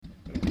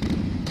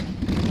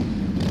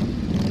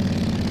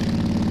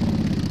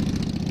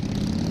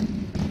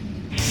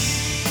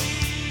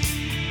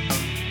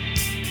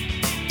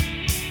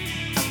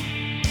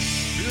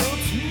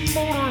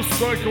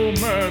Motorcycle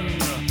Men.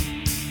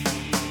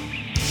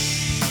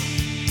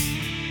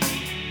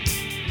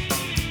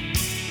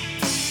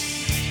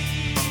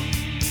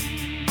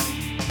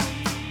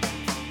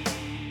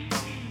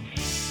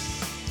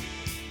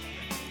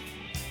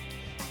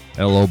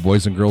 Hello,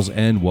 boys and girls,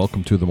 and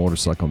welcome to the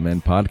Motorcycle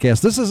Men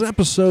podcast. This is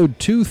episode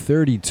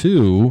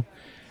 232,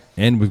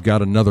 and we've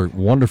got another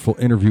wonderful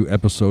interview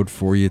episode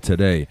for you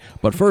today.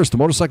 But first, the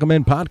Motorcycle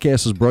Men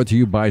podcast is brought to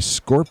you by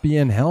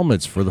Scorpion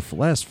Helmets. For the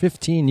last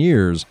 15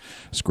 years,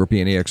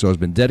 Scorpion EXO has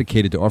been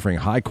dedicated to offering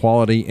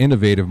high-quality,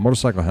 innovative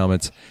motorcycle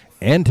helmets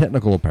and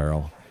technical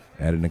apparel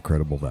at an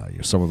incredible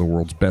value. Some of the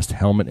world's best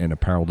helmet and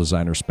apparel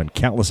designers spend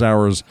countless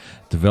hours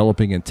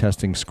developing and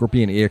testing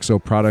Scorpion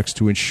EXO products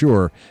to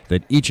ensure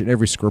that each and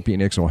every Scorpion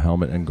EXO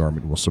helmet and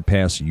garment will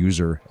surpass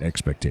user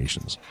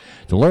expectations.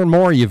 To learn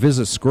more, you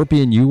visit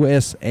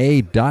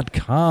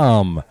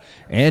ScorpionUSA.com.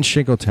 And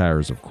Shinko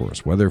Tires, of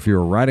course. Whether if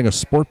you're riding a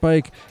sport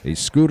bike, a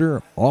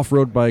scooter,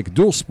 off-road bike,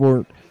 dual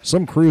sport,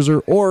 some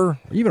cruiser, or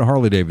even a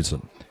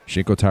Harley-Davidson,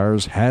 Shinko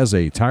Tires has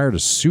a tire to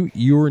suit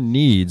your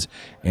needs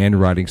and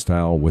riding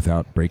style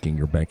without breaking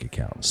your bank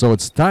account. So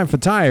it's time for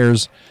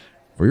tires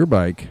for your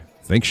bike.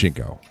 Think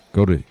Shinko.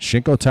 Go to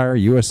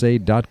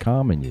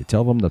ShinkoTireUSA.com and you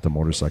tell them that the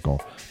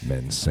Motorcycle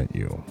Men sent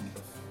you.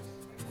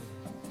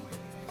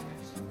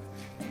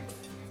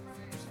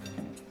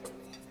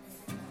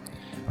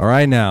 All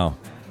right, now,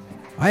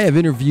 I have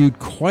interviewed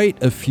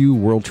quite a few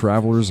world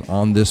travelers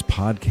on this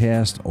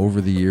podcast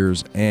over the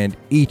years, and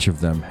each of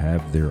them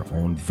have their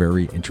own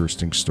very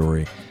interesting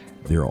story.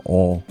 They're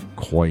all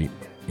quite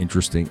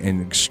interesting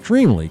and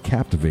extremely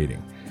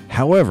captivating.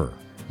 However,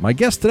 my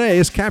guest today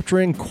is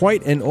capturing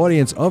quite an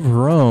audience of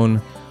her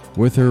own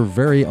with her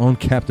very own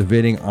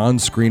captivating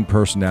on-screen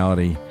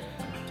personality,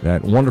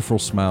 that wonderful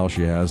smile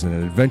she has, and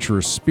an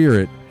adventurous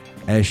spirit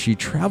as she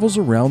travels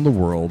around the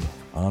world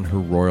on her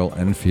Royal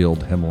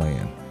Enfield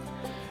Himalayan.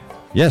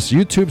 Yes,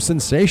 YouTube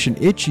sensation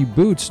Itchy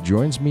Boots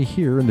joins me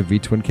here in the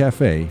V-Twin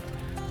Cafe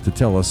to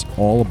tell us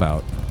all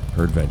about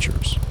her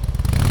adventures.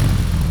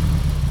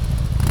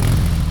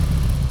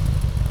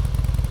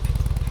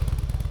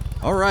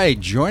 All right,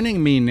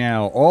 joining me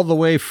now all the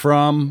way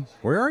from,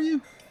 where are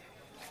you?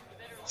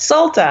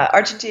 Salta,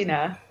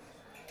 Argentina.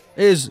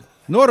 Is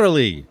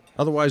Noralie,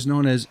 otherwise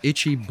known as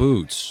Itchy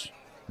Boots.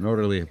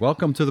 Noralie,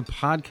 welcome to the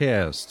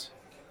podcast.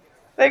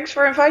 Thanks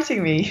for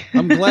inviting me.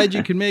 I'm glad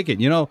you can make it.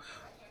 You know,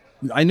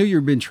 I knew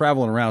you've been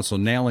traveling around, so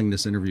nailing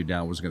this interview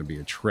down was going to be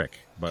a trick,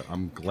 but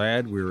I'm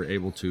glad we were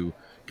able to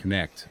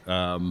connect.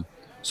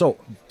 So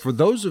for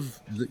those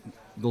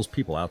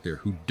people out there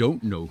who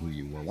don't know who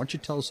you are, why don't you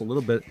tell us a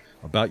little bit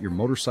about your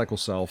motorcycle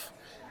self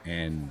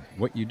and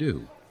what you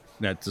do?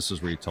 This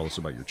is where you tell us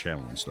about your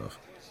channel and stuff.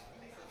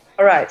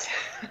 All right.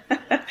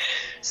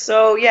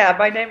 So, yeah,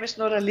 my name is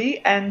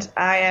Noralie, and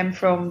I am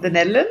from the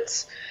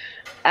Netherlands.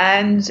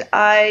 And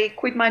I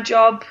quit my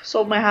job,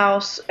 sold my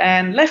house,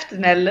 and left the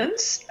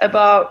Netherlands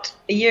about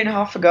a year and a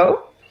half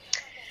ago.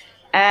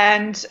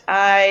 And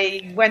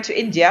I went to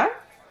India,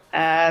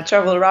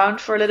 traveled around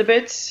for a little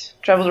bit,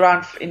 traveled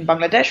around in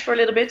Bangladesh for a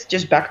little bit,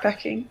 just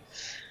backpacking,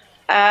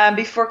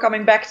 before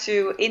coming back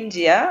to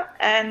India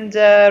and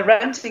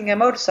renting a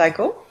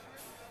motorcycle.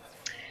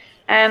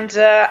 And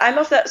I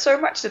love that so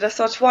much that I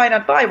thought, why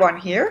not buy one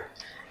here?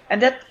 And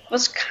that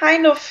was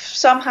kind of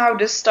somehow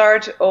the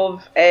start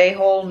of a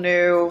whole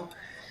new,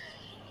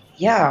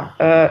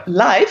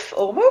 life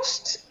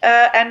almost,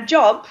 and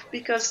job,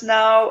 because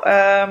now,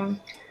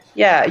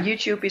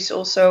 YouTube is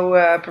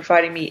also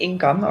providing me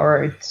income,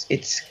 or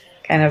it's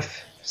kind of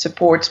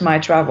supports my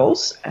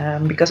travels,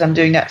 because I'm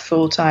doing that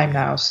full time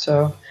now.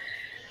 So,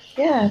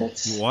 yeah,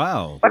 that's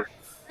wow.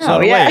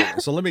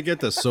 So let me get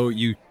this. So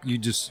you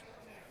just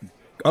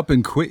up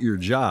and quit your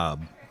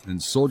job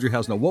and sold your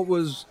house. Now, what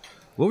was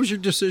your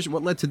decision?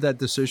 What led to that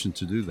decision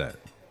to do that?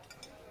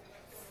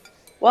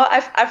 Well,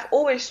 I've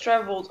always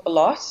traveled a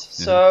lot. Yeah.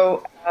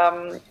 So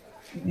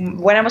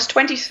when I was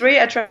 23,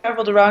 I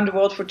traveled around the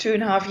world for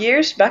 2.5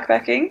 years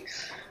backpacking.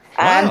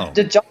 And wow.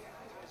 the job,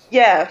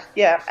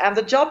 and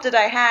the job that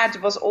I had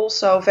was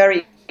also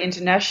very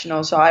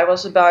international. So I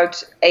was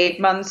about 8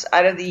 months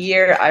out of the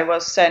year, I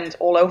was sent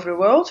all over the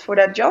world for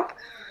that job.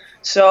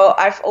 So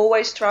I've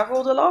always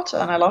traveled a lot,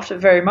 and I loved it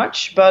very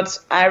much, but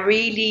I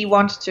really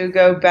wanted to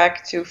go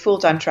back to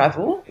full-time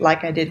travel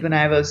like I did when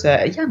I was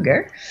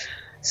younger.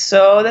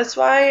 So that's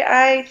why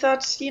I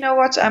thought, you know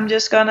what, I'm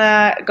just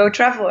gonna go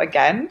travel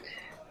again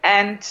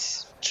and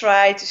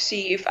try to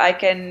see if I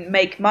can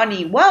make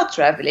money while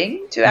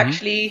traveling to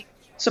actually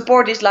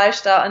support this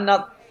lifestyle and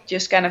not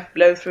just kind of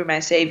blow through my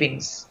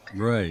savings.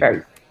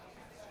 Right.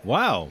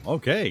 Wow.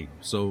 Okay.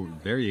 So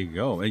there you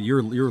go. And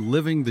you're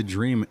living the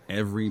dream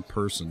every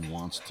person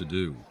wants to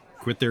do.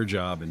 Quit their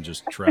job and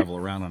just travel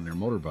around on their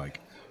motorbike.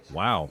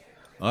 Wow.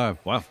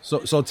 Wow.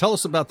 So tell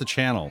us about the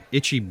channel,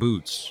 Itchy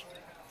Boots.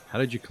 How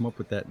did you come up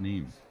with that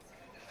name?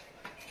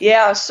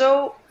 Yeah.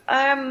 So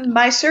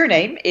my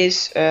surname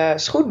is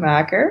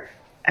Schoenmaker.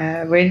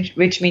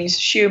 which means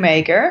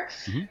shoemaker.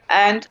 Mhm.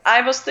 And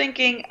I was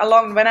thinking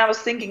when I was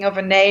thinking of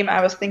a name,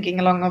 I was thinking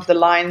along of the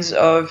lines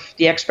of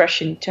the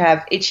expression to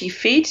have itchy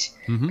feet,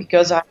 Mhm.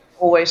 because I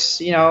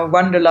always,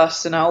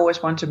 wanderlust and I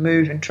always want to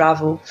move and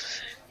travel.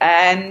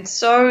 And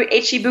so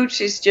Itchy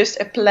Boots is just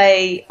a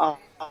play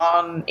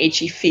on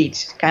itchy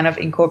feet, kind of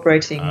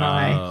incorporating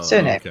my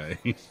surname.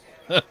 Okay.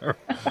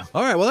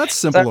 All right. Well, that's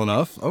So, simple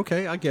enough.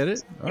 Okay, I get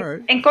it. All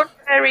right. in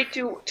contrary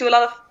to a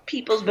lot of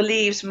people's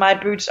beliefs, my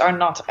boots are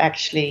not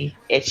actually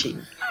itchy.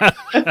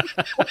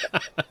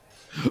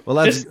 Well,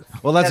 that's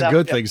Set a up,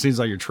 good yeah. thing. Seems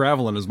like you're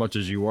traveling as much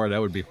as you are. That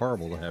would be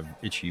horrible to have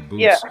itchy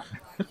boots.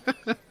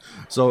 Yeah.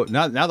 So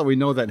now that we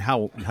know that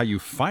how you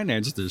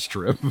financed this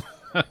trip,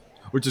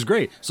 which is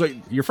great. So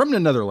you're from the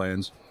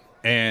Netherlands,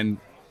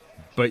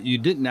 but you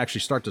didn't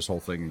actually start this whole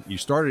thing. You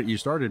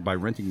started by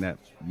renting that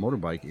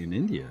motorbike in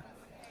India.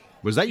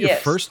 Was that your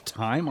Yes. first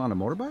time on a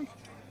motorbike?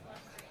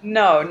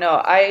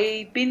 No.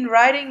 I've been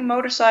riding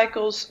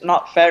motorcycles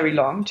not very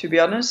long, to be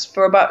honest,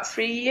 for about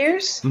 3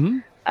 years. Mm-hmm.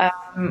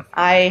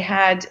 I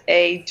had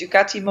a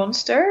Ducati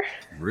Monster.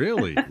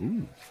 Really?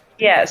 Ooh.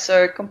 Yeah,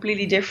 so a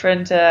completely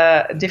different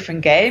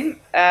game.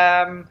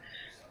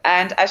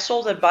 And I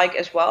sold that bike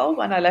as well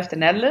when I left the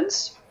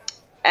Netherlands.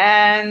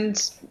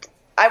 And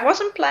I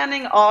wasn't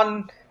planning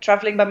on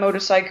traveling by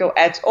motorcycle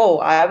at all.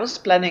 I was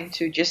planning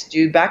to just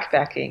do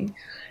backpacking.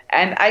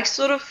 And I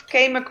sort of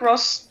came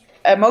across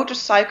a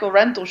motorcycle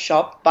rental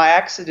shop by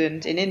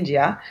accident in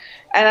India.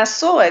 And I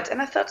saw it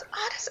and I thought,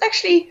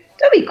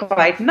 that'd be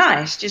quite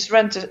nice. Just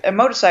rent a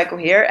motorcycle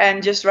here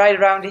and just ride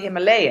around the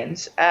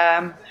Himalayas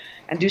and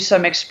do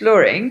some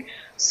exploring.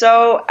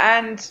 So,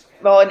 in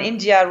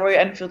India, Royal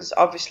Enfield is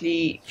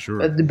obviously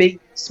Sure. the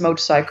biggest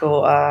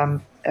motorcycle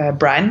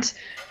brand.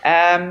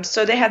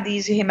 So they had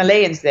these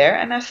Himalayans there,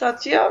 and I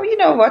thought, you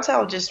know what,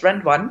 I'll just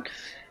rent one.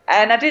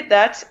 And I did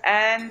that,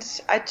 and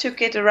I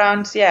took it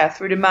around,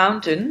 through the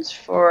mountains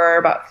for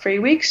about 3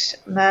 weeks,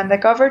 and I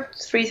covered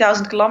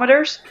 3,000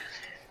 kilometers.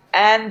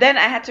 And then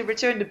I had to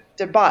return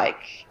the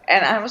bike,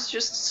 and I was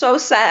just so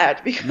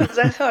sad because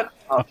I thought,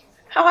 I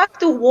have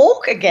to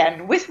walk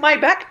again with my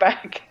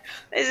backpack.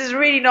 This is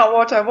really not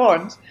what I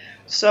want.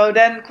 So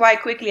then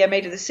quite quickly I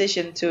made a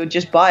decision to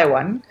just buy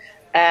one.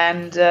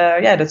 And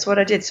that's what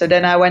I did. So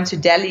then I went to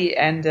Delhi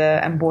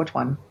and bought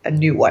one, a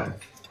new one.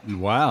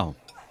 Wow.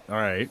 All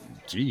right.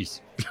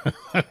 Jeez.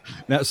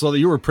 Now, so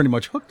you were pretty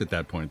much hooked at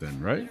that point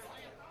then, right?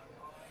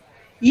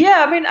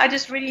 Yeah, I mean, I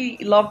just really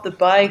loved the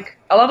bike.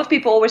 A lot of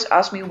people always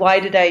ask me, why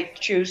did I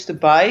choose the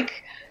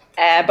bike?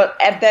 But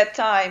at that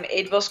time,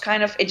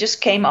 it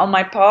just came on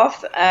my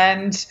path.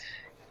 And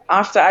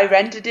after I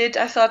rented it,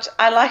 I thought,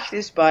 I like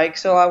this bike,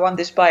 so I want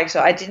this bike.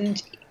 So I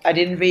didn't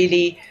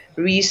really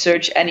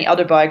research any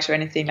other bikes or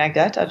anything like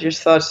that. I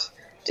just thought,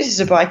 this is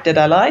a bike that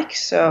I like,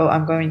 so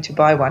I'm going to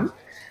buy one.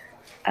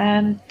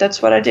 And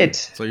that's what I did.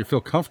 So you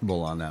feel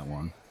comfortable on that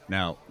one.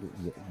 Now,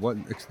 what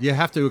you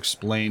have to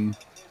explain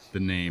the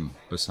name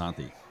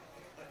Basanti.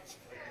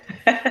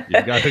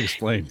 You've got to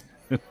explain.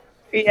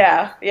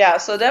 Yeah.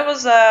 So that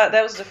was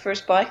the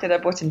first bike that I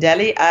bought in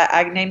Delhi.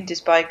 I named this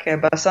bike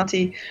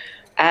Basanti,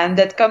 and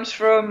that comes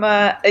from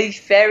a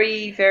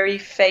very, very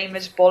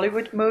famous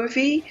Bollywood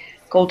movie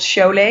called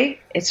Sholay.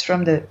 It's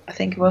from the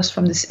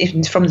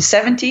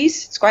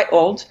 70s. It's quite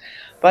old,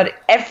 but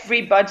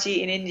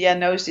everybody in India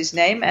knows this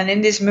name. And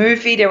in this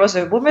movie, there was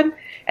a woman,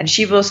 and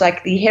she was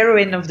like the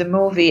heroine of the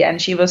movie,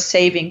 and she was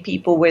saving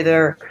people with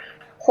her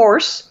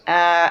horse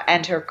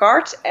and her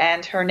cart,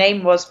 and her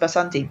name was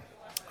Basanti.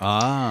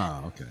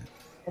 Ah, okay.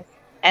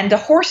 And the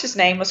horse's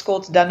name was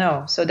called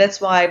Dano. So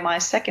that's why my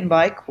second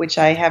bike, which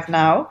I have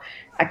now,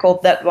 I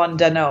called that one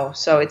Dano.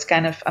 So it's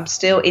kind of, I'm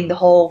still in the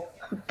whole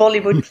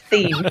Bollywood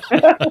theme.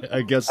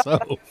 I guess so.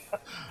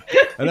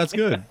 And that's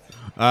good.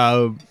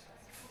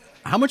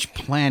 How much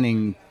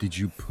planning did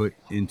you put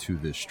into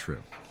this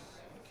trip?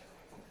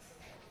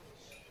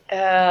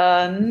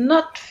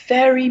 Not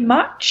very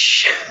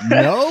much.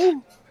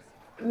 No?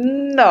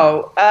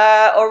 No.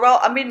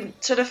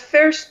 So the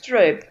first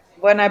trip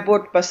when I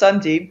bought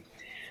Basanti,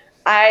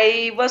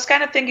 I was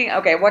kind of thinking,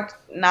 okay,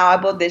 now I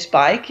bought this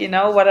bike,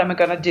 what am I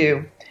going to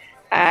do?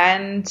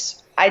 And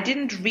I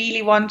didn't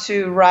really want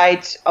to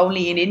ride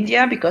only in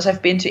India because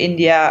I've been to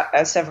India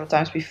several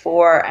times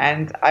before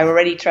and I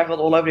already traveled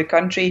all over the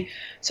country.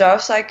 So I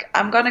was like,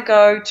 I'm going to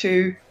go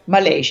to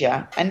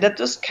Malaysia. And that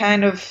was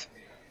kind of,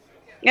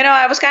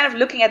 I was kind of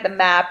looking at the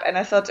map and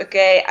I thought,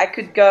 okay, I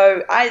could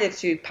go either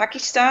to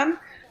Pakistan,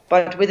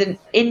 but with an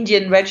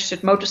Indian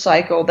registered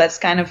motorcycle, that's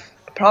kind of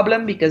a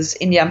problem because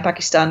India and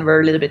Pakistan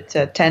were a little bit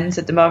tense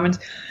at the moment.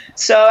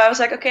 So I was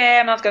like, okay,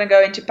 I'm not going to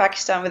go into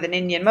Pakistan with an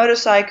Indian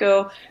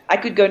motorcycle. I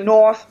could go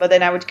north, but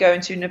then I would go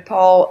into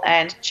Nepal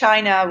and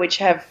China, which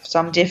have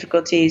some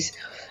difficulties.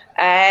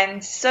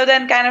 And so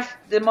then kind of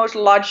the most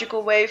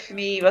logical way for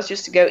me was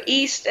just to go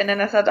east. And then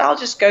I thought, I'll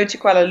just go to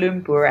Kuala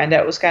Lumpur. And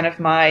that was kind of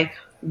my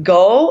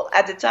goal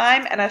at the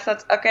time. And I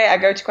thought, okay, I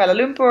go to Kuala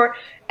Lumpur.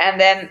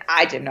 And then,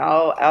 I don't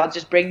know, I'll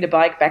just bring the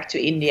bike back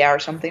to India or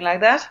something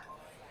like that.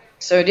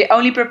 So the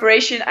only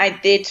preparation I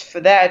did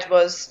for that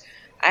was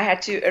I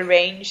had to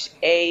arrange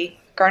a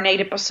carnet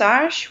de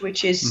passage,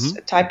 which is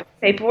a type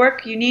of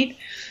paperwork you need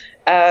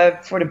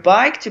for the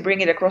bike to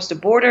bring it across the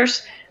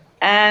borders,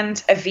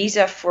 and a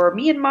visa for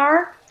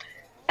Myanmar.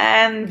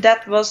 And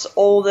that was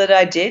all that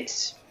I did.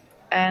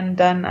 And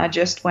then I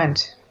just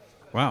went.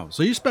 Wow.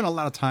 So you spent a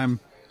lot of time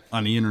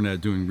on the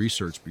internet doing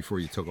research before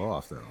you took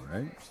off, though,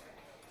 right?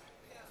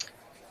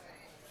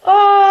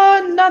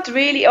 Not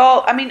really.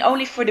 I mean,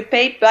 only for the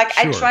paper. Like,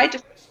 Sure. I tried to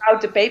figure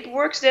out the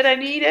paperwork that I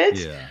needed.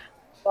 Yeah.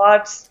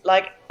 But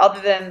like, other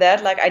than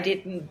that, like, I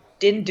didn't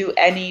do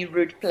any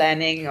route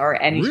planning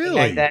or anything Really?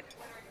 like that.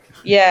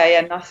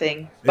 Yeah,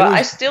 nothing. But was-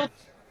 I still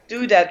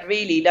do that,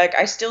 really. Like,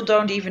 I still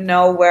don't even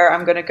know where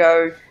I'm gonna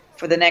go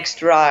for the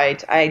next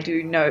ride. I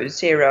do know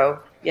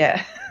zero.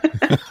 Yeah.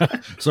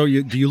 So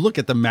do you look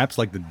at the maps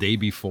like the day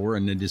before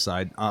and then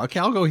decide, okay,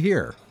 I'll go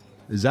here?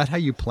 Is that how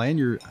you plan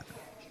your?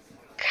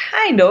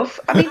 Kind of.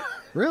 I mean,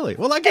 Really?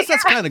 Well, I guess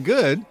that's kind of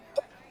good.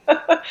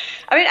 I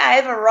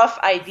have a rough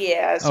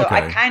idea. So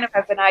I Okay. kind of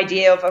have an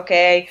idea of,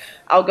 okay,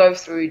 I'll go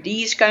through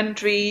these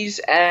countries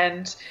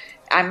and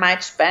I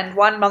might spend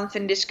 1 month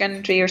in this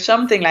country or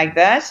something like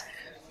that.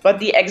 But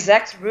the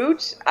exact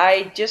route,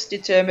 I just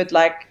determined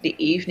like the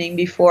evening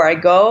before I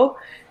go,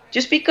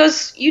 just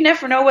because you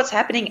never know what's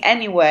happening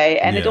anyway.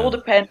 And it Yeah. all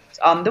depends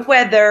on the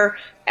weather.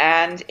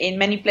 And in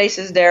many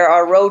places, there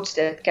are roads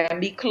that can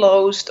be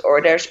closed,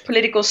 or there's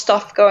political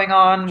stuff going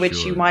on, which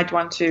Sure. you might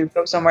want to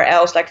go somewhere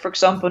else. Like, for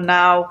example,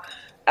 now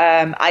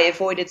I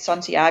avoided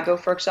Santiago,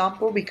 for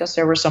example, because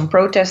there were some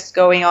protests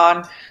going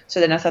on. So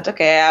then I thought,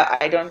 okay,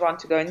 I don't want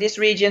to go in this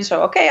region.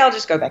 So, okay, I'll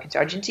just go back into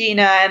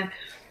Argentina. And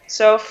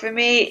so for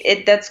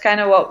me, that's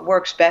kind of what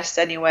works best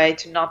anyway,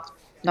 to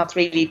not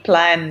really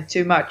plan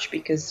too much,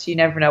 because you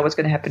never know what's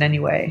going to happen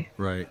anyway.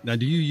 Right. Now,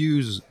 do you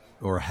use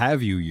or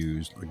have you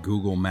used like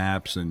Google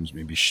Maps and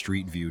maybe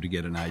Street View to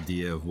get an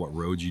idea of what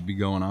roads you'd be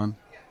going on?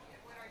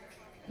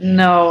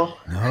 No.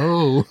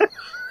 No.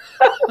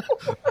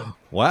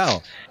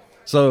 Wow.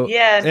 So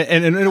Yeah.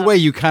 and in a way,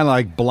 you kind of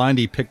like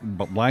blindly picked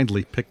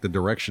the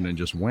direction and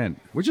just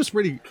went, which is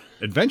pretty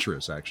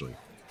adventurous, actually.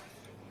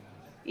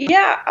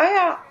 Yeah,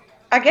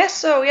 I guess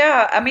so.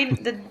 Yeah, I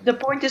mean, the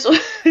point is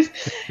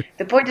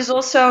the point is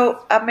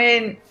also, I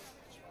mean,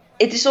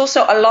 it is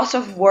also a lot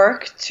of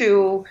work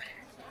to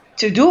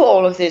do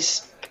all of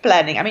this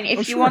planning. I mean, if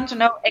Oh, you sure. want to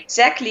know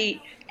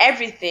exactly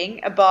everything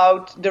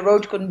about the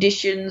road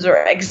conditions or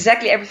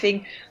exactly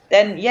everything,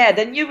 then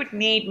you would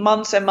need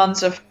months and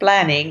months of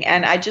planning,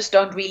 and I just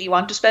don't really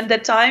want to spend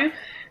that time.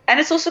 And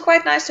it's also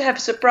quite nice to have a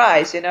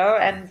surprise, and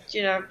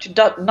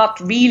not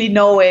really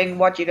knowing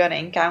what you're going to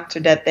encounter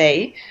that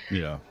day.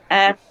 Yeah.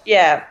 And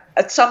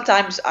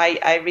sometimes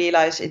I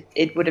realize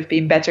it would have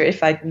been better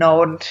if I'd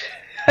known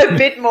a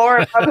bit more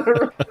about the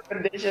road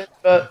conditions.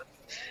 But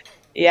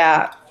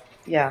yeah.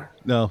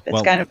 No. That's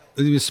Well, kind of-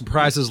 it was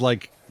surprises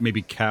like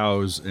maybe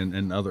cows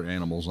and other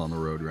animals on the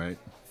road, right?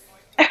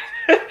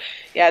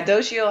 Yeah,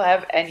 those you'll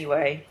have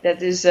anyway.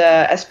 That is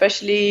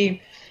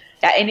especially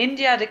in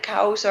India, the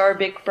cows are a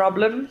big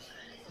problem.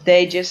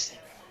 They just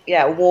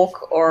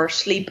walk or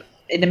sleep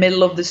in the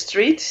middle of the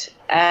street,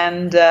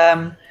 and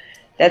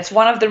that's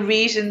one of the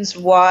reasons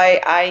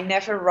why I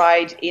never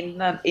ride in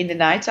the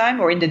nighttime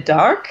or in the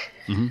dark,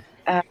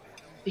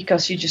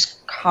 because you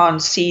just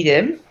can't see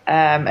them,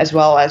 as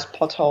well as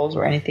potholes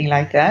or anything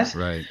like that.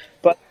 Right.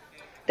 But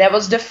that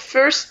was the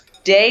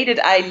first day that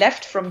I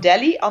left from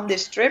Delhi on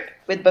this trip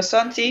with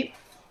Basanti.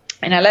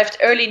 And I left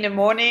early in the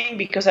morning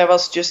because I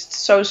was just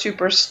so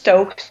super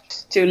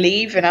stoked to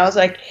leave. And I was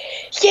like,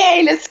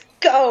 yay, let's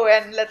go.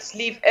 And let's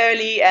leave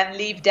early and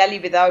leave Delhi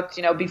without,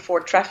 before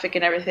traffic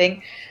and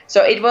everything.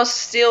 So it was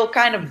still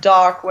kind of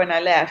dark when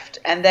I left.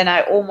 And then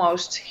I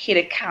almost hit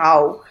a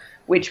cow,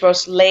 which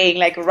was laying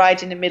like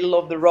right in the middle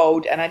of the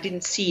road. And I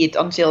didn't see it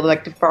until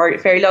like the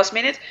very last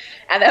minute.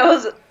 And that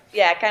was,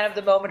 kind of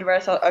the moment where I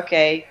thought,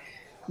 okay,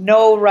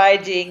 no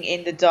riding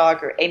in the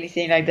dark or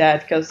anything like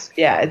that, because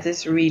it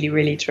is really,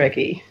 really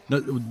tricky. Now,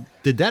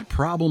 did that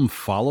problem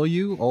follow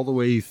you all the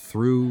way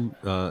through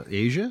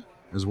Asia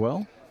as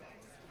well?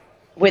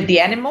 With the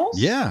animals?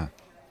 Yeah.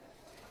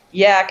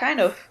 Yeah,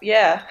 kind of.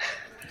 Yeah.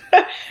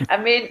 I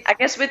mean, I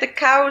guess with the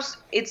cows,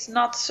 it's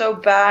not so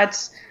bad.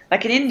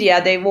 Like in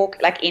India, they walk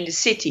like in the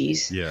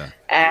cities. Yeah.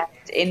 And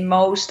in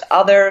most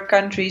other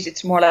countries,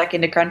 it's more like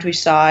in the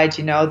countryside,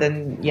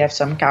 then you have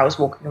some cows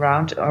walking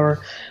around.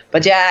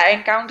 But I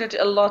encountered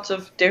a lot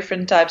of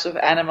different types of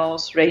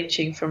animals,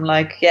 ranging from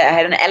I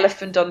had an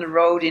elephant on the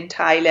road in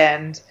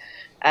Thailand,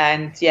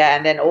 and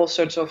then all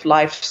sorts of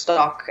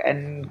livestock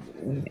and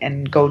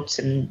goats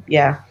and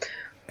An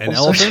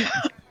all sorts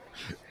elephant?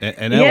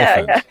 An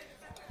Yeah, elephant.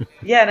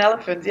 an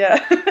elephant,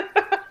 yeah.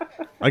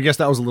 I guess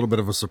that was a little bit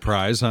of a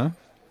surprise, huh?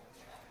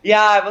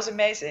 Yeah, it was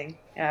amazing.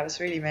 Yeah, it was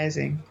really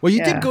amazing. Well, you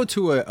Yeah. did go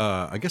to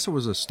I guess it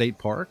was a state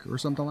park or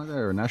something like that,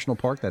 or a national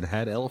park that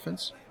had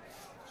elephants.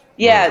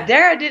 Yeah,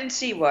 there I didn't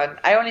see one.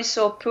 I only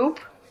saw poop.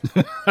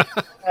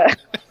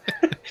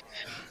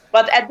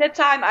 But at that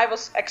time, I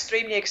was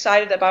extremely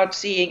excited about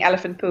seeing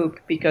elephant poop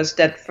because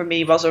that for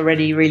me was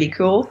already really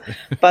cool.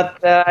 But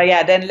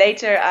yeah, then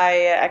later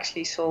I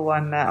actually saw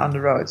one on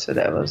the road. So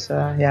that was,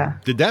 yeah.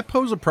 Did that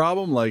pose a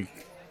problem, like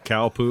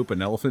cow poop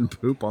and elephant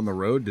poop on the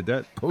road? Did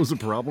that pose a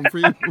problem for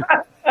you?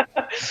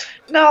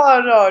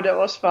 No, that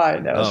was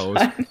fine. That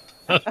was fine.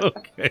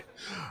 Okay.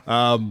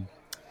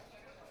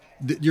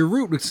 Your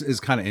route is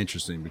kind of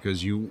interesting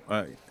because you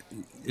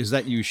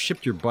you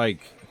shipped your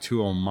bike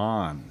to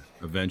Oman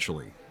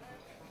eventually.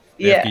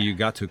 Yeah. After you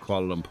got to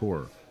Kuala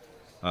Lumpur.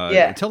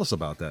 Yeah. Tell us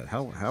about that.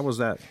 How was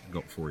that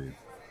go for you?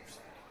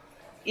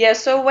 Yeah,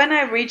 so when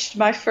I reached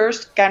my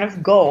first kind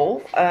of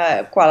goal,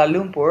 Kuala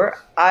Lumpur,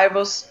 I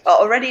was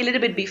already a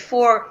little bit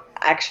before,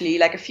 actually,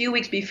 like a few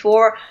weeks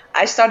before,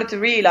 I started to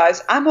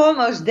realize I'm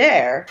almost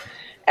there.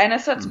 And I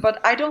thought, but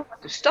I don't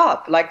want to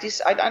stop like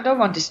this. I don't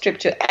want this trip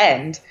to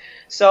end.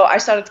 So I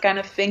started kind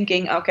of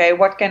thinking, okay,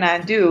 what can I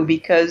do?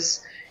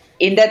 Because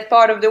in that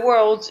part of the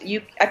world,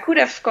 I could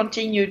have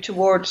continued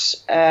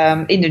towards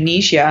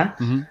Indonesia,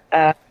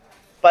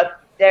 but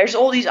there's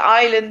all these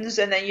islands,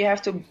 and then you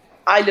have to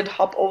island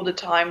hop all the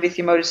time with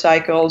your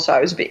motorcycle, so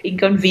it was a bit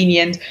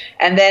inconvenient.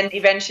 And then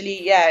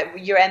eventually, yeah,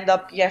 you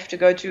have to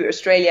go to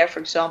Australia, for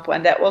example,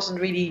 and that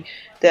wasn't really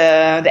the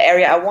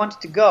area I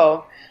wanted to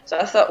go. So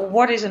I thought,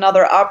 what is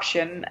another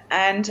option?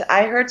 And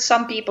I heard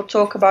some people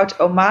talk about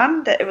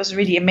Oman, that it was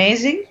really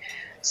amazing.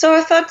 So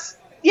I thought,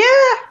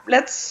 yeah,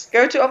 let's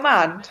go to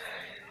Oman.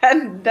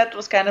 And that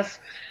was kind of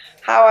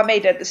how I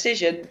made that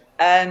decision.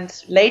 And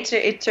later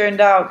it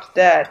turned out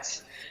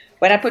that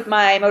when I put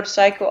my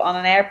motorcycle on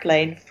an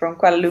airplane from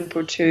Kuala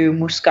Lumpur to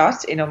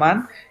Muscat in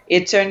Oman,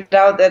 it turned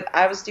out that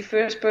I was the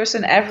first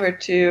person ever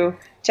to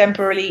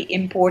temporarily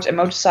import a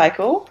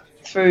motorcycle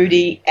through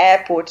the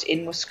airport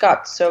in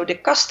Muscat. So the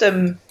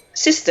custom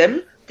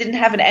system didn't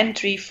have an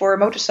entry for a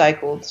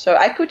motorcycle. So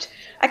I could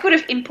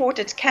have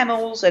imported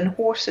camels and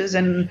horses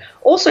and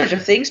all sorts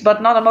of things,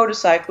 but not a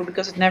motorcycle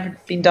because it never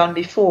been done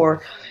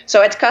before.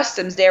 So at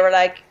customs, they were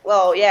like,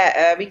 well,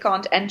 yeah, we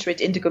can't enter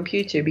it into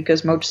computer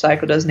because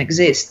motorcycle doesn't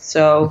exist.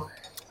 So,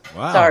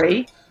 Wow.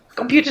 Sorry,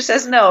 computer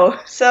says no.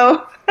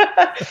 So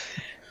that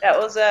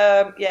was,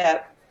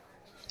 yeah.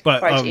 But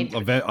quite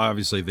interesting.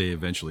 obviously, they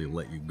eventually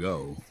let you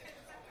go.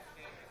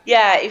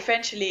 Yeah,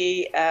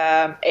 eventually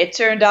it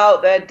turned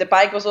out that the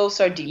bike was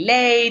also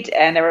delayed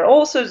and there were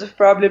all sorts of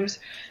problems.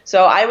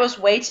 So I was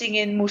waiting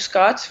in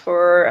Muscat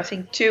for, I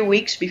think, 2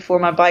 weeks before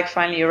my bike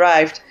finally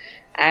arrived.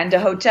 And the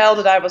hotel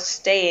that I was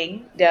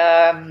staying,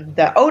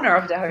 the owner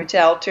of the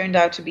hotel turned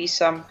out to be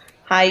some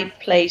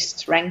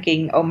high-placed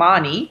ranking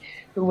Omani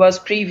who was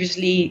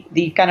previously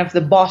the kind of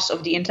the boss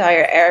of the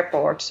entire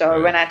airport.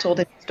 So when I told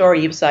him the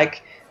story, he was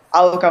like,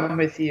 I'll come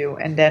with you.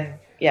 And then,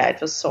 yeah,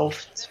 it was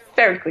solved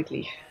very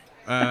quickly.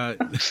 Now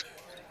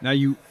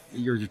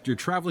you're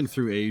traveling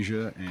through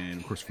Asia,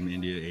 and of course from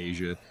India to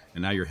Asia,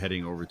 and now you're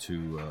heading over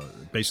to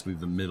basically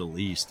the Middle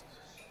East.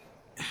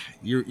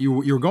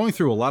 You're going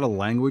through a lot of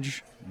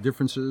language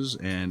differences,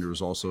 and there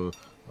was also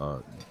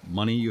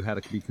money you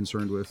had to be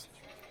concerned with.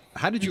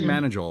 How did you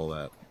manage all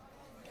that?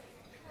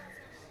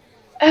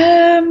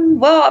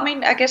 Well, I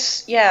mean, I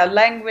guess, yeah,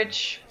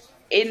 language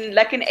in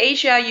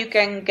Asia, you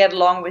can get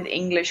along with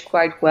English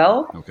quite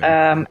well. Okay.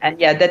 And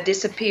yeah, that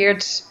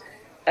disappeared.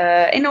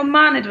 In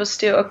Oman, it was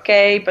still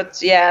okay, but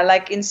yeah,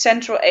 like in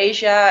Central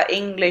Asia,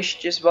 English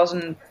just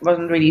wasn't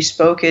really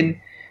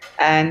spoken,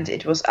 and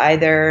it was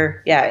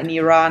either in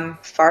Iran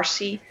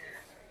Farsi,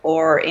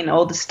 or in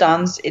all the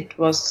stans it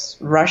was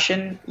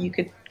Russian. You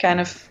could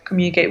kind of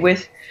communicate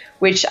with,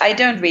 which I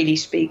don't really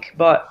speak,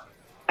 but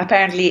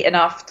apparently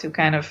enough to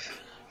kind of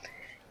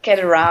get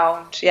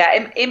around.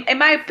 Yeah, in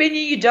my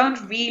opinion, you don't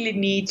really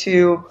need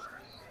to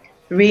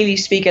really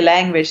speak a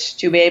language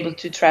to be able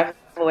to travel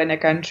in a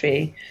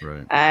country.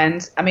 Right.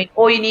 And I mean,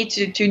 all you need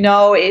to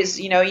know is,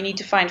 you need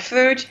to find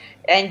food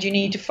and you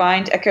need to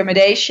find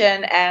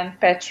accommodation and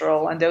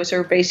petrol. And those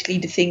are basically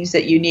the things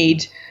that you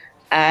need.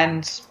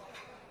 And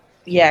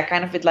yeah,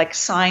 kind of with like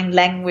sign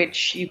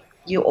language,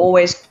 you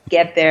always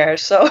get there.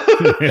 So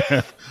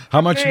Yeah.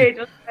 How much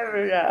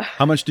yeah.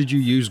 How much did you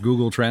use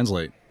Google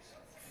Translate?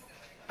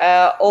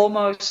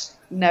 Almost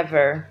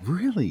never.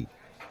 Really?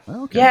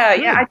 Okay. Yeah,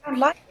 Good. yeah, I don't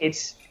like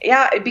it.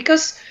 Yeah,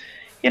 because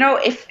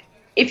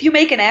if you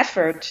make an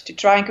effort to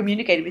try and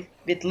communicate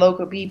with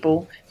local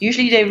people,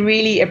 usually they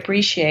really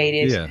appreciate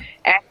it. Yeah.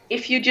 And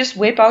if you just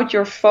whip out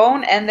your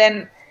phone and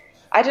then,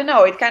 I don't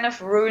know, it kind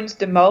of ruins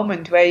the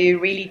moment where you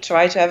really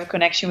try to have a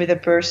connection with a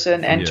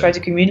person and try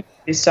to communicate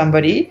with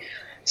somebody.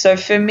 So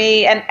for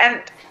me,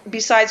 and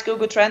besides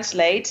Google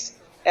Translate,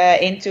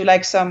 into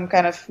like some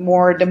kind of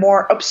the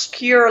more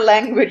obscure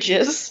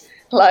languages,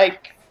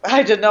 like,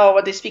 I don't know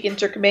what they speak in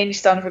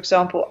Turkmenistan, for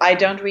example, I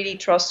don't really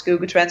trust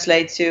Google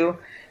Translate to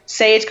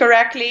say it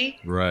correctly.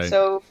 Right.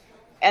 So,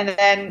 and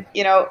then,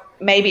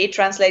 maybe it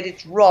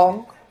translated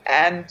wrong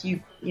and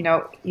you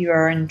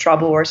are in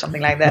trouble or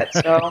something like that.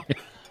 So,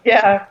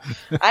 yeah,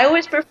 I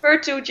always prefer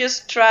to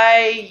just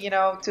try,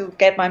 to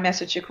get my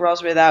message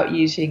across without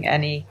using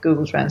any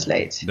Google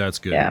Translate. That's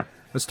good. Yeah.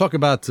 Let's talk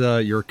about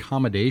your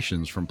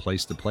accommodations from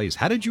place to place.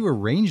 How did you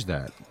arrange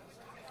that?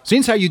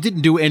 Seems how you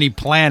didn't do any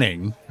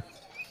planning.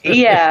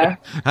 Yeah.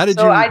 How did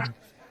so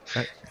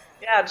you?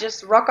 Yeah,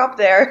 just rock up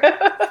there.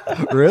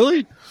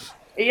 Really?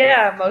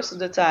 Yeah, most of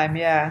the time,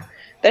 yeah.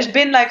 There's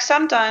been like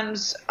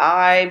sometimes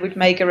I would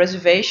make a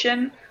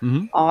reservation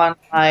on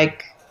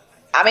like,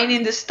 I mean,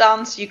 in the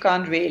stands you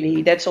can't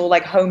really. That's all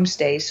like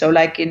homestays. So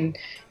like in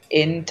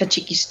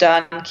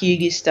Tajikistan,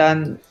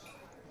 Kyrgyzstan,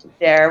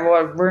 there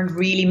weren't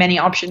really many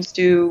options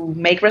to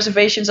make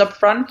reservations up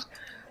front.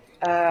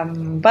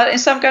 But in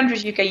some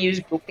countries you can use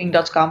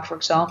Booking.com, for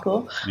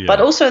example. Yeah. But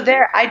also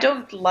there, I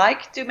don't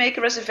like to make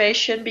a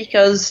reservation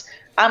because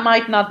I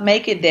might not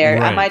make it there. I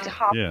Right. might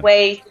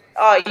halfway,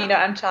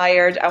 I'm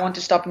tired. I want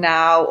to stop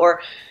now.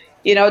 Or,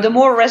 the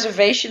more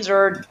reservations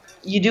or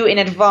you do in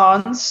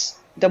advance,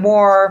 the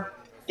more,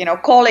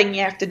 calling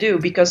you have to do.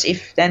 Because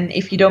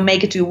if you don't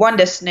make it to one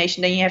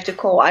destination, then you have to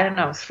call, I don't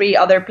know, 3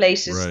 other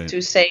places Right.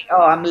 to say,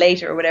 oh, I'm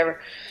late or whatever.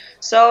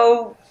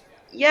 So,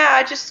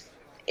 yeah,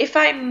 if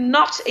I'm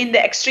not in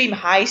the extreme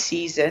high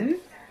season,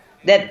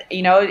 that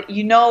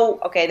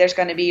okay, there's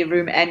going to be a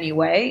room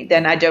anyway,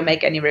 then I don't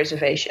make any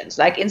reservations.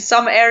 Like in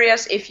some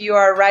areas, if you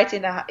are right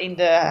in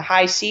the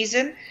high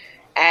season,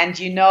 and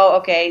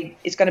okay,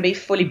 it's going to be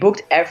fully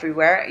booked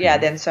everywhere, yeah,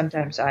 then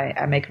sometimes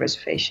I make a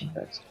reservation.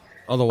 But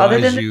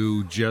Otherwise,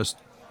 you just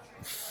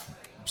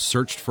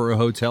searched for a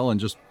hotel and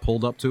just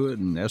pulled up to it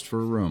and asked for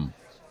a room.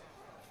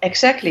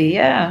 Exactly,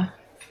 yeah.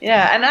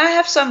 Yeah, and I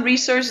have some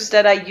resources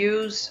that I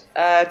use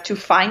to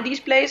find these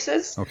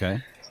places.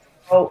 Okay.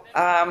 So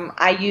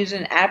I use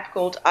an app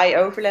called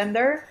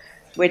iOverlander,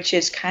 which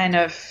is kind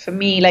of, for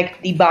me,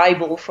 like the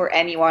Bible for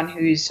anyone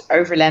who's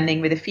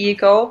overlanding with a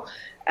vehicle.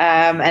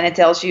 And it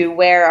tells you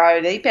where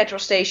are the petrol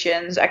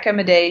stations,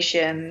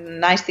 accommodation,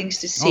 nice things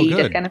to see,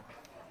 good. that kind of.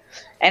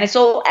 And it's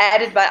all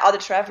added by other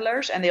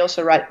travelers, and they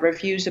also write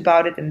reviews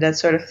about it and that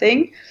sort of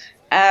thing.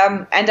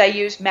 And I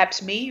use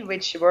Maps.me,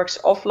 which works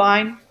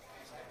offline.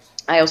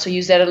 I also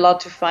use that a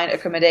lot to find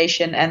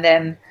accommodation. And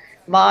then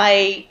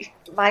my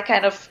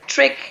kind of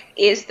trick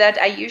is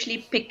that I usually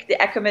pick the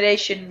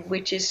accommodation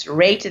which is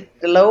rated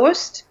the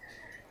lowest,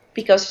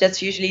 because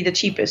that's usually the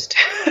cheapest.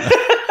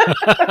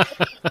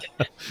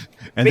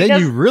 And then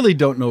you really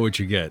don't know what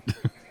you get.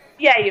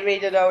 Yeah, you really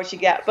don't know what you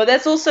get. But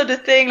that's also the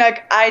thing,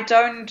 like, I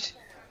don't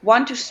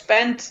want to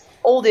spend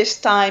all this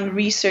time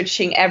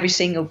researching every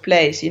single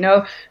place,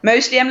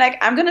 Mostly I'm like,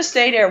 I'm going to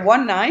stay there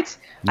one night.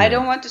 Yeah. I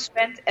don't want to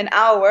spend an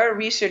hour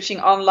researching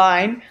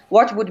online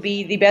what would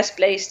be the best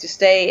place to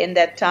stay in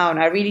that town.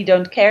 I really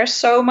don't care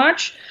so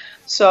much.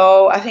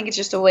 So I think it's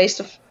just a waste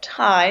of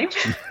time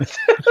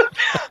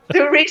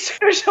to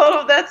research all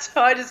of that. So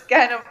I just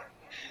kind of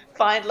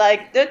find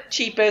like the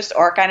cheapest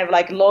or kind of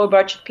like low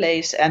budget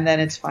place, and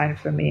then it's fine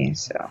for me.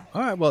 So.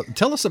 All right. Well,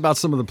 tell us about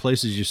some of the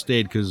places you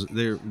stayed, because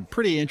they're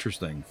pretty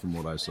interesting from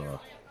what I saw.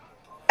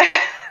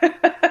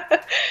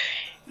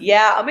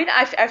 Yeah, I mean,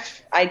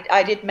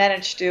 I did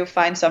manage to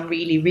find some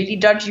really, really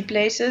dodgy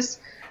places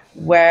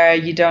where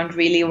you don't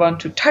really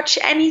want to touch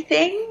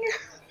anything.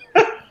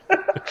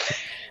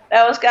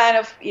 That was kind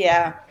of,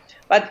 yeah.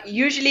 But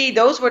usually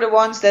those were the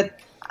ones that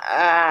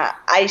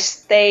I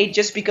stayed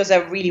just because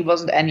there really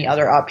wasn't any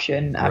other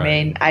option. I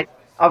mean, I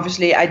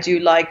do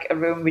like a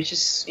room which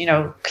is,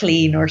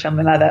 clean or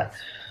something like that.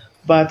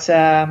 But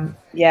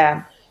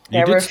yeah,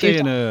 you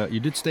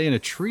did stay in a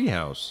tree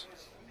house.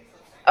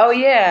 Oh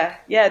yeah,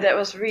 that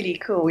was really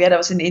cool. Yeah, that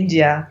was in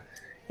India.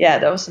 Yeah,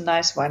 that was a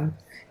nice one.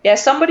 Yeah,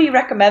 somebody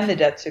recommended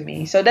that to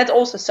me. So that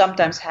also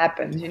sometimes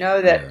happens,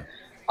 that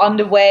on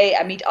the way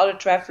I meet other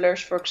travelers,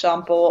 for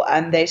example,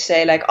 and they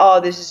say like, "Oh,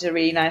 this is a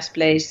really nice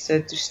place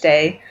to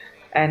stay,"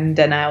 and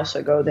then I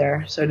also go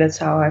there. So that's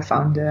how I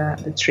found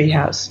the tree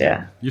house.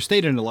 Yeah. You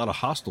stayed in a lot of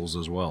hostels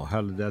as well.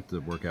 How did that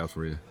work out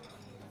for you?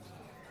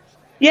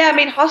 Yeah, I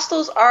mean,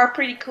 hostels are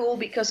pretty cool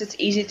because it's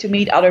easy to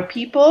meet other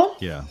people.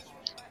 Yeah.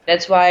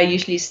 That's why I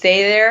usually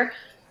stay there.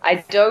 I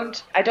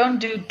don't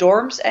do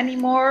dorms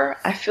anymore.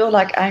 I feel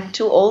like I'm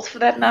too old for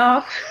that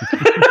now.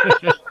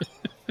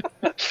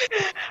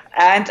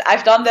 And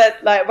I've done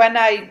that like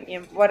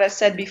what I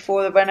said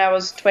before, when I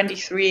was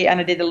 23 and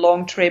I did a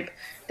long trip,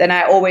 then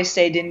I always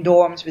stayed in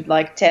dorms with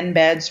like 10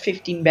 beds,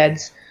 15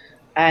 beds.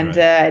 And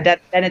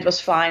then it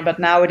was fine. But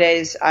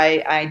nowadays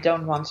I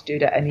don't want to do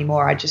that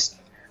anymore. I just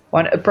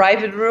want a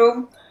private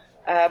room.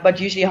 But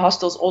usually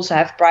hostels also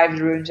have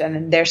private rooms,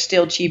 and they're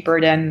still cheaper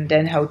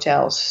than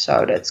hotels.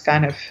 So that's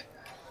kind of,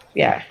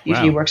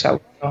 usually works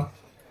out well.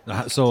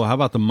 So how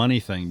about the money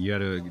thing? You had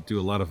to do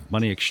a lot of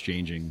money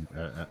exchanging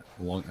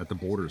at the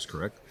borders,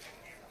 correct?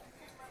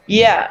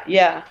 Yeah.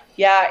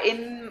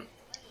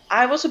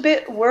 I was a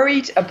bit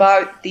worried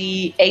about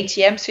the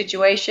ATM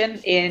situation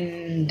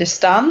in the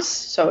stans,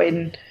 so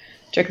in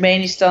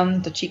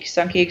Turkmenistan,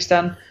 Tajikistan,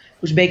 Kyrgyzstan,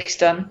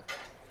 Uzbekistan.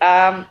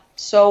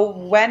 So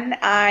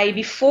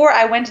before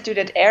I went to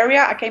that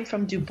area, I came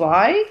from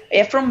Dubai.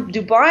 Yeah, from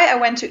Dubai, I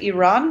went to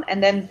Iran,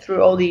 and then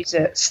through all these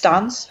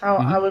stans,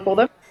 how we call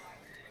them.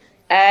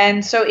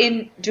 And so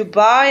in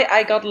Dubai,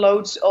 I got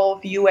loads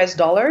of US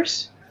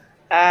dollars.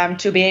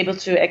 to be able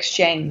to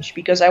exchange,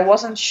 because I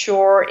wasn't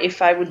sure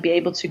if I would be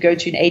able to go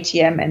to an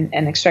ATM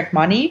and extract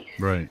money.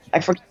 Right.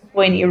 Like, for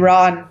example, in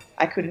Iran,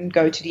 I couldn't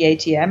go to the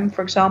ATM,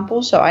 for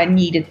example, so I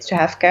needed to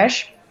have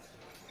cash.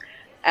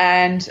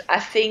 And I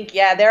think,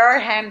 there are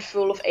a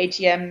handful of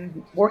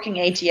working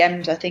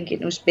ATMs, I think, in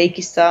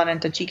Uzbekistan and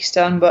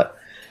Tajikistan, but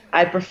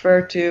I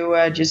prefer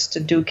to just to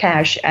do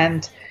cash.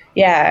 And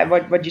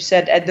what you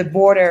said, at the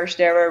borders,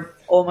 there were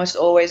almost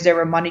always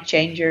money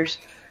changers,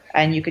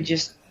 and you could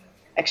just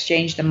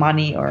exchange the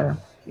money, or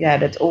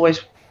that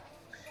always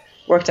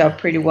worked out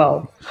pretty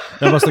well.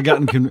 That must have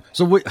gotten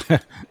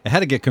it had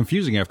to get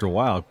confusing after a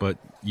while. But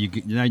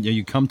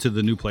you come to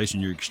the new place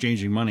and you're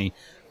exchanging money,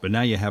 but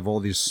now you have all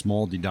these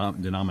small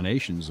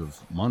denominations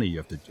of money you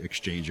have to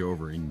exchange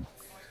over. And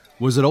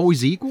was it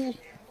always equal,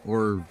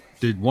 or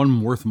did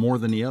one worth more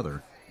than the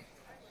other?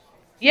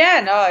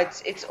 Yeah, no,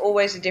 it's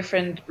always a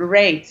different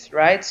rate,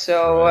 right?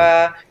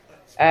 So,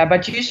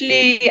 but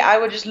usually I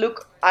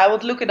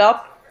would look it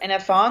up in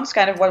advance,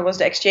 kind of what was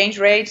the exchange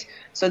rate.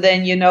 So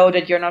then you know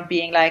that you're not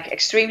being like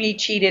extremely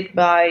cheated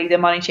by the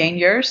money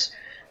changers.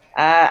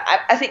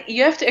 I think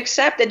you have to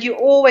accept that you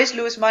always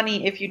lose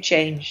money if you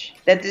change.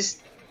 That's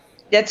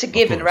a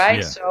given, course, right?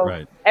 yeah, So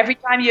right. every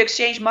time you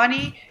exchange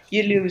money,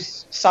 you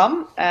lose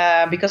some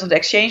because of the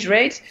exchange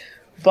rate.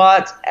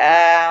 But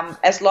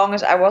as long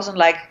as I wasn't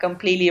like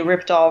completely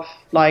ripped off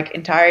like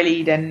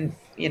entirely, then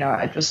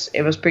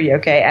it was pretty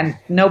okay. And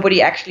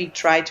nobody actually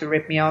tried to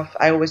rip me off.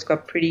 I always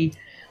got pretty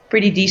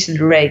decent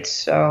rates.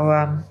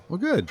 So well,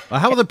 good.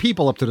 How are the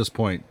people up to this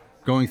point,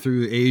 going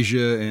through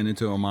Asia and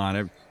into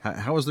Oman?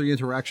 How is their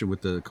interaction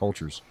with the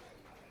cultures?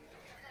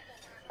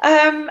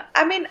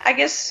 I mean, I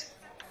guess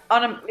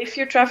if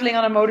you're traveling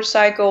on a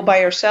motorcycle by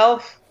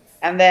yourself,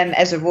 and then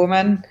as a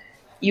woman,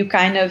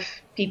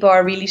 people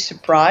are really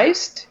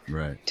surprised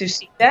to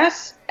see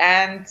that.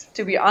 And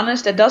to be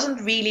honest, it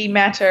doesn't really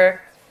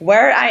matter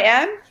where I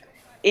am.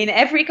 In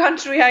every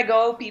country I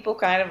go, people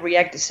kind of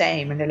react the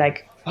same, and they're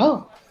like,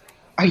 "Oh,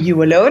 are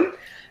you alone?"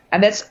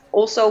 And that's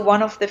also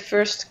one of the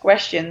first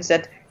questions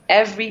that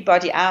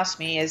everybody asks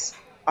me is,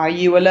 "Are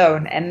you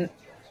alone?" And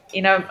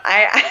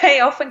I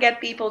often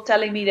get people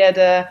telling me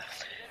that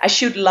I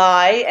should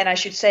lie, and I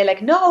should say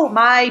like, "No,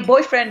 my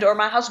boyfriend or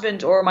my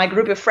husband or my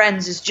group of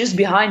friends is just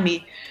behind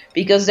me,"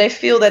 because they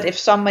feel that if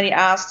somebody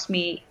asks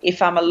me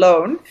if I'm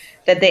alone,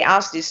 that they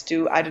ask this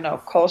to, I don't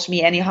know, cause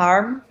me any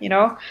harm,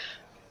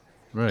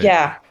 Right.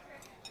 Yeah,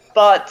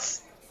 but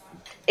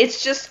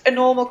it's just a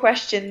normal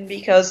question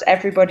because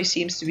everybody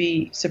seems to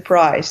be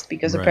surprised,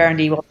 because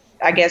apparently, well,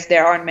 I guess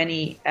there aren't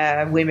many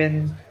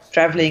women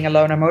traveling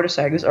alone on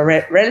motorcycles, or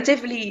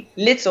relatively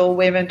little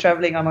women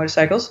traveling on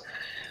motorcycles.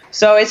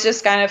 So it's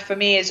just kind of, for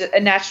me, it's a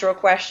natural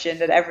question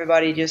that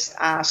everybody just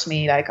asks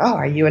me, like, "Oh,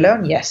 are you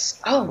alone?"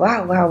 "Yes." "Oh,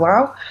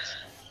 wow.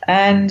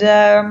 And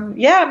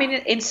I mean,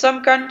 in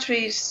some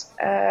countries,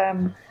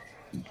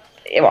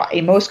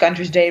 in most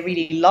countries, they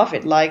really love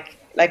it. Like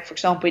for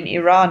example, in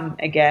Iran,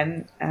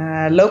 again,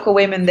 local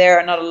women there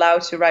are not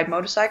allowed to ride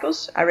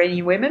motorcycles,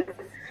 Iranian women,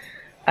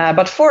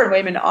 but foreign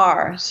women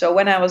are. So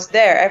when I was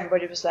there,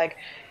 everybody was like,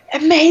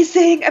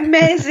 amazing,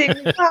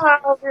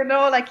 wow,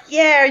 like,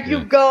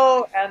 you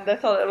go. And I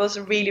thought it was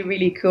really,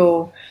 really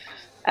cool.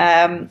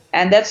 And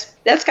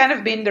that's kind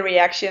of been the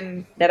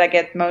reaction that I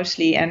get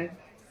mostly. And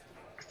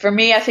for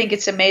me, I think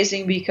it's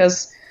amazing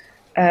because,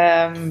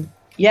 in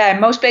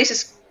most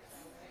places,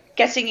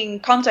 getting in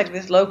contact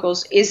with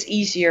locals is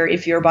easier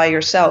if you're by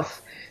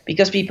yourself,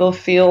 because people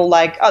feel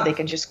like, oh, they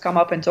can just come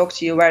up and talk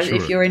to you. Whereas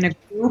if you're in a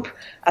group,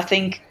 I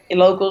think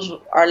locals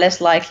are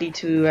less likely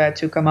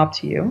to come up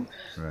to you.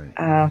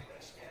 Right.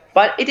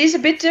 But it is a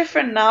bit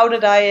different now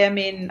that I am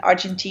in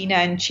Argentina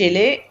and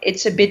Chile.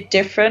 It's a bit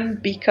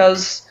different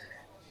because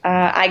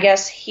I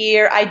guess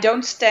here I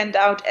don't stand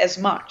out as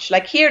much.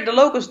 Like here, the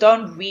locals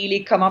don't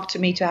really come up to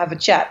me to have a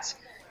chat.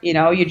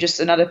 You're just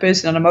another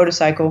person on a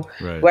motorcycle.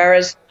 Right.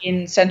 Whereas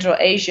in Central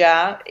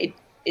Asia,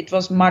 it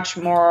was much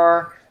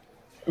more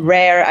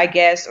rare, I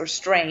guess, or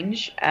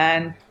strange,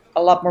 and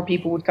a lot more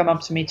people would come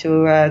up to me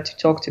to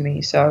talk to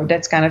me. So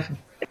that's kind of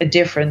a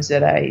difference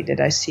that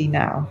I see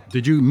now.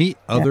 Did you meet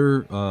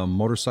other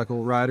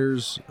motorcycle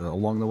riders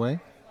along the way?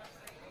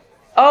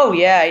 Oh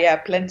yeah,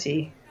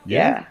 plenty.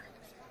 Yeah,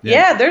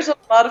 there's a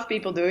lot of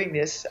people doing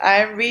this.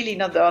 I'm really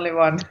not the only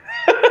one.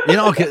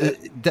 Okay,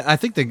 I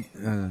think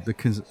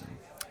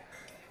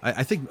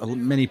I think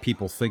many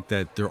people think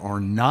that there are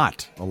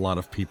not a lot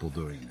of people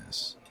doing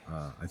this.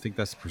 I think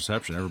that's the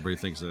perception. Everybody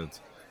thinks that,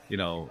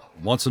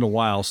 once in a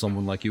while,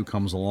 someone like you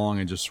comes along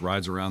and just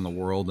rides around the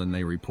world and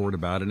they report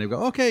about it and they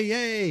go, okay,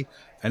 yay.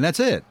 And that's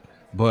it.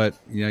 But,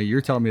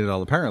 you're telling me that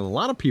apparently a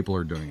lot of people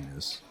are doing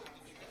this.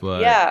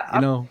 But,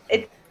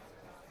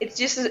 it's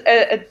just,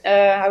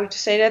 how would you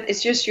say that?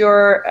 It's just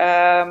your,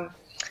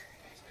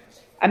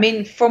 I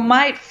mean, from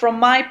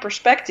my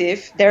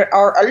perspective, there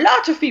are a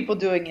lot of people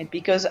doing it,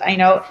 because I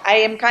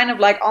am kind of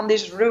like on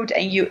this route,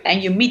 and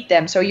you meet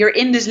them. So you're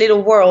in this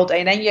little world,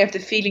 and then you have the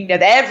feeling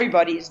that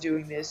everybody is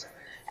doing this.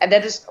 And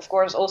that is, of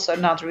course, also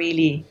not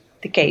really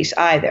the case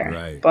either.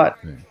 Right. But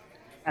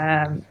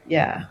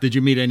Yeah. Did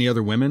you meet any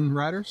other women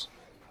riders?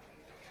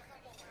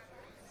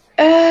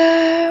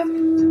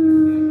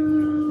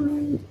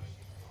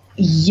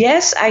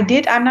 Yes, I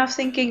did. I'm now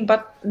thinking,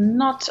 but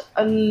not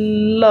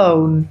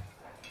alone.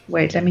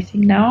 Wait, let me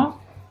think now.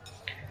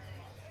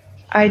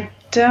 I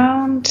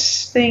don't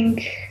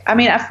think. I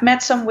mean, I've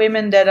met some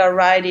women that are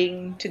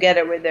riding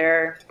together with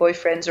their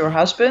boyfriends or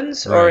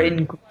husbands or Right.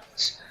 in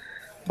groups,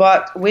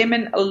 but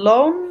women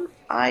alone,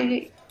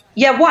 one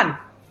Just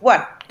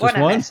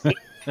I one? met.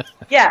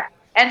 Yeah,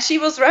 and she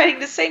was riding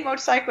the same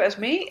motorcycle as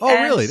me. Oh,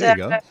 and, really? There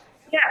you go.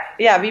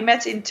 Yeah, we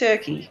met in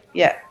Turkey.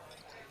 Yeah.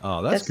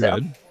 Oh, that's That's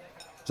good.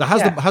 So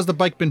how's yeah. how's the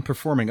bike been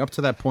performing up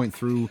to that point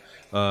through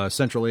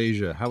Central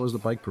Asia? How was the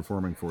bike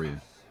performing for you?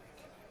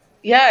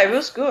 Yeah, it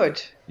was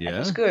good. Yeah? It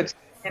was good.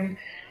 And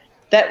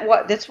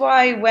that's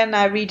why when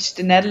I reached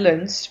the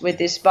Netherlands with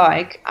this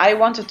bike, I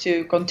wanted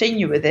to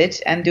continue with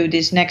it and do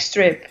this next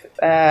trip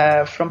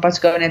from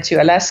Patagonia to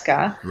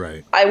Alaska.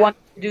 Right. I wanted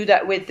to do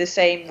that with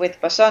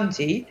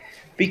Basanti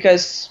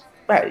because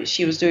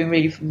she was doing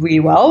really,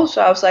 really well.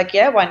 So I was like,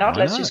 yeah, why not?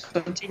 Why Let's not? just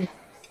continue.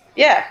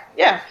 Yeah,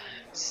 yeah.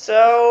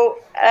 So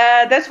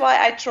that's why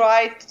I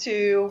tried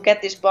to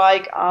get this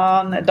bike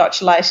on a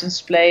Dutch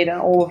license plate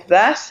and all of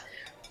that.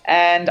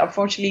 And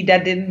unfortunately,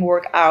 that didn't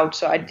work out.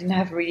 So I didn't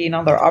have really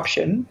another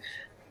option.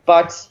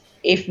 But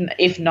if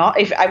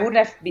I wouldn't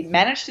have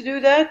managed to do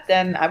that,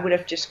 then I would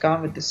have just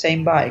gone with the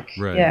same bike.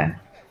 Right. Yeah.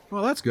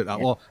 Well, that's good.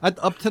 Well,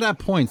 up to that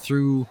point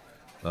through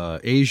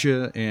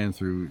Asia and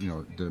through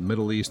the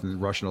Middle East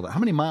and Russia and all that, how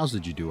many miles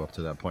did you do up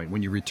to that point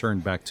when you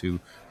returned back to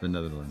the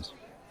Netherlands?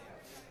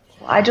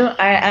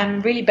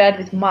 I'm really bad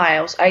with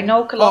miles. I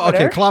know kilometers.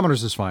 Oh, okay.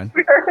 Kilometers is fine.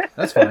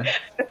 That's fine.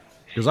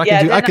 Because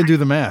I can do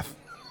the math.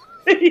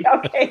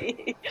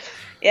 Okay.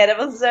 Yeah, that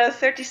was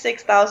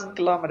 36,000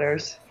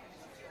 kilometers.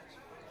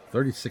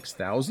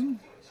 36,000?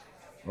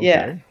 Okay.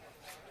 Yeah.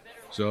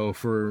 So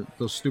for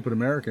those stupid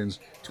Americans,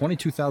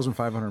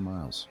 22,500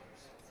 miles.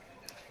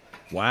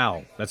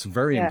 Wow, that's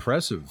very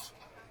impressive.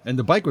 And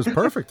the bike was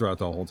perfect throughout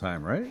the whole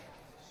time, right?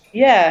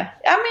 Yeah.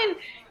 I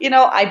mean,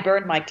 I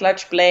burned my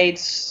clutch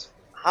blades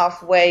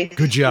halfway through.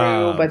 Good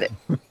job. But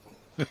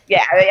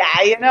yeah,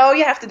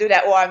 you have to do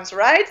that once,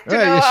 right? To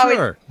know how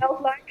it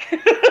smells like.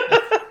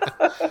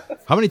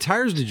 How many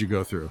tires did you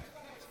go through?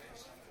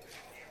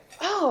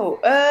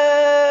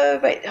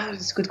 Wait,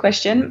 that's a good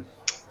question.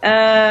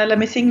 Let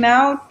me think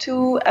now.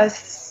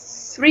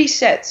 3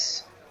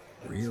 sets.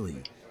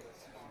 Really?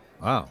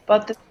 Wow.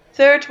 But the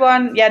third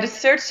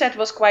set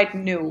was quite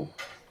new.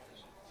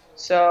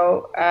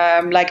 So,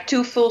 like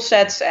 2 full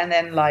sets and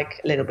then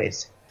like a little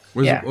bit.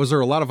 Was there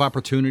a lot of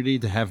opportunity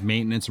to have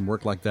maintenance and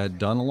work like that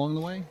done along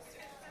the way?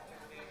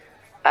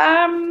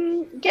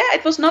 Yeah,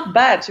 it was not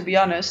bad, to be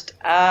honest.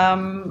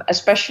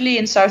 Especially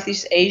in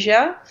Southeast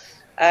Asia.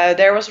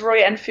 There was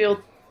Royal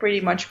Enfield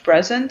pretty much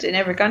present in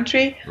every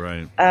country.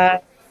 Right.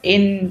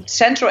 In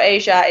Central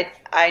Asia,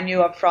 I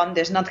knew up front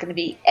there's not going to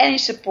be any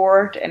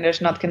support and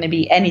there's not going to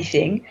be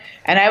anything.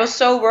 And I was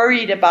so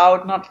worried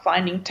about not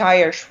finding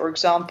tires, for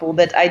example,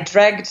 that I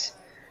dragged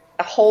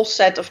a whole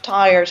set of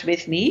tires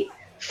with me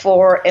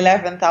for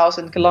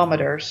 11,000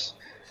 kilometers,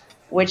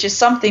 which is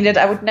something that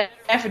I would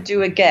never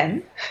do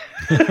again.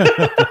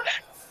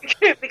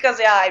 Because,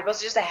 it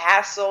was just a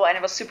hassle and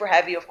it was super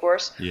heavy, of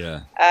course.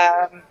 Yeah.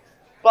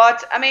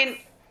 But, I mean,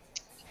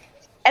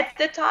 at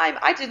the time,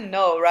 I didn't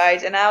know,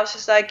 right? And I was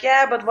just like,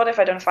 yeah, but what if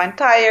I don't find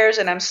tires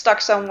and I'm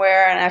stuck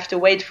somewhere and I have to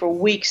wait for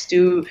weeks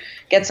to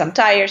get some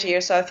tires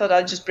here? So I thought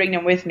I'd just bring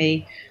them with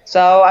me.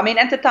 So, I mean,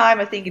 at the time,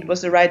 I think it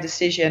was the right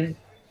decision.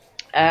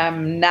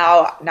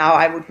 Now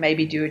I would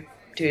maybe do it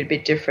a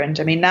bit different.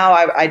 I mean, now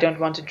I don't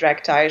want to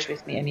drag tires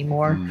with me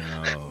anymore.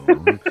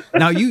 No.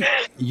 Now,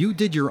 you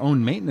did your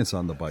own maintenance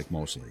on the bike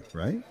mostly,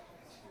 right?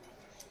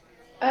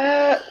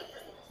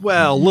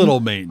 Well, little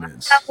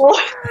maintenance. A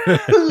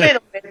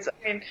little bit.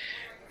 I mean,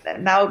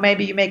 now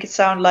maybe you make it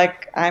sound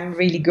like I'm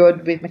really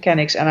good with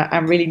mechanics, and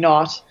I'm really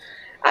not.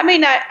 I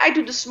mean, I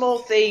do the small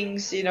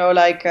things,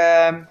 like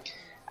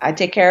I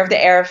take care of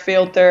the air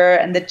filter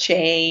and the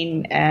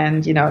chain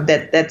and,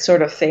 that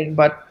sort of thing.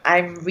 But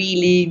I'm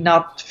really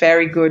not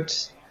very good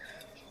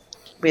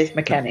with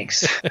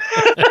mechanics.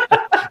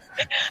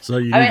 So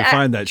you need to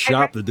find that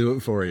shop to do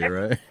it for you,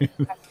 right?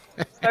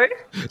 Sorry?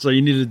 So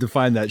you needed to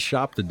find that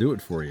shop to do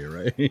it for you,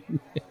 right?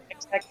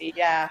 Exactly.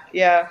 Yeah.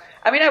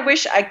 I mean, I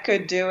wish I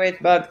could do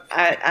it, but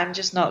I'm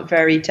just not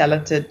very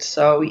talented.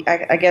 So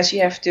I guess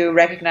you have to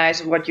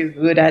recognize what you're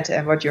good at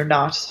and what you're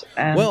not.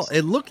 And well,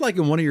 it looked like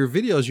in one of your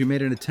videos you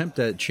made an attempt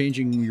at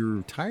changing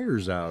your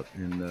tires out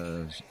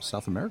in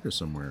South America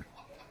somewhere.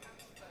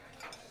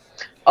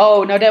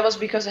 Oh, no, that was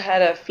because I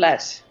had a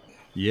flat.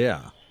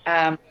 Yeah.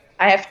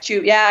 I have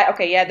tube. Yeah,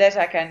 okay, yeah, that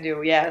I can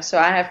do. Yeah, so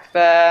I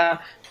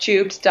have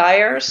tubed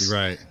tires.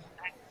 Right.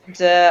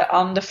 And,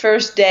 on the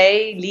first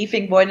day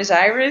leaving Buenos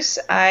Aires,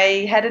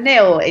 I had a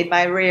nail in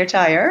my rear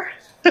tire.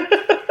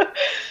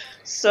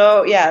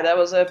 So yeah, that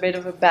was a bit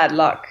of a bad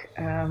luck.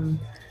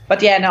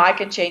 But yeah, no, I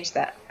can change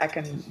that. I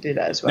can do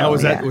that as well.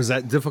 Now, was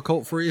that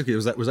difficult for you?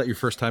 Was that your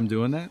first time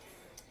doing that?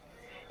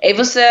 It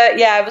was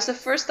it was the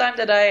first time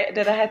that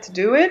I had to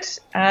do it.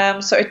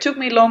 So it took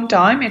me a long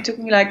time. It took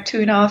me like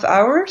 2.5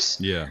 hours.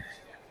 Yeah.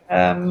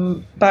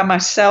 By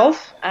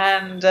myself,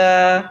 and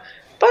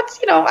but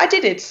I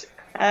did it,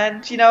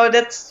 and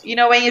that's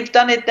when you've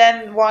done it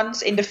then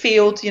once in the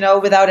field,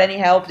 without any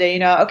help,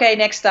 then okay,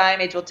 next time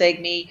it will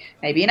take me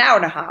maybe an hour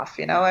and a half,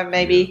 and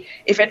maybe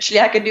eventually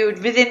I can do it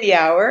within the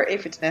hour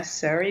if it's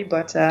necessary.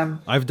 But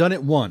I've done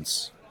it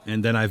once,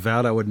 and then I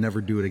vowed I would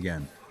never do it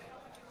again.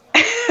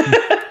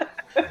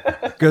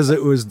 Because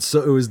it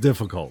was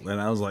difficult, and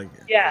I was like,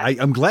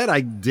 I'm glad I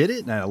did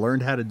it and I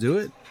learned how to do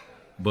it,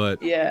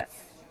 but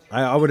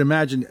I would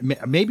imagine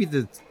maybe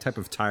the type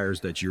of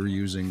tires that you're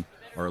using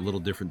are a little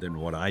different than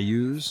what I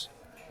use.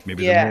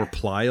 Maybe they're more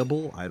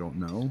pliable. I don't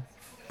know,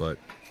 but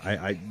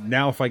I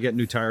now if I get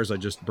new tires, I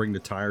just bring the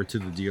tire to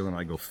the dealer and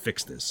I go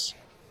fix this.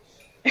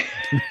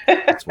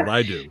 That's what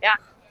I do. Yeah,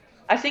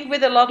 I think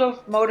with a lot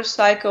of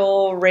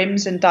motorcycle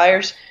rims and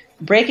tires,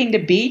 breaking the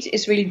beat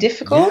is really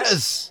difficult.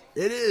 Yes,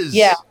 it is.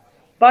 Yeah.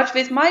 But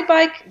with my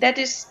bike, that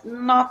is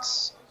not.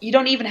 You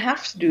don't even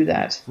have to do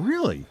that.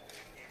 Really?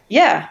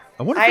 Yeah.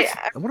 I wonder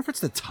if it's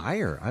the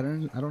tire. I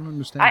don't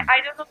understand.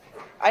 I don't know.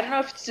 I don't know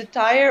if it's the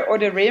tire or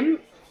the rim.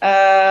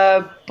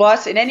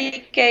 But in any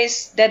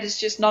case, that is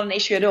just not an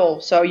issue at all.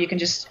 So you can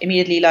just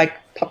immediately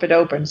pop it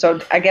open. So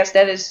I guess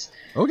that is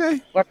okay.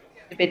 What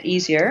a bit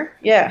easier.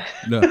 Yeah.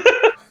 No.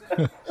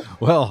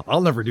 Well,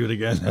 I'll never do it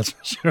again. That's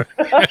for sure.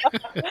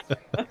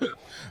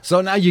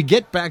 So now you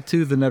get back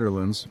to the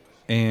Netherlands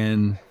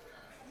and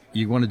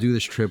you want to do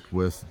this trip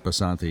with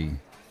Basanti,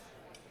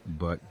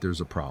 but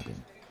there's a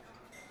problem.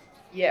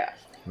 Yeah.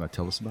 You want to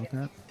tell us about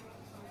that?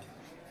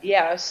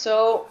 Yeah.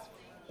 So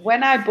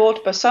when I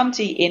bought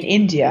Basanti in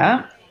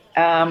India,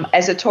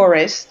 as a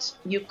tourist,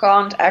 you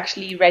can't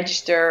actually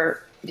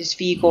register this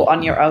vehicle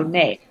on your own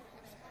name,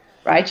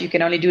 right? You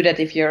can only do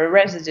that if you're a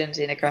resident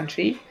in a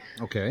country.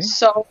 Okay.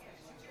 So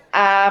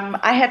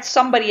I had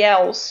somebody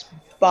else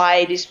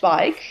buy this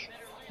bike,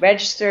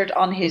 registered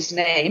on his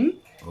name,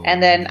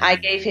 and then I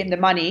gave him the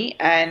money,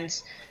 and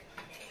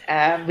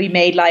we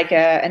made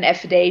an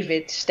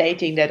affidavit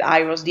stating that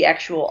I was the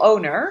actual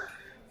owner,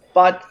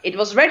 but it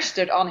was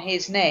registered on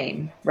his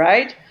name,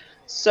 right?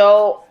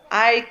 So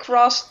I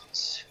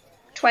crossed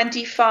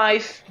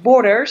 25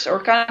 borders or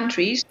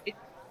countries with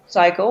a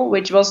cycle,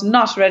 which was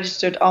not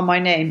registered on my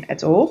name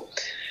at all.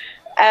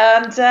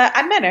 And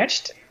I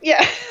managed,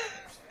 yeah.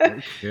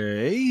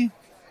 Okay.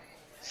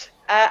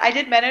 I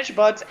did manage,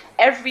 but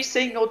every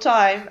single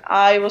time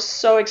I was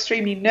so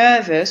extremely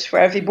nervous for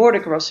every border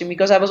crossing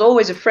because I was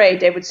always afraid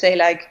they would say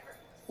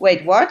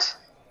wait, what?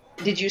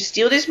 Did you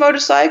steal this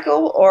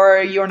motorcycle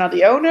or you're not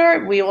the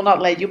owner? We will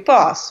not let you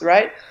pass,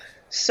 right?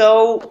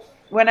 So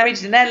when I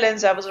reached the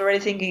Netherlands, I was already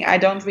thinking I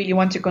don't really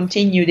want to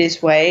continue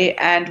this way.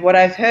 And what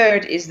I've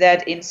heard is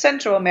that in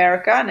Central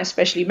America and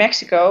especially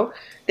Mexico,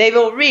 they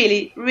will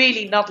really,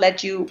 really not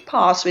let you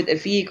pass with a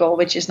vehicle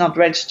which is not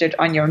registered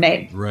on your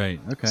name. Right.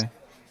 Okay.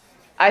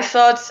 I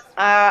thought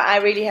I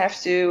really have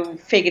to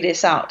figure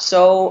this out.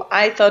 So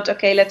I thought,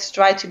 okay, let's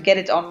try to get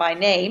it on my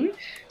name.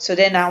 So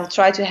then I'll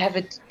try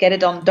to get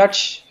it on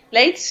Dutch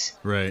plates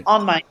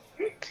on my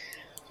name.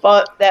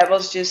 But that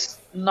was just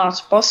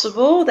not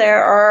possible.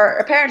 There are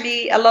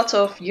apparently a lot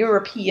of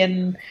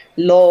European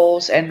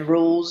laws and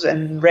rules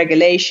and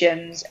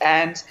regulations.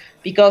 And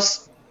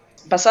because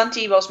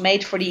Basanti was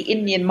made for the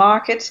Indian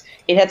market,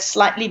 it had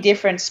slightly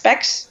different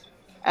specs.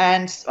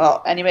 And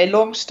well, anyway,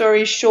 long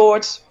story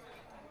short,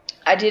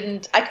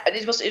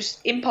 it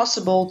was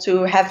impossible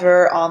to have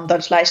her on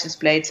Dutch license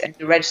plates and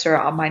to register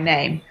her on my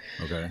name.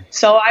 Okay.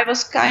 So I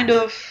was kind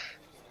of,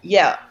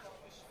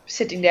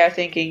 sitting there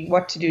thinking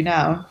what to do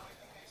now.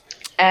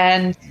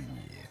 And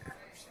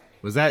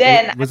was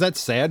that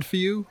sad for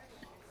you?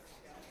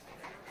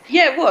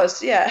 Yeah, it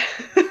was. Yeah.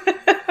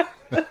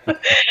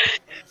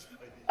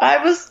 I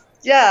was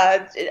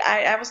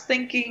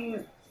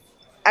thinking,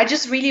 I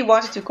just really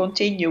wanted to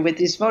continue with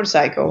this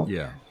motorcycle.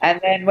 Yeah. And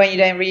then when you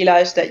then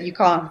realize that you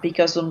can't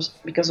because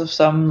of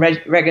some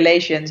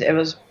regulations, it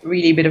was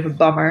really a bit of a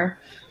bummer.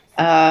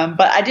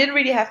 But I didn't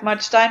really have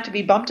much time to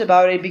be bummed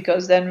about it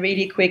because then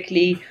really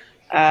quickly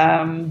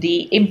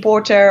the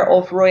importer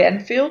of Royal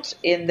Enfield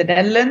in the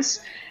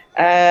Netherlands,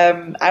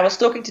 I was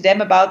talking to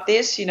them about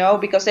this,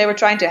 because they were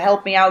trying to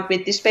help me out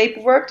with this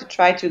paperwork to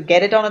try to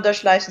get it on a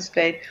Dutch license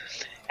plate.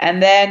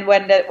 And then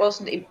when that was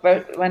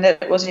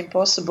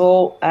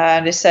impossible,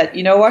 they said,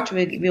 you know what,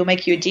 we'll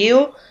make you a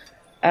deal.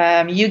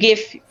 You give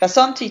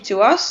Basanti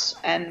to us,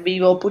 and we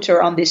will put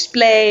her on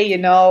display,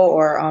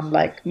 or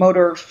on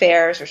motor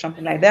fairs or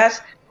something like that.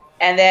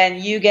 And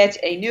then you get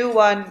a new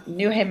one,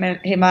 new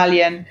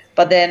Himalayan,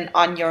 but then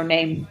on your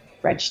name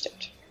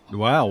registered.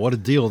 Wow, what a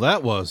deal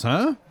that was,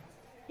 huh?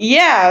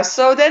 Yeah,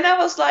 so then I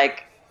was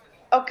like,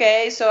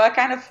 okay, so I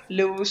kind of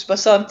lose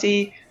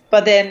Basanti,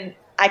 but then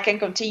I can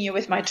continue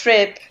with my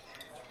trip.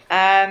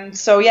 And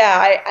so,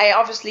 I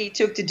obviously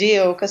took the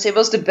deal because it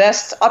was the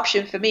best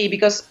option for me,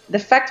 because the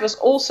fact was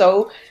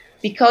also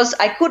because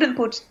I couldn't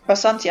put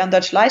Basanti on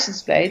Dutch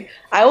license plate,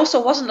 I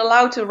also wasn't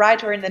allowed to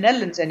ride her in the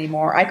Netherlands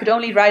anymore. I could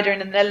only ride her in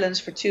the Netherlands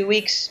for 2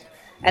 weeks,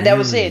 and that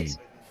was it.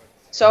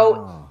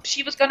 So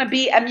she was going to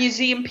be a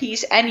museum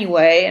piece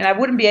anyway, and I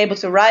wouldn't be able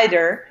to ride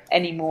her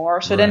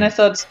anymore. So then I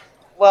thought,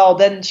 well,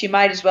 then she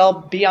might as well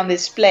be on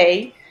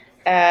display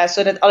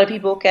so that other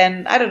people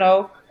can, I don't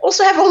know,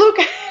 also have a look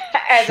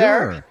at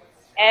her.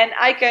 And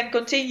I can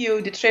continue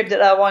the trip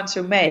that I want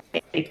to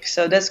make.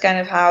 So that's kind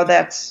of how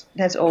that's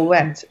all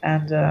went.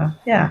 And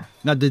yeah.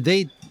 Now,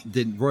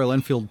 did Royal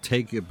Enfield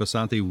take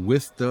Basanti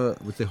with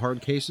the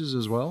hard cases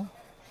as well?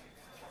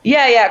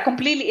 Yeah,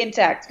 completely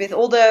intact with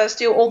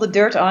still all the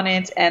dirt on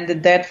it and the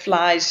dead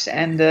flies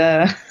and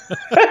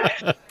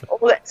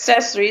all the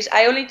accessories.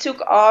 I only took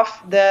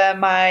off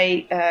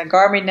my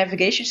Garmin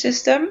navigation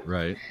system,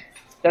 right?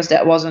 Because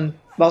that wasn't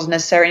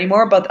necessary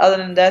anymore. But other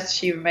than that,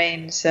 she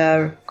remains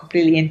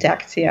completely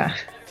intact. Yeah.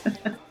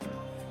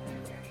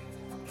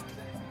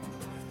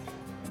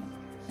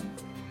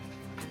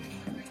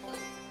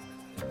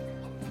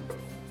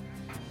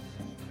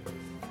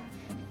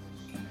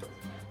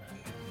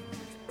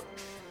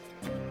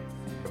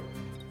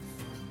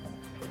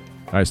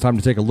 All right, it's time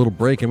to take a little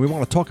break, and we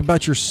want to talk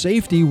about your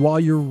safety while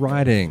you're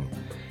riding.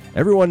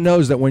 Everyone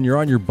knows that when you're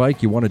on your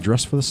bike, you want to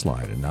dress for the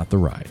slide and not the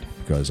ride,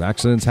 because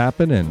accidents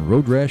happen and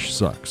road rash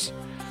sucks.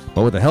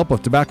 But with the help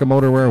of Tobacco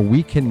Motorwear,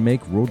 we can make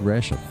road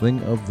rash a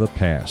thing of the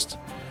past.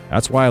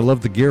 That's why I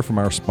love the gear from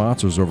our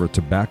sponsors over at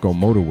Tobacco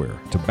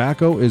Motorwear.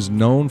 Tobacco is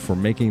known for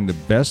making the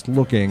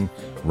best-looking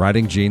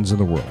riding jeans in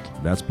the world.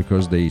 That's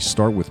because they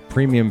start with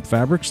premium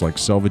fabrics like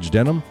selvage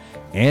denim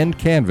and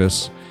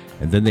canvas,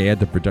 and then they add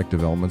the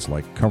protective elements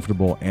like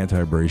comfortable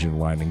anti-abrasion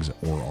linings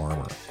or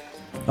armor.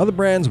 Other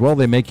brands, well,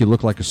 they make you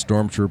look like a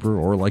stormtrooper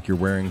or like you're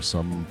wearing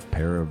some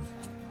pair of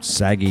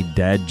saggy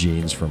dad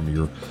jeans from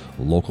your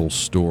local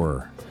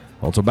store.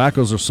 Well,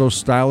 Tobaccos are so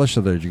stylish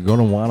that you're going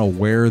to want to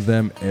wear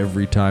them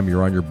every time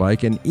you're on your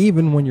bike and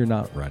even when you're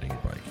not riding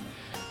your bike.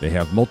 They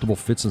have multiple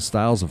fits and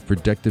styles of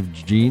protective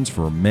jeans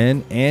for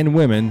men and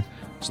women,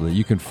 so that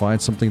you can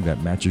find something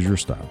that matches your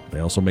style.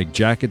 They also make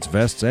jackets,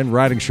 vests, and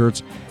riding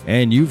shirts,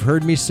 and you've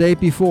heard me say it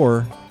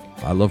before,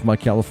 I love my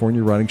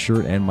California riding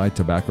shirt and my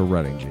Tobacco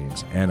riding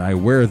jeans, and I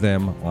wear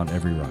them on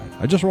every ride.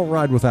 I just won't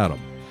ride without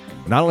them.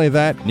 Not only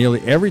that,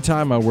 nearly every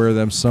time I wear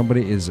them,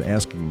 somebody is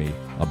asking me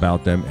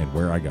about them and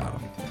where I got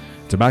them.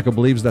 Tobacco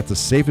believes that the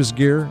safest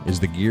gear is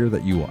the gear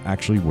that you will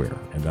actually wear,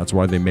 and that's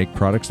why they make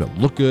products that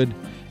look good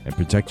and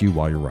protect you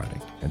while you're riding.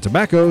 And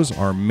Tobaccos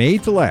are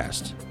made to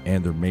last,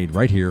 and they're made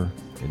right here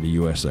in the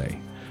USA.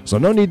 So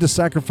no need to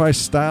sacrifice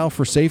style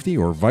for safety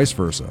or vice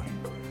versa.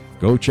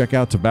 Go check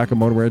out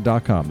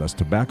tobaccomotorwear.com. That's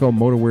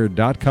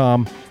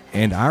tobaccomotorwear.com,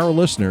 and our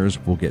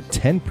listeners will get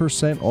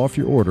 10% off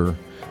your order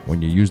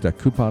when you use that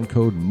coupon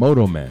code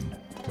MOTOMEN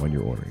when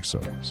you're ordering.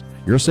 So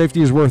your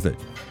safety is worth it.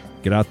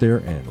 Get out there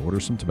and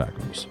order some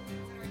tobaccos.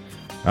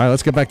 All right,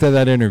 let's get back to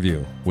that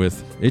interview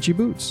with Itchy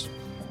Boots.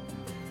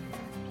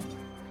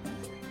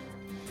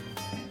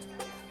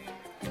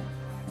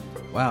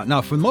 Wow.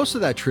 Now, for most of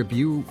that trip,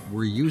 you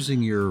were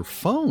using your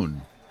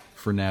phone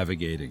for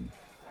navigating.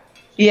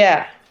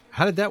 Yeah.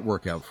 How did that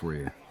work out for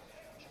you?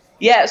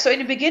 Yeah, so in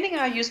the beginning,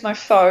 I used my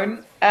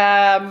phone,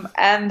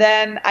 and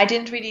then I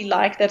didn't really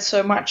like that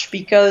so much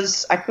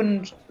because I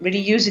couldn't really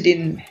use it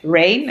in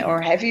rain or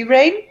heavy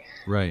rain.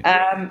 Right.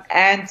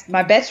 And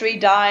my battery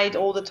died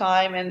all the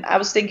time, and I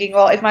was thinking,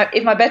 well, if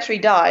my battery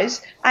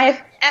dies, I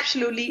have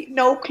absolutely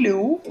no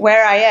clue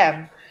where I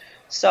am.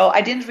 So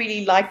I didn't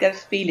really like that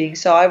feeling.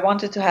 So I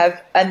wanted to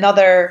have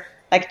another,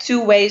 like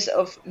 2 ways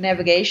of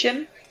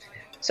navigation.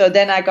 So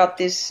then I got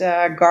this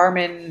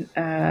Garmin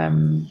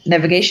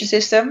navigation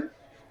system,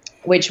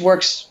 which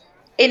works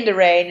in the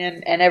rain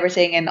and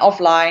everything and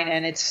offline,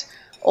 and it's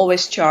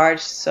always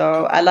charged.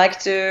 So I like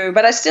to,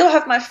 but I still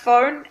have my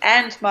phone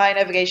and my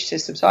navigation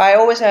system. So I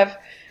always have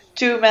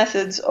 2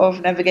 methods of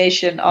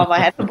navigation on my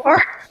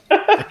handlebar.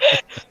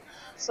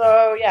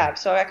 So yeah,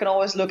 so I can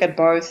always look at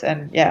both,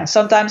 and yeah,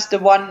 sometimes the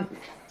one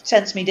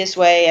sends me this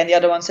way and the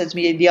other one sends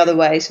me the other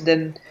way. So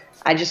then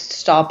I just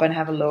stop and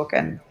have a look,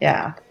 and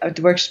yeah, it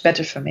works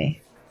better for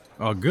me.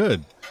 Oh,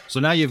 good.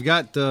 So now you've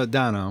got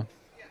Dano,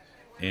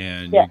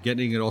 and you're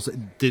getting it also.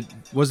 Did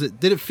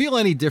it feel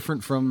any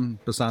different from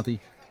Basanti?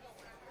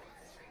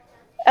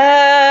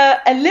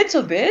 A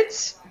little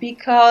bit,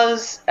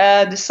 because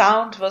the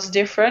sound was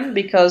different.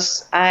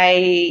 Because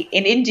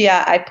in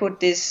India I put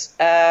this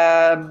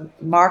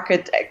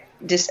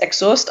this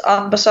exhaust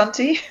on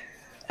Basanti,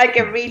 like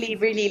a really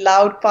really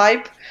loud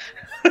pipe.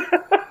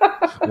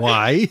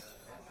 Why?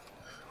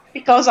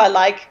 Because I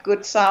like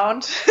good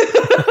sound.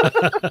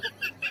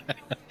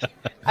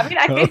 I mean,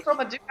 I came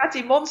from a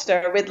Ducati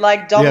Monster with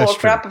like double or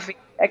crap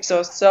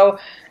exhaust, so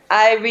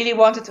I really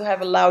wanted to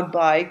have a loud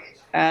bike.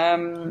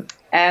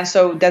 And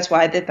so that's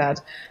why I did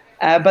that.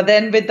 But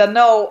then with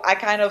Dano, I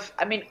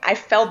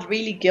felt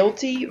really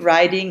guilty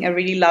riding a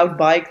really loud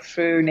bike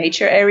through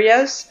nature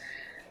areas.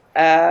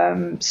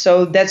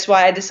 So that's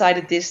why I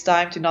decided this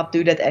time to not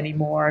do that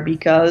anymore,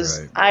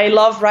 because I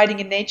love riding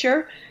in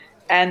nature.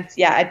 And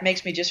yeah, it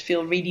makes me just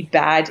feel really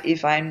bad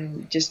if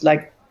I'm just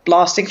like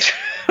blasting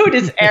through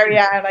this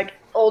area and like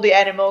all the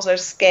animals are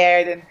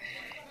scared. And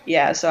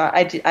yeah, so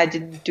I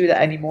didn't do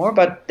that anymore.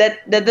 But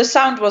the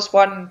sound was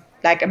one,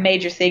 like a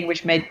major thing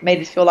which made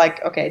it feel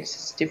like, okay, this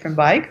is a different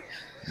bike.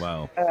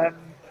 Wow.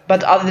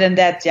 But other than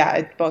that, yeah,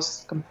 it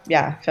was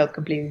felt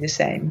completely the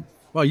same.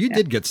 Well, you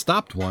did get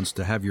stopped once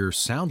to have your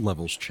sound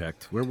levels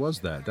checked. Where was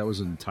that? That was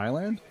in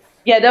Thailand?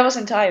 Yeah, that was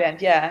in Thailand.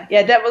 Yeah,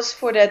 that was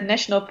for that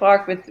national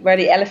park where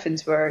the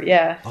elephants were.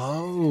 Yeah.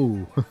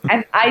 Oh.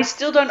 And I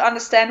still don't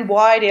understand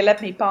why they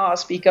let me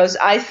pass, because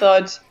I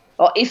thought,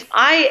 well, if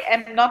I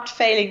am not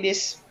failing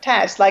this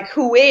test, like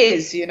who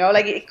is?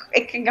 Like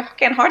it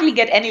can hardly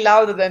get any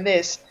louder than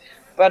this,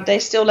 but they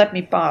still let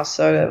me pass.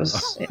 So that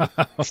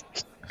was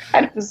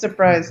kind of a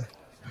surprise.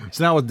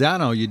 So now with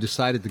Dano, you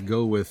decided to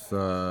go with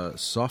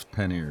soft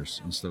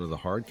panniers instead of the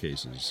hard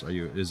cases.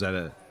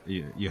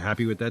 You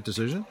happy with that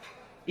decision?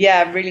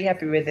 Yeah, I'm really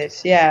happy with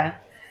it. Yeah.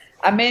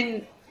 I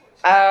mean,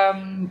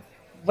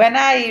 when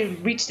I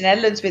reached the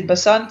Netherlands with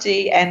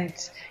Basanti, and,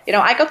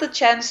 I got the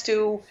chance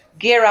to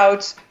gear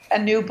out a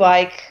new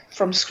bike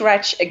from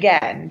scratch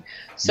again.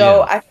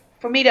 So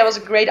for me, that was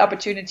a great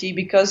opportunity,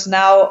 because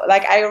now,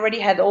 like, I already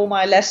had all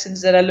my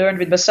lessons that I learned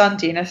with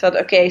Basanti, and I thought,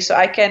 okay, so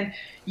I can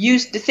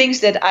use the things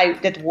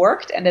that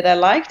worked and that I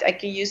liked, I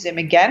can use them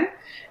again.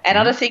 And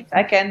other things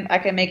I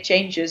can make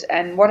changes.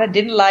 And what I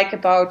didn't like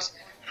about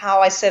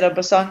how I set up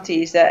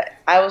Basanti is that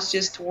I was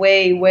just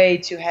way, way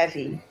too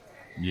heavy.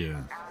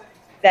 Yeah.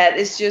 That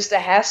is just a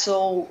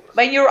hassle.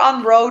 When you're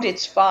on road,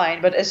 it's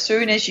fine. But as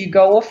soon as you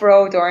go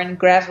off-road or in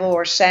gravel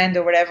or sand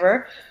or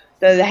whatever,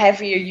 the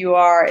heavier you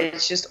are,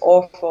 it's just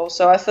awful.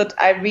 So I thought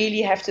I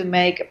really have to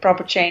make a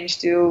proper change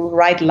to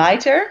ride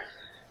lighter.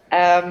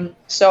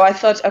 So I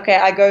thought, okay,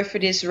 I go for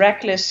these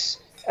rackless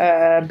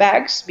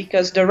bags,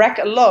 because the rack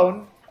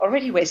alone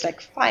already weighs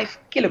like 5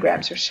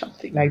 kilograms or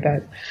something like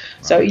that. Wow.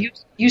 So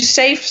you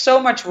save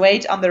so much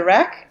weight on the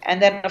rack,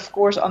 and then of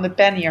course on the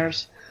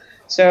panniers.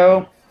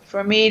 So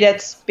for me,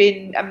 that's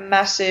been a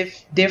massive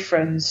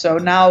difference. So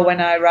now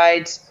when I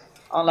ride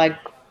on like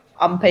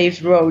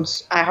unpaved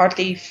roads, I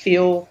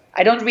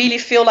don't really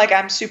feel like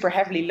I'm super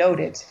heavily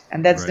loaded,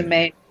 and that's the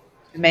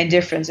main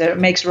difference. It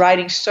makes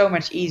riding so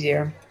much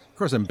easier. Of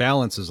course, and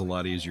balance is a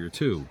lot easier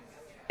too.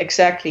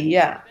 Exactly.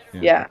 Yeah.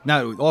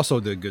 Now, also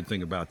the good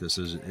thing about this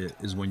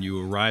is when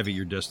you arrive at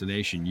your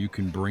destination, you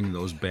can bring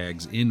those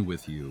bags in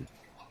with you.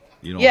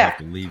 You don't have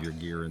to leave your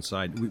gear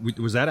inside.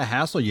 Was that a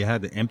hassle? You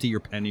had to empty your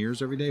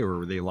panniers every day, or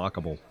were they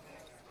lockable?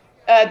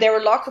 They were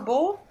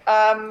lockable,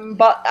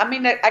 but I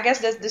mean, I guess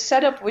the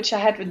setup which I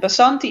had with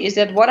Basanti is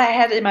that what I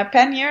had in my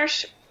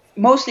panniers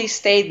mostly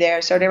stayed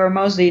there. So they were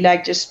mostly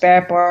like just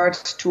spare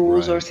parts,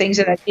 tools, or things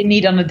that I didn't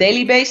need on a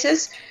daily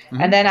basis.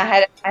 Mm-hmm. And then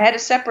I had a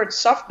separate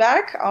soft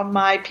bag on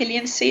my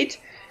pillion seat,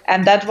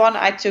 and that one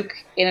I took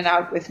in and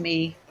out with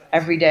me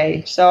every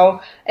day.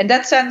 So in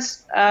that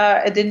sense,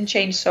 it didn't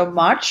change so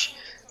much.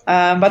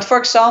 But for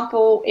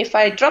example, if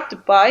I drop the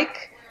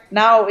bike,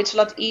 now it's a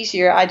lot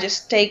easier. I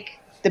just take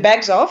the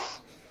bags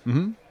off,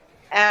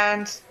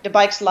 and the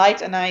bike's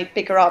light, and I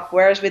pick her up.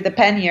 Whereas with the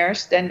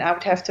panniers, then I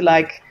would have to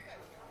like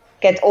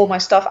get all my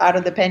stuff out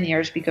of the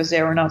panniers, because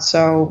they were not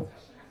so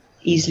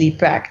easily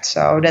packed.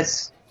 So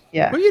that's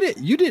Well,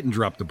 you didn't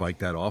drop the bike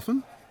that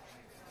often.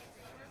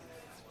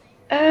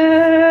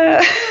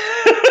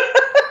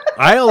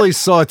 I only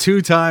saw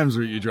 2 times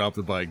where you dropped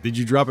the bike. Did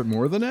you drop it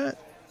more than that?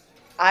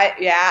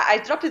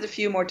 I dropped it a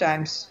few more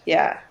times.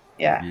 Yeah.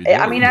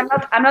 I mean,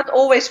 I'm not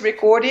always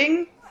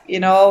recording,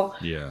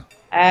 Yeah.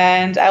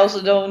 And I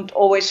also don't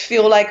always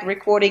feel like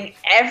recording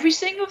every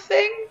single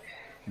thing,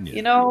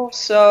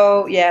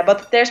 So yeah,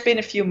 but there's been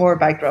a few more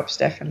bike drops,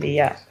 definitely.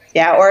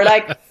 Yeah, or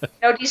like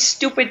these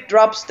stupid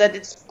drops that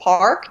it's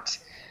parked.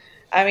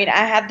 I mean,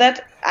 I had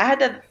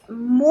that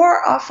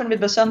more often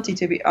with Basanti,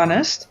 to be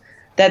honest.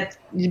 That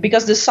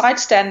because the side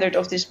standard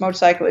of this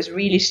motorcycle is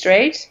really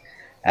straight.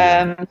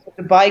 So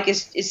the bike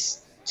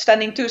is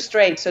standing too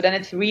straight, so then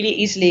it really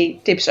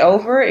easily tips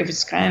over if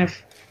it's kind of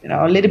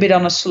a little bit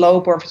on a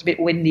slope, or if it's a bit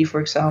windy,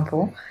 for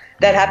example.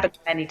 That happened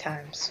many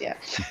times. Yeah.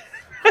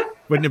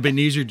 Wouldn't it have been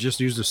easier to just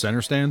use the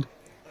center stand?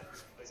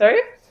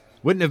 Sorry?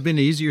 Wouldn't it have been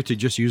easier to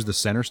just use the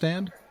center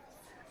stand?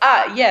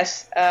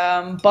 Yes,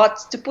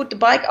 but to put the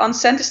bike on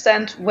center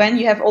stand when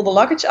you have all the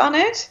luggage on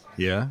it,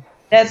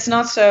 that's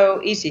not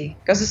so easy,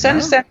 because the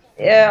center stand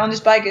on this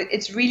bike,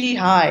 it's really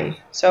high,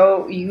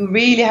 so you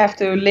really have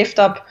to lift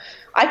up.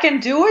 I can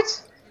do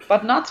it,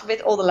 but not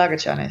with all the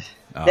luggage on it.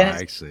 Then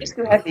it's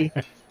too heavy.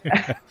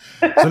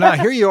 So now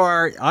here you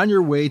are on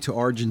your way to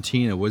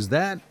Argentina. Was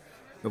that,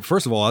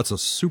 first of all, that's a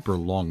super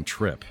long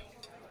trip,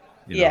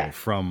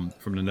 from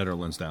the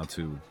Netherlands down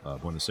to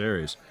Buenos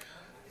Aires.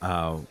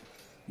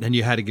 Then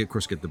you had to get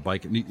the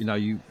bike.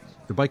 The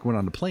bike went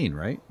on the plane,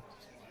 right?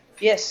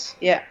 Yes.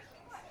 Yeah.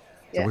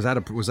 So was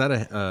that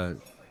a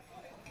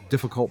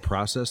difficult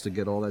process to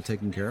get all that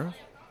taken care of?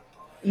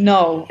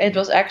 No, it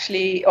was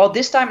actually.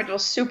 This time it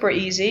was super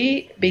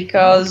easy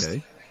because,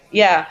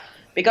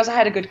 because I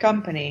had a good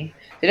company.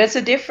 That's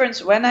the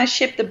difference. When I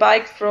shipped the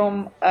bike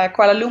from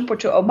Kuala Lumpur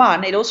to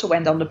Oman, it also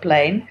went on the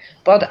plane,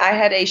 but I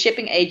had a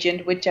shipping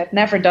agent which had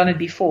never done it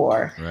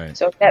before. Right.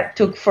 So that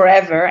took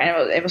forever,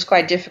 and it was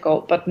quite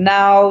difficult. But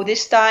now,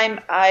 this time,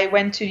 I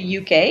went to the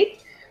UK.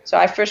 So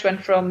I first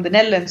went from the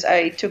Netherlands.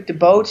 I took the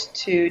boat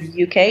to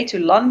the UK, to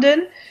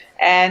London,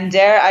 and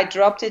there I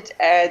dropped it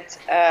at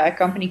a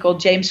company called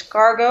James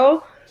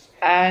Cargo,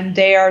 and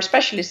they are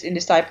specialists in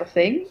this type of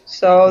thing.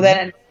 So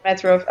then it's a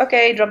matter of,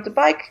 okay, drop the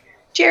bike,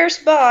 cheers,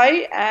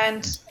 bye.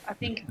 And I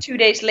think 2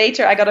 days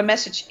later, I got a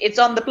message, it's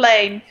on the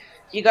plane.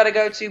 You got to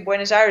go to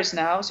Buenos Aires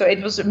now. So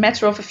it was a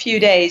matter of a few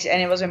days,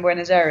 and it was in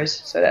Buenos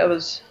Aires. So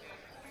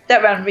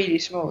that went really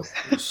smooth.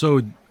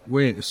 So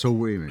wait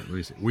a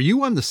minute. Were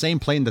you on the same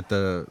plane that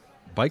the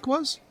bike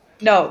was?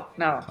 No.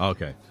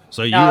 Okay.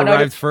 So you No,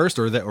 arrived first,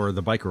 or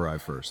the bike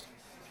arrived first?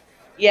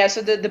 Yeah,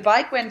 so the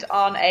bike went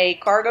on a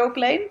cargo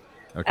plane.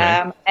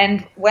 Okay.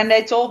 And when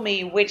they told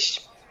me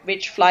which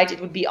flight it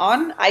would be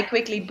on, I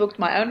quickly booked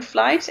my own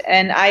flight,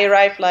 and I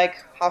arrived like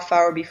half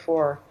hour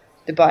before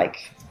the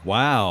bike.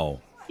 Wow.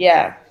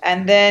 Yeah,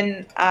 and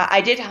then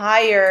I did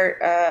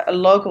hire a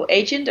local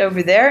agent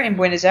over there in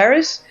Buenos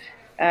Aires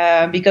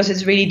because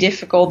it's really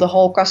difficult, the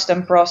whole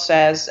custom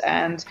process,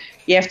 and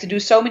you have to do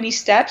so many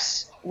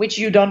steps which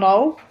you don't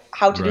know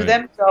how to do Right.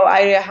 them. So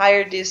I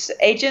hired this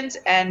agent,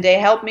 and they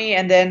helped me,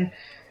 and then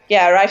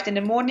I arrived in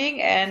the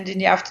morning, and in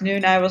the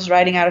afternoon I was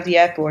riding out of the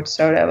airport.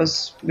 So that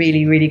was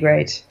really, really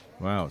great.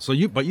 Wow. So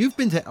you've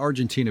been to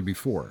Argentina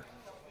before,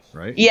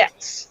 right?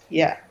 Yes,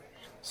 yeah.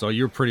 So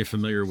you're pretty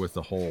familiar with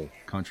the whole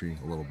country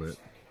a little bit.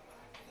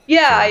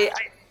 Yeah,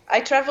 I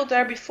traveled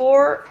there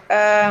before,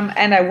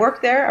 and I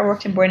worked there. I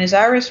worked in Buenos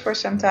Aires for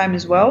some time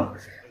as well.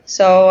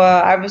 So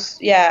I'm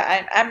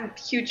a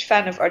huge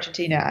fan of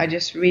Argentina. I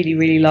just really,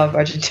 really love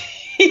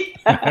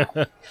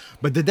Argentina.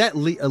 But did that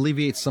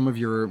alleviate some of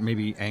your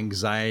maybe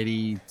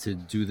anxiety to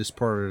do this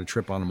part of the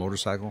trip on a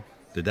motorcycle?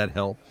 Did that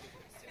help?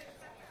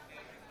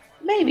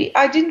 Maybe.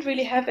 I didn't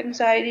really have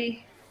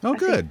anxiety. Oh,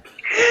 good.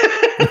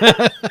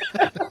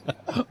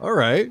 All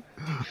right.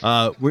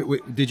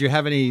 Did you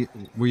have any?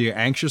 Were you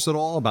anxious at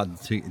all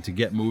about to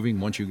get moving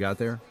once you got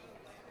there?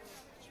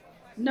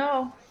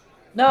 No,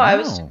 I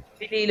was Oh.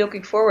 really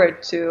looking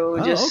forward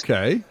to just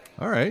okay.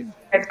 All right.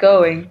 get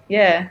going.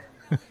 Yeah.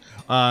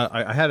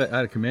 I had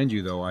to commend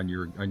you though on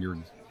your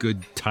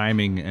good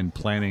timing and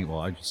planning. Well,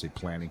 I should say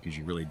planning because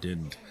you really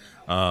didn't.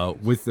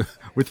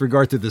 With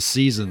regard to the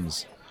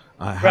seasons,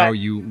 how Right.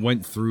 you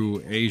went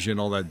through Asia and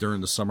all that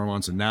during the summer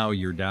months, and now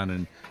you're down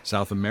in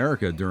South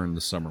America during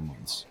the summer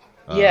months.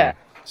 Yeah.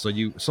 So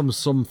you some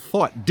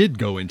thought did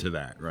go into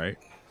that, right?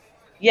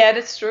 Yeah,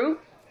 that's true.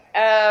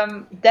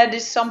 That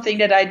is something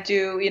that I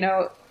do,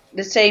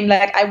 the same,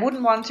 like I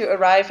wouldn't want to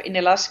arrive in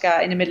Alaska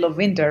in the middle of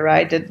winter,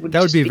 right? That would That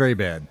would just be very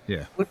bad.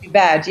 Yeah. would be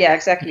bad. Yeah,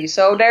 exactly.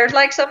 So there's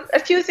like a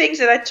few things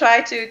that I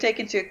try to take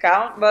into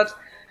account, but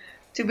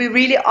to be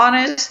really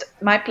honest,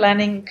 my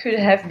planning could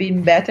have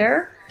been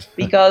better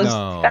because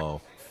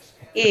No.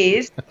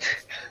 is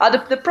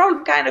the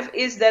problem kind of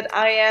is that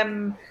I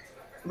am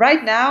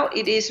right now,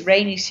 it is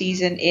rainy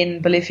season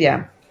in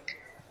Bolivia,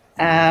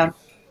 and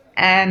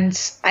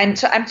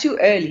I'm too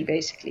early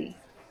basically.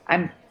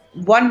 I'm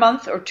 1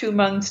 month or 2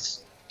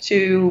 months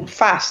too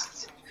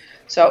fast.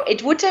 So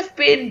it would have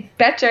been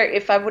better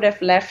if I would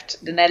have left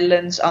the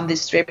Netherlands on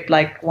this trip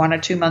like 1 or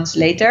 2 months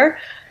later,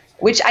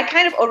 which I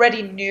kind of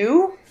already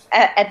knew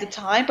at the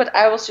time, but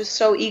I was just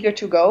so eager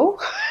to go.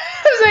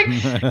 I was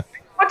like, I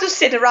want to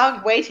sit around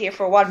and wait here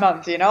for 1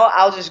 month,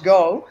 I'll just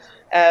go.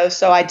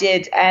 So I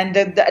did. And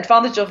the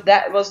advantage of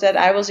that was that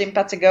I was in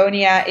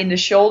Patagonia in the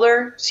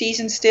shoulder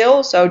season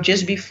still. So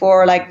just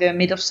before like the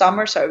mid of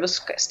summer. So it was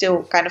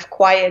still kind of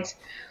quiet.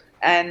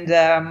 And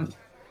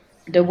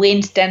the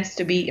wind tends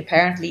to be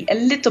apparently a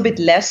little bit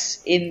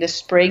less in the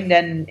spring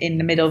than in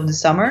the middle of the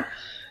summer.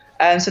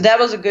 So that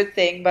was a good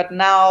thing. But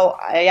now,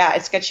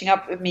 it's catching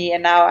up with me.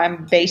 And now I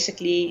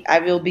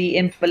will be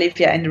in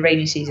Bolivia in the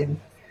rainy season,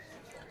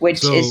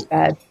 which is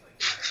bad.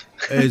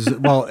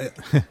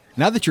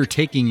 Now that you're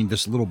taking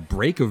this little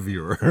break of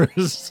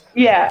yours,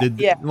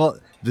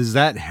 does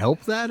that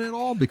help that at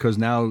all? Because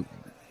now,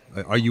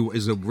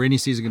 is the rainy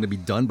season going to be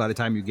done by the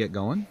time you get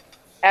going?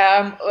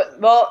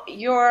 Well,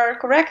 you're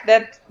correct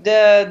that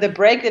the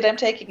break that I'm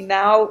taking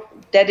now,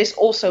 that is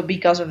also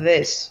because of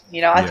this.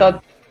 I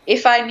thought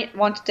if I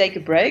want to take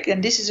a break,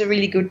 then this is a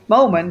really good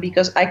moment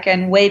because I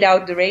can wait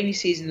out the rainy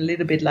season a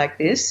little bit like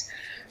this.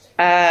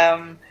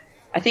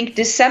 I think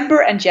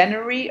December and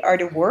January are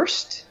the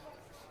worst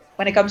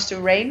when it comes to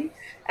rain.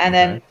 And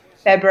then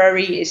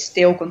February is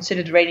still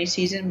considered rainy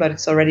season, but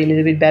it's already a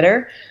little bit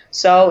better.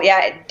 So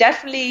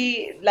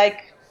definitely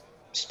like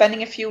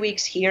spending a few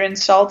weeks here in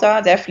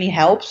Salta definitely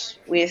helps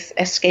with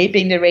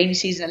escaping the rainy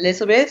season a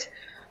little bit.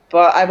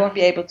 But I won't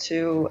be able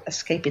to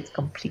escape it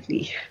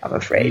completely, I'm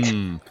afraid.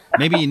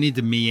 Maybe you need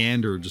to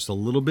meander just a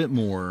little bit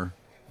more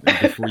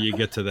before you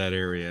get to that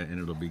area and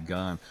it'll be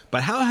gone.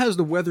 But how has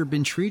the weather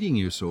been treating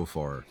you so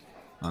far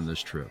on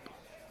this trip?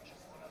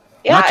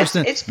 Yeah,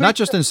 Not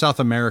just in South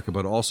America,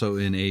 but also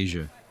in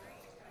Asia.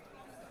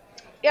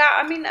 Yeah,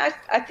 I mean,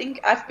 I think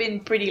I've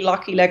been pretty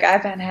lucky. Like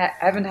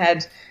haven't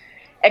had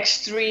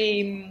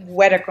extreme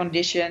weather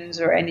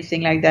conditions or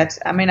anything like that.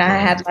 I mean, I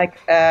had like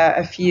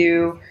a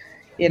few,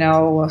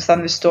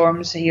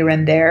 thunderstorms here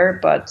and there,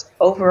 but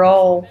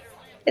overall,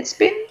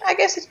 I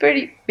guess it's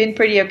been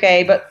pretty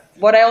okay. But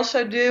what I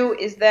also do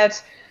is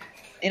that,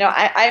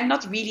 I'm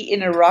not really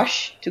in a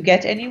rush to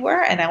get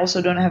anywhere, and I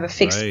also don't have a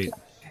fixed Right.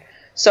 plan.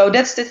 So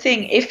that's the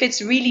thing. If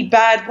it's really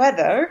bad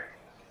weather,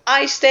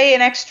 I stay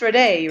an extra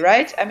day,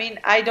 right? I mean,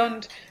 I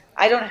don't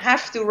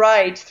have to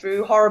ride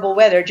through horrible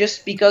weather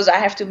just because I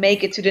have to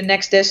make it to the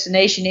next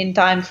destination in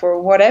time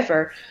for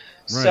whatever.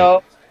 Right.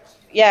 So,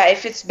 yeah,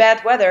 if it's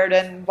bad weather,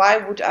 then why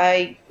would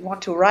I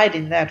want to ride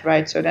in that,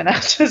 right? So then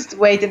I'll just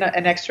wait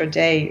an extra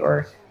day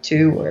or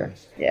two, or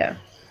yeah.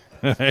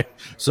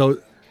 So,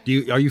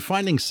 are you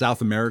finding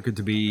South America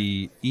to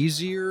be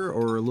easier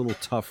or a little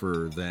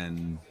tougher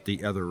than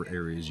the other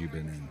areas you've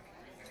been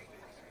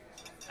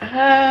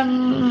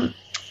in?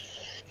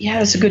 Yeah,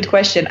 that's a good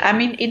question. I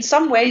mean, in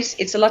some ways,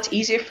 it's a lot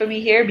easier for me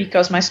here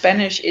because my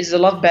Spanish is a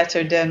lot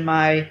better than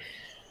my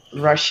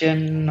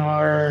Russian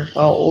or,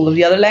 well, all of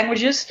the other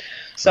languages.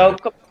 So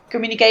Right.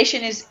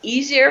 communication is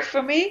easier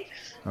for me.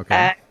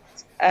 Okay.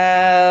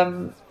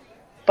 And,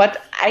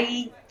 but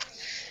I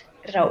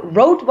don't know,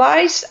 road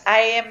wise, I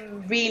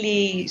am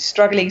really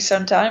struggling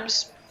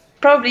sometimes,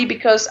 probably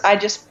because I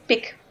just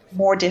pick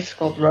more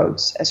difficult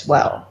roads as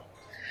well.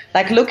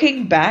 Like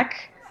looking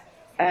back,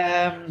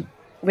 um,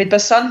 with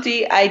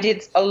Basanti, I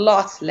did a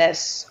lot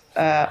less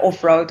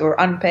off-road or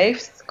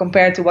unpaved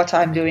compared to what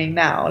I'm doing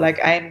now. Like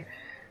I'm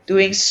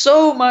doing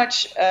so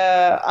much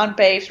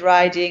unpaved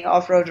riding,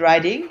 off-road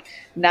riding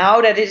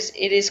now that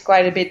it is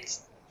quite a bit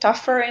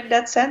tougher in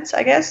that sense,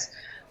 I guess.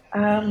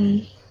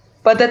 Um,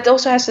 but that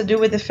also has to do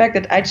with the fact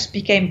that I just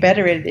became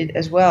better at it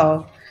as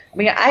well. I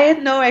mean, I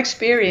had no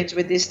experience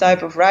with this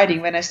type of riding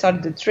when I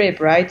started the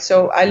trip, right?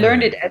 So I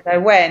learned Right. it as I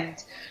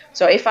went.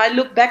 So if I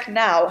look back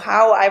now,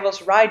 how I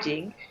was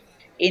riding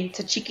in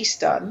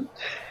Tajikistan,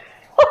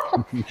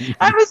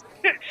 I was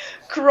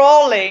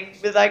crawling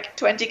with like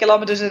 20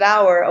 kilometers an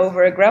hour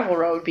over a gravel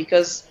road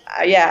because,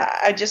 yeah,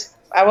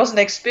 I wasn't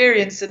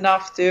experienced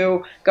enough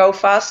to go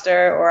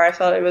faster, or I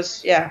thought it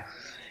was, yeah.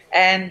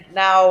 And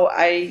now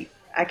I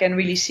can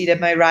really see that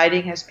my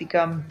riding has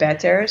become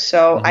better.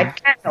 So I Hmm.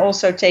 can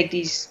also take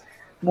these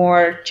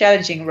more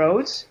challenging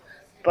roads,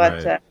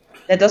 but Right.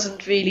 that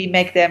doesn't really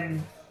make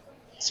them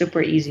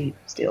super easy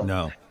still.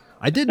 No,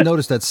 I did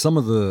notice that some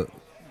of the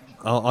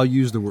I'll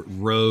use the word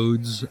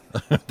roads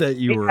that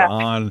you were Yeah.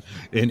 on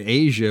in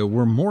Asia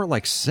were more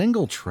like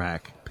single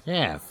track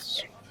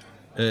paths.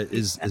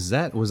 Is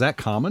that was that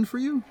common for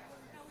you?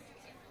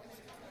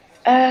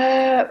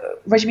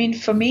 What do you mean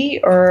for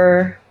me,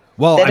 or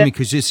Well, I that? mean,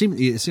 because it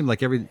seemed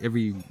like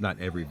every not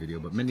every video,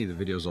 but many of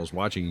the videos I was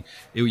watching,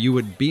 you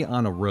would be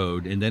on a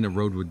road, and then the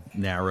road would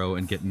narrow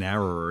and get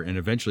narrower, and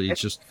eventually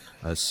it's just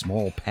a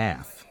small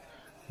path.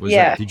 Was that?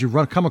 Yeah. Did you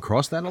come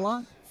across that a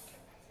lot?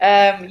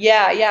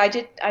 Yeah,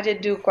 I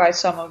did do quite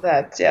some of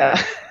that.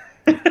 Yeah.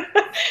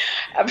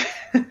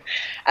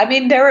 I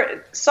mean,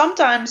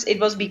 sometimes it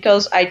was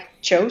because I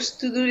chose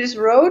to do this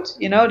road.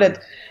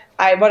 That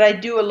what I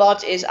do a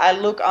lot is I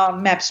look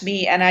on Maps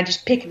Me and I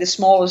just pick the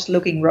smallest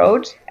looking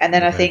road, and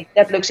then I Okay. think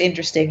that looks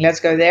interesting. Let's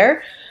go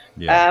there.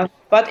 Yeah.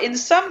 But in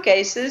some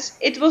cases,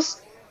 it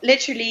was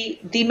literally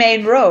the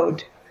main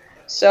road.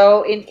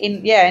 So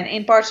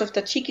in parts of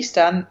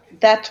Tajikistan,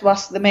 that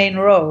was the main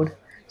road.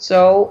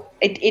 So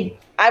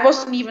I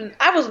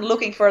wasn't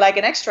looking for like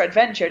an extra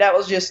adventure. That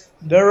was just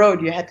the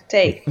road you had to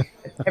take.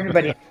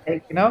 Everybody had to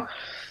take.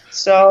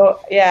 So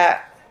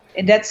yeah,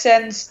 in that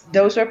sense,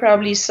 those were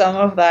probably some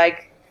of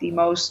like the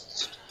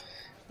most,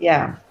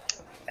 yeah,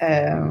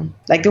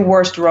 like the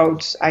worst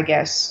roads, I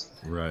guess.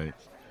 Right.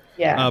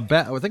 Yeah.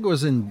 I think it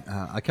was in.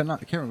 I can't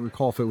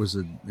recall if it was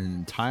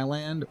in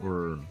Thailand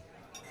or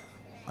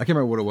I can't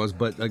remember what it was.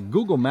 But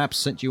Google Maps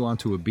sent you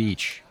onto a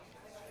beach,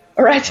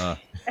 All right.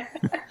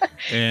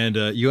 and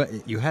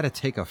you had to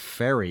take a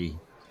ferry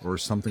or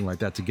something like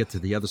that to get to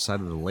the other side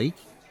of the lake.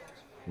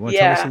 You want to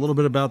tell us a Yeah. little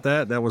bit about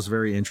that? That was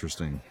very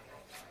interesting.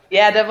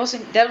 Yeah, that was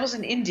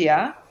in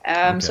India.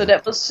 So Okay.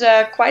 that was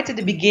quite at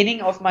the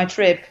beginning of my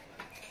trip,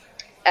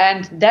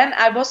 and then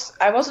I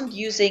wasn't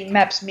using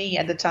Maps Me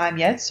at the time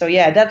yet. So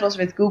yeah, that was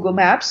with Google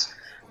Maps.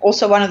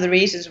 Also, one of the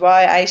reasons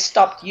why I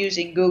stopped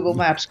using Google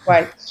Maps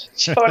quite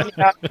shortly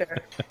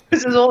after,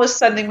 because it was always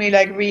sending me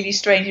like really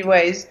strange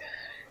ways.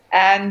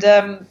 And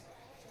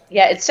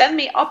yeah, it sent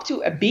me up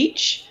to a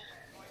beach,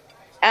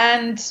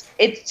 and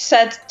it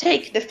said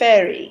take the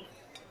ferry.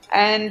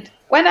 And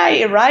when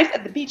I arrived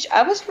at the beach,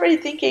 I was already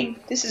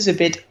thinking, this is a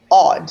bit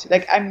odd.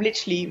 Like, I'm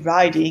literally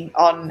riding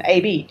on a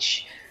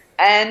beach.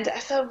 And I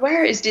thought,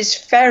 where is this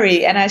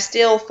ferry? And I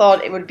still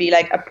thought it would be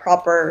like a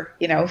proper,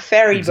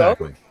 ferry boat.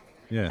 Exactly.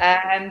 Yeah.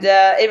 And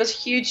it was a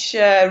huge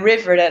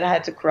river that I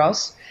had to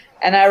cross.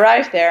 And I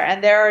arrived there,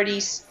 and there are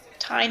these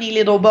tiny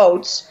little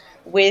boats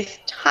with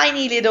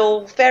tiny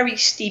little, very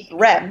steep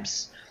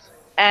ramps.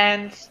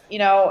 And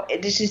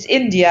this is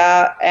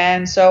India,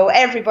 and so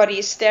everybody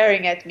is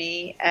staring at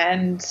me,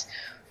 and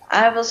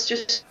I was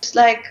just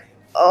like,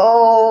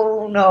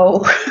 oh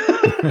no.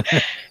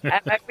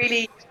 And I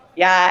really,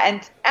 yeah,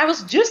 and I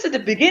was just at the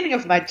beginning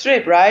of my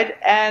trip, right?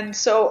 And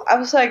so I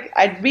was like,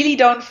 I really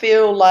don't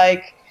feel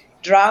like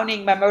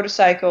drowning my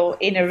motorcycle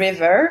in a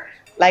river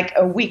like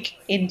a week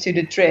into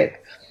the trip.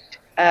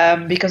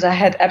 Because I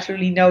had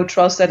absolutely no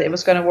trust that it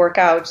was going to work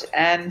out.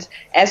 And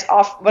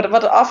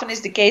what often is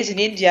the case in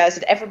India is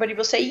that everybody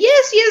will say,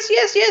 yes, yes,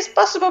 yes, yes,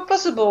 possible,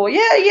 possible.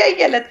 Yeah, yeah,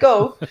 yeah, let's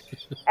go.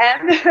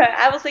 And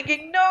I was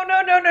thinking, no,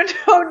 no, no, no,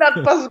 no,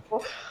 not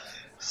possible.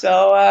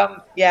 So,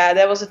 yeah,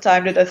 there was a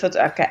time that I thought,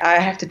 okay, I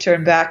have to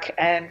turn back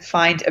and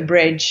find a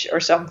bridge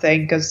or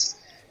something because,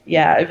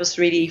 yeah, it was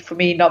really, for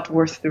me, not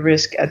worth the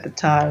risk at the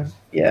time.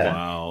 Yeah.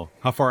 Wow.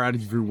 How far out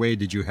of your way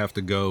did you have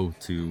to go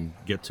to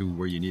get to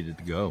where you needed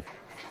to go?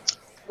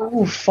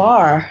 Oh,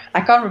 far.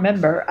 I can't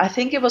remember. I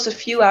think it was a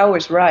few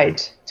hours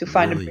ride to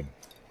find a Really? bridge.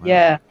 Wow.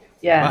 Yeah,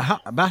 yeah.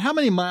 About how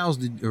many miles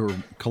or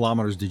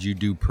kilometers did you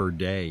do per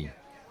day?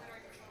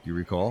 Do you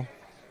recall?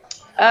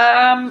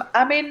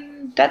 I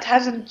mean, that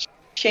hasn't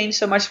changed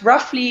so much.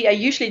 Roughly, I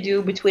usually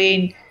do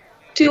between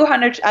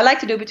 200, I like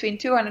to do between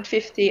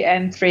 250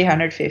 and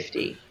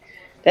 350.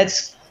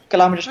 That's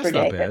kilometers That's per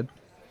day. not bad.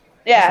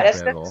 Yeah, That's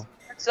not bad at all.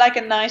 that's like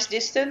a nice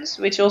distance,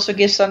 which also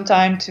gives some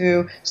time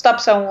to stop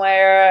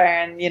somewhere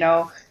and,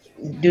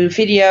 do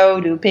video,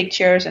 do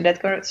pictures, and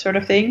that sort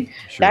of thing.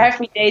 Sure. There have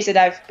been days that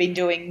I've been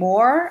doing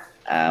more,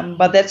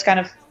 but that's kind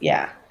of,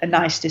 yeah, a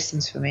nice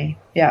distance for me.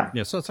 Yeah.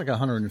 Yeah, so it's like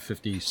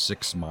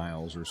 156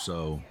 miles or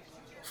so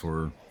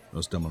for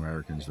those dumb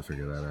Americans to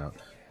figure that out.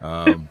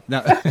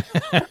 Now,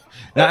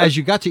 now, as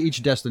you got to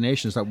each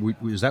destination, is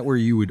that where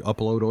you would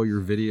upload all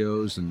your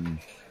videos and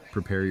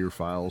prepare your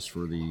files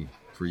for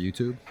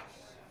YouTube?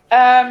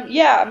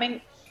 Yeah, I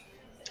mean,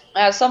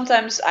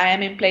 sometimes I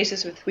am in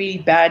places with really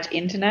bad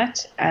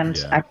internet and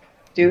Yeah. I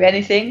can't do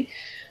anything.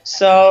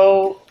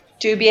 So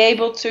to be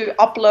able to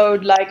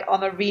upload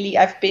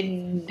I've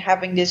been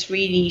having this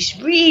really,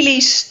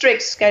 really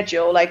strict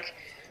schedule. Like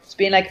it's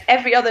been like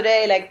every other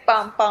day, like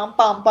bam, bam,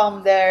 bam,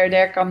 bam,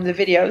 there come the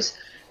videos.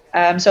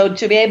 So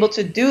to be able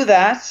to do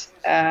that,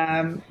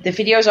 the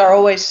videos are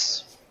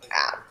always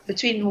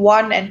between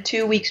 1 and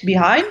 2 weeks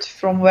behind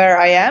from where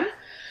I am.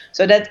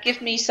 So that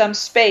gives me some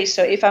space.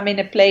 So if I'm in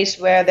a place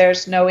where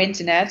there's no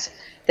internet,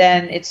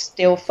 then it's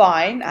still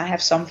fine. I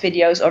have some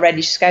videos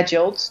already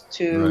scheduled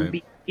to Right.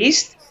 be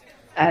released.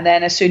 And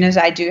then as soon as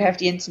I do have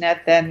the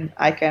internet, then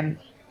I can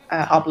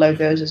upload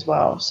those as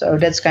well. So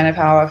that's kind of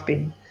how I've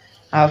been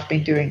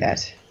doing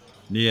that.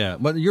 Yeah,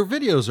 but your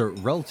videos are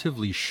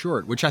relatively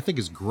short, which I think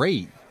is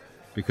great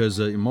because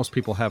most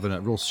people have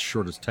a real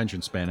short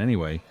attention span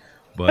anyway.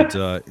 But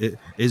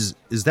is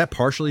that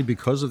partially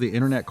because of the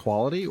internet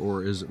quality,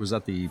 or was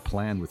that the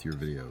plan with your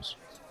videos?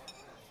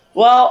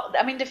 Well,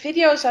 I mean, the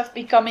videos have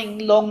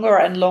becoming longer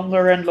and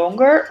longer and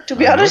longer, to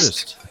be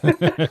honest.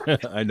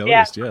 I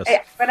noticed, yes.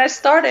 When I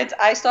started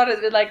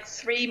with like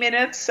 3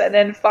 minutes and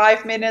then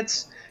 5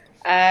 minutes,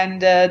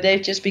 and they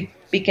just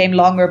became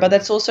longer. But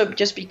that's also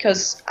just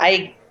because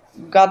I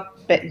got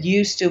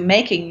used to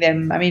making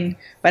them. I mean,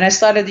 when I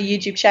started the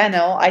YouTube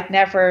channel, I'd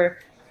never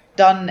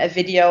done a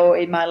video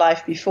in my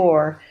life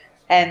before,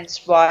 and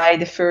why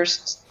the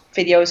first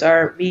videos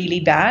are really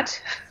bad.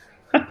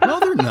 No,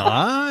 they're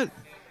not.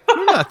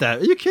 They're not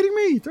that. Are you kidding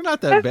me? They're not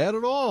that bad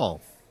at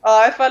all.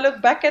 If I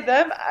look back at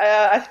them,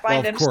 I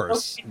find them so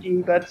course.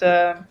 cringy, but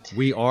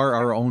We are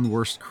our own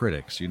worst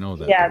critics. You know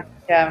that. yeah, don't you?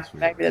 yeah, Yes, we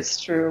are. maybe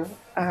that's true.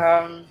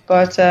 Well,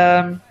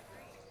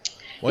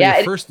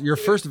 yeah, your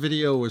first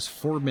video was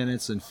 4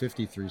 minutes and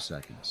 53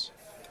 seconds.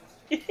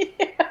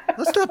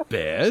 That's not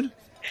bad.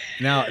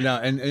 Now,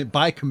 and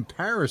by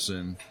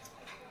comparison,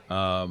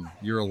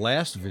 your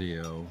last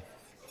video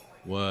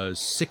was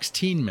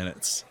 16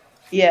 minutes.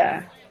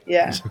 Yeah.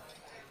 Just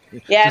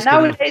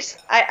Nowadays,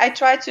 I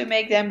try to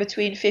make them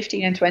between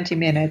 15 and 20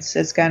 minutes.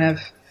 That's kind of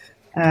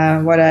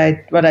what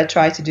I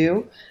try to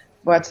do.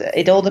 But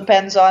it all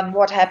depends on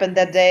what happened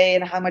that day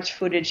and how much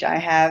footage I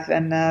have,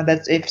 and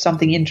that if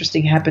something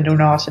interesting happened or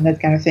not, and that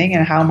kind of thing,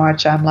 and how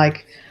much I'm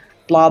like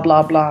blah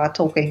blah blah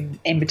talking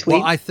in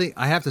between. Well,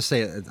 I have to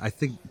say, I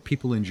think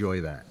people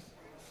enjoy that.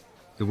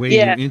 The way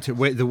Yeah.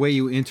 the way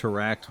you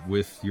interact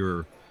with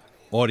your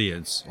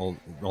audience,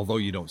 although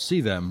you don't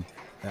see them,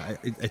 I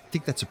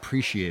think that's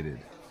appreciated.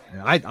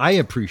 I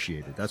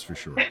appreciate it, that's for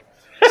sure.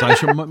 So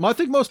I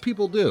think most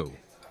people do,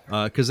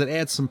 because it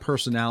adds some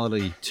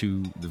personality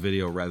to the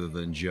video rather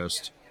than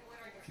just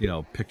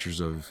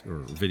pictures or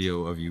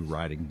video of you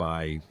riding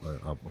by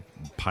a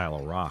pile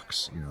of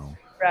rocks.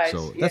 Right,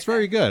 So yeah. that's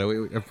very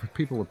good.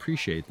 People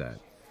appreciate that.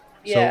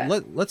 Yeah.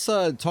 So let's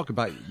talk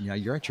about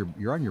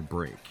you're on your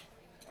break.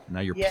 Now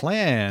your Yeah.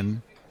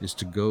 plan is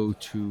to go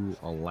to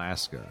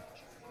Alaska.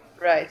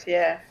 Right.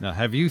 Yeah. Now,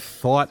 have you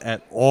thought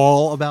at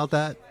all about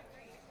that?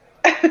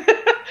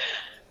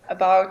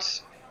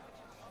 About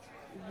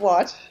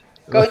what?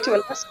 Going to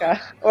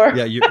Alaska or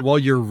Yeah,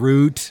 your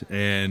route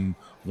and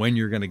when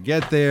you're going to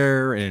get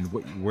there and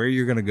where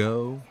you're going to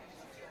go.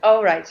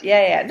 Oh, right.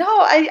 Yeah, yeah. No,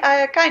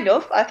 I kind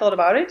of. I thought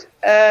about it.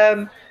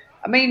 I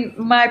mean,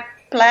 my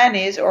plan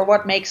is, or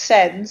what makes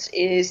sense,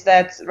 is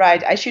that,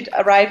 right, I should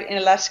arrive in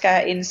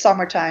Alaska in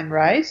summertime,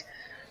 right?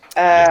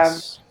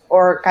 Yes.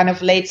 Or kind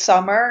of late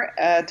summer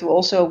to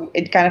also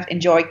kind of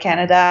enjoy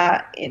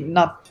Canada in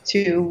not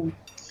too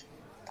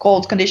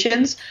cold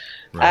conditions.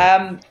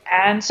 Right.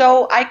 And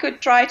so I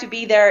could try to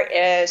be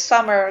there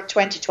summer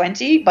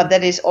 2020, but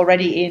that is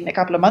already in a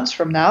couple of months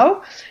from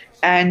now.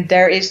 And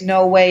there is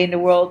no way in the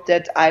world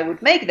that I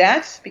would make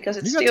that because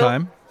it's You got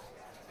time.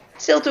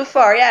 still too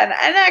far. Yeah,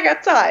 and I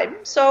got time.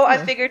 So I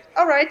Yeah. figured,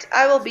 all right,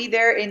 I will be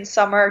there in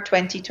summer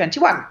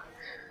 2021.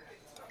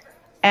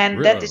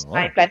 And that Really? is Wow.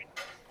 my plan.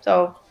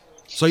 So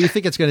So you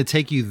think it's going to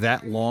take you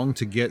that long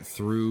to get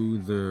through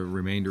the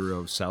remainder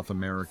of South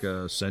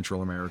America,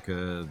 Central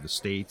America, the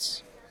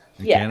States,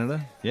 and Yeah.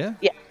 Canada? Yeah.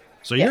 yeah.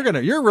 So Yeah.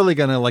 you're really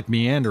gonna like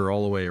meander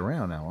all the way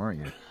around now, aren't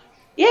you?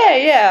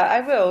 Yeah,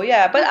 I will.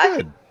 Yeah, but I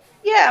think, Good.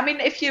 yeah, I mean,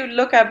 if you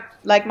look at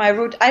like my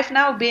route, I've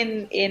now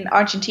been in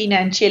Argentina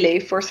and Chile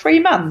for 3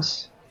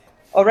 months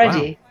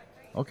already.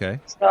 Okay.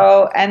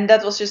 So, and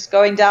that was just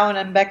going down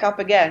and back up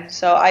again.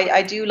 So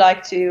I do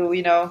like to,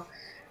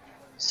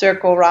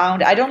 circle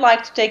around. I don't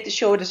like to take the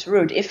shortest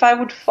route. If I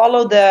would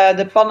follow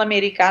the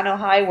Panamericano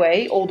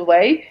highway all the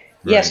way,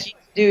 yes, you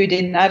could do it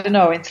in, I don't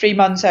know, in 3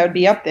 months I would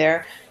be up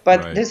there.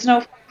 But Right. there's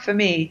no fun for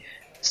me.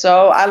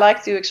 So I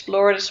like to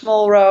explore the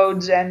small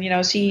roads and,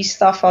 see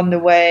stuff on the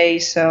way.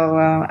 So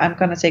I'm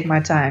going to take my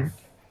time.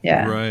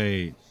 Yeah.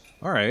 Right.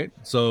 All right.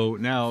 So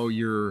now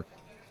do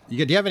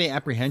you have any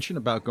apprehension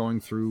about going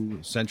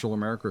through Central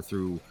America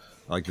through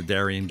like the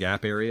Darien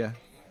Gap area?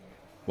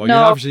 Well,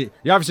 No.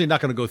 you're obviously not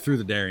going to go through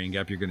the Darien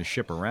Gap. You're going to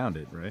ship around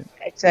it, right?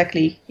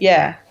 Exactly.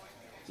 Yeah.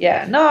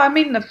 Yeah. No, I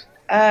mean,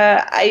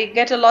 I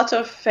get a lot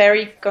of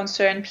very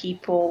concerned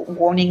people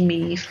warning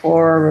me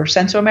for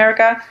Central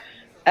America.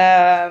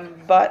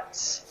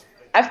 But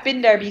I've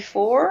been there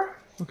before.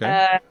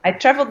 Okay. I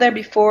traveled there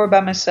before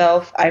by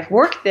myself. I've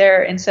worked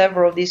there in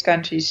several of these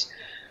countries.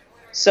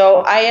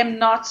 So I am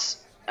not.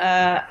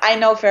 I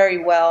know very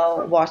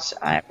well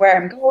where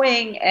I'm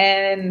going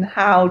and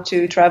how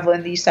to travel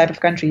in these type of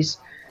countries.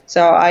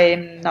 So I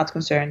am not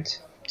concerned,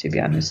 to be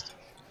honest.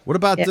 What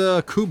about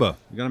Yeah. Cuba?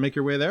 You going to make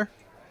your way there?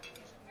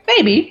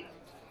 Maybe.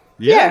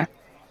 Yeah.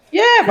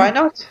 Yeah. Why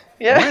not?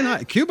 Yeah. Why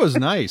not? Cuba's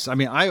nice. I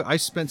mean, I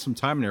spent some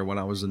time there when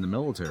I was in the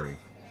military.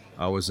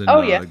 I was in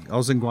Oh, yeah. I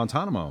was in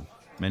Guantanamo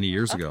many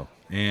years ago,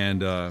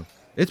 and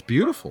it's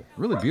beautiful,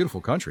 really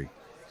beautiful country.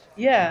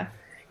 Yeah.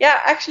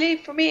 Yeah, actually,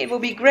 for me, it will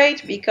be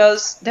great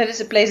because that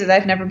is a place that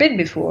I've never been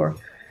before.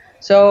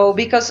 So,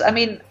 because, I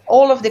mean,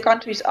 all of the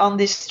countries on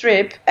this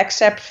trip,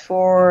 except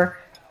for,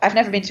 I've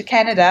never been to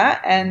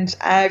Canada and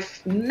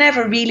I've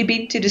never really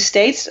been to the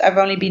States. I've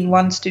only been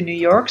once to New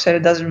York, so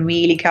that doesn't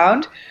really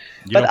count.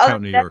 You don't other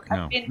count New than York, that,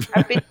 no.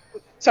 I've been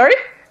sorry?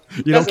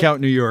 You don't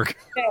count New York.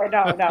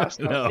 No,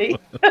 sorry.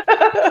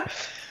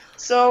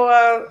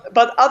 So,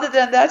 but other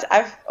than that,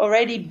 I've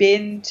already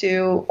been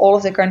to all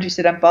of the countries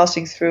that I'm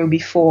passing through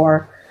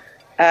before.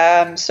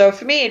 So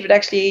for me,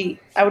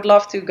 I would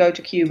love to go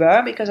to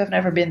Cuba because I've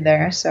never been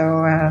there. So,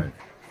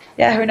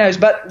 yeah, who knows?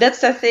 But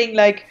that's the thing,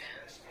 like,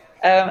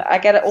 I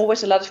get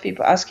always a lot of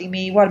people asking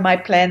me what my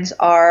plans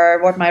are,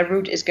 what my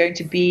route is going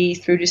to be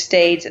through the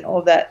States and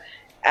all that.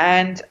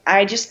 And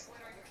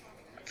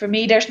for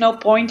me, there's no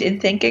point in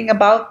thinking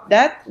about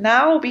that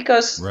now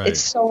because Right. it's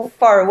so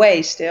far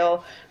away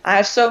still. I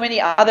have so many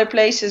other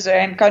places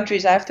and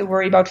countries I have to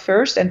worry about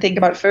first and think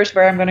about first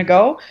where I'm going to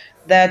go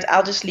that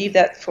I'll just leave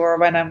that for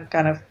when I'm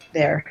kind of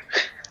there.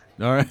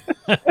 All right.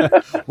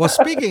 Well,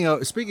 speaking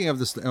of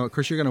this, of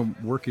course, you're going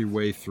to work your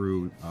way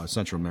through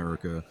Central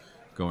America,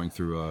 going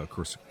through, of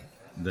course,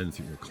 then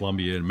through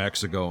Colombia and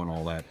Mexico and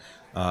all that.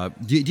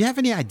 Do you have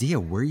any idea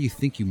where you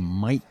think you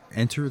might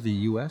enter the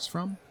U.S.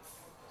 from?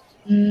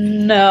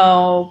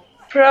 No,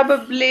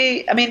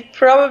 probably. I mean,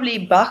 probably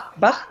Baja.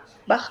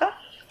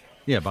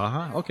 Yeah,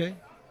 Baja. Okay.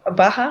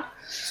 Baja.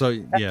 So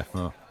yeah,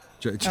 well,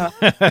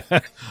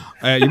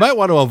 you might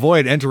want to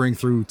avoid entering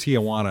through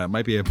Tijuana. It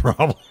might be a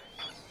problem.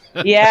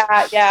 Yeah,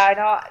 I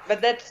know,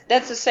 but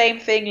that's the same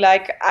thing.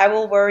 Like, I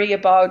will worry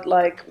about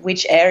like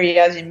which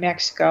areas in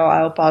Mexico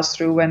I'll pass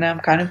through when I'm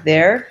kind of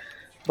there.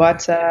 But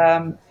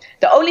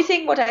the only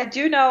thing what I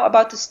do know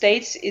about the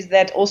States is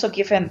that also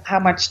given how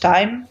much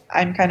time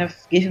I'm kind of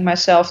giving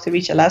myself to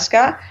reach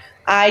Alaska,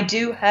 I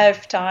do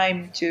have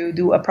time to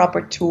do a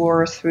proper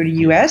tour through the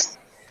US.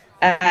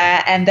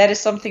 And that is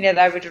something that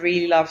I would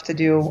really love to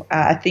do.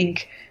 I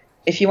think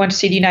if you want to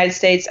see the United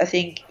States, I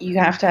think you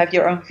have to have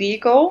your own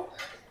vehicle.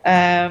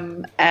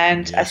 And I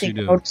Yes, think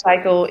you a do.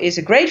 motorcycle is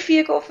a great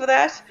vehicle for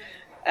that.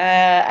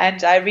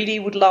 And I really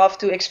would love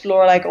to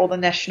explore like all the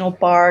national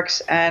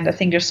parks, and I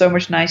think there's so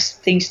much nice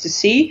things to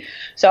see.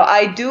 So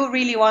I do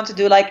really want to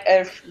do like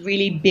a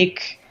really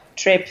big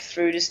trip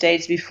through the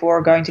States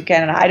before going to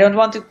Canada. I don't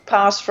want to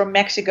pass from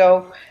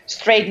Mexico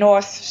straight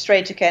north,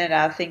 straight to Canada.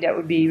 I think that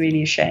would be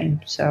really a shame.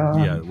 So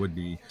Yeah, it would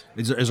be.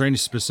 Is there any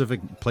specific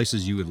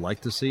places you would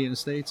like to see in the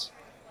States?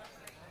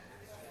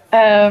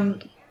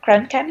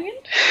 Grand Canyon.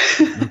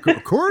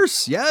 Of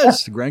course,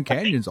 yes. The Grand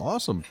Canyon's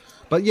awesome.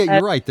 But yeah,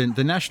 you're right.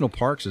 The national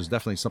parks is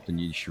definitely something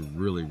you should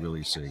really,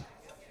 really see.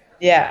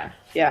 Yeah,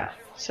 yeah.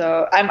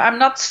 So I'm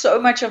not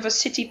so much of a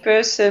city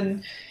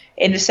person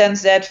in the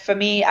sense that for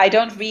me, I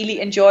don't really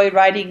enjoy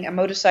riding a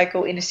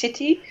motorcycle in a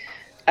city.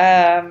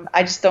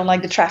 I just don't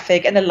like the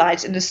traffic and the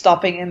lights and the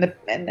stopping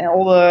and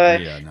all the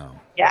Yeah, no.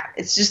 yeah.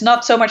 It's just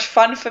not so much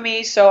fun for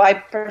me. So I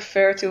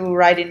prefer to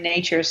ride in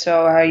nature.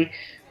 So I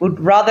would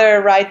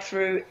rather ride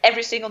through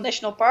every single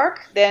national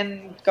park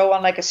than go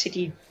on like a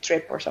city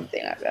trip or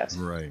something like that.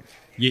 Right.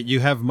 You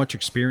have much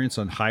experience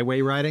on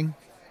highway riding?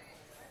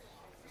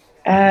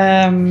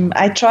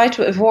 I try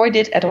to avoid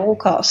it at all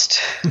cost.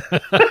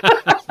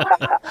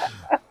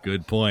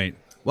 Good point.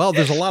 Well,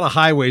 there's a lot of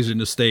highways in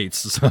the States,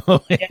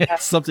 so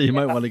it's something you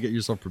might want to get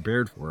yourself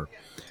prepared for.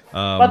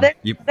 Well,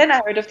 then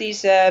I heard of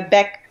these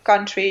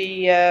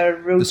backcountry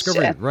routes.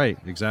 Discovery, right,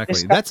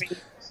 exactly. Discovery,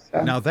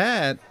 Now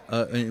that,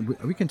 and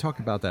we can talk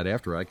about that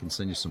after. I can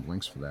send you some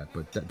links for that.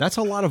 But that's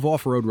a lot of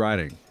off-road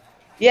riding.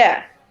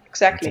 Yeah,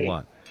 exactly. That's a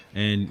lot.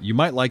 And you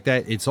might like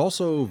that. It's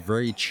also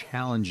very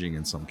challenging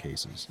in some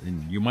cases,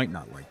 and you might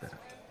not like that.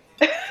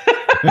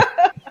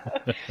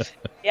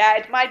 Yeah,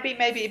 it might be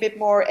maybe a bit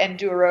more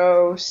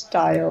enduro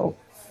style,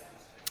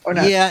 or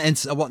not. Yeah, and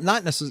well,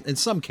 not necessarily in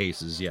some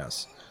cases,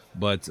 yes,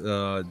 but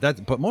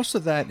but most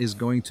of that is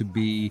going to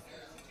be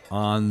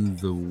on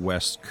the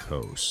West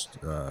Coast.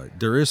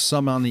 There is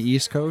some on the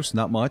East Coast,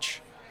 not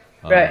much.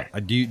 Right.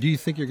 Do you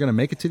think you're going to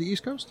make it to the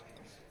East Coast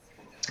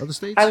of the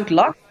States? I would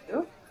love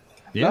to.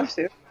 Yeah? Love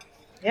to.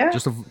 Yeah.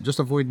 Just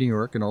avoid New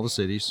York and all the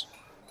cities.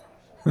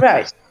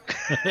 Right.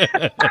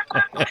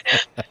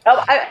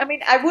 I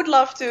mean, I would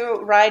love to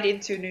ride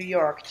into New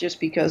York just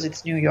because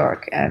it's New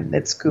York and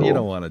it's cool. You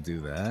don't want to do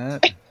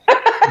that.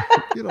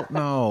 You don't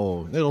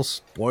know. It'll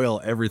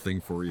spoil everything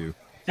for you.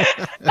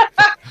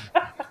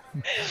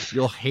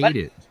 You'll hate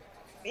it.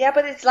 Yeah,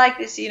 but it's like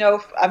this,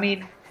 I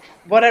mean,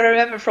 what I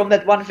remember from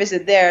that one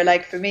visit there,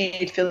 like for me,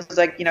 it feels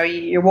like,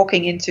 you're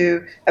walking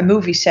into a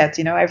movie set,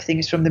 everything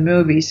is from the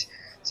movies.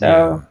 So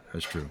yeah,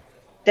 that's true.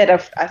 That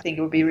I think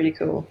it would be really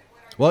cool.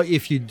 Well,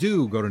 if you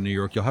do go to New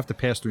York, you'll have to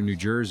pass through New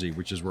Jersey,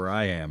 which is where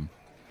I am,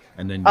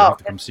 and then you'll have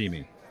to come see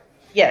me.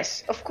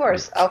 Yes, of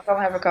course. I'll come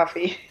have a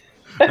coffee.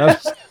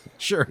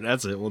 Sure,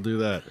 that's it. We'll do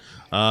that.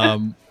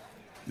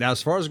 Now,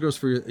 as far as it goes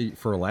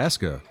for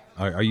Alaska,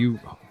 are you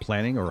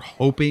planning or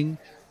hoping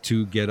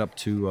to get up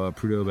to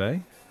Prudhoe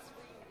Bay?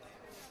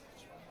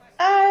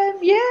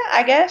 Yeah,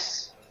 I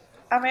guess.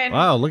 I mean,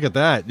 wow, look at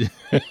that.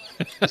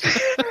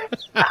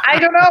 I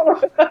don't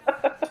know.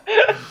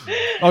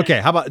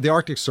 Okay, how about the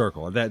Arctic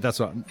Circle? That's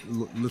what.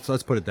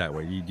 Let's put it that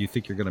way. Do you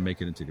think you're going to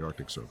make it into the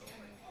Arctic Circle?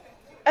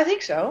 I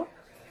think so.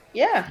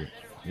 Yeah.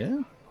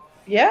 Yeah.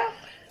 Yeah.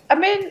 I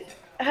mean,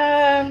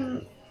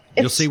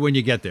 you'll see when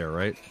you get there,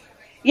 right?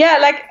 Yeah,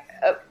 like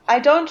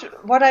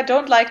what I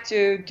don't like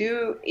to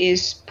do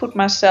is put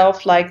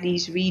myself like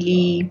these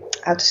really,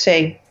 how to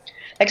say,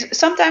 like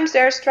sometimes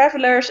there's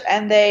travelers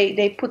and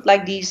they put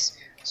like these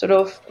sort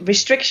of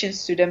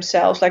restrictions to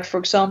themselves. Like, for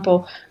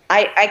example,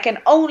 I can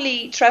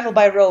only travel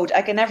by road.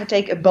 I can never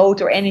take a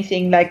boat or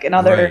anything like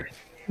another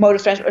mode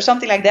of transport or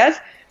something like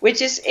that, which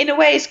is in a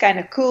way is kind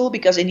of cool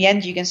because in the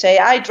end you can say,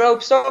 I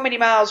drove so many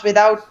miles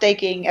without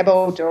taking a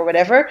boat or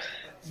whatever.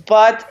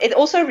 But it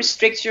also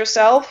restricts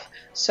yourself.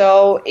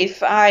 So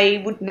if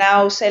I would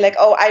now say like,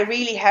 oh, I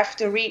really have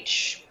to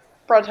reach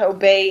Prudhoe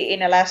Bay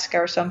in Alaska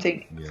or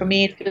something, for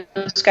me it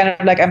feels kind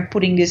of like I'm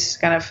putting this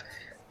kind of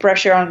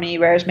pressure on me,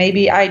 whereas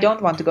maybe I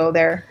don't want to go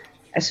there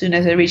as soon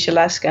as I reach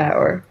Alaska,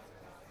 or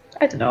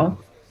I don't know.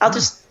 I'll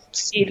just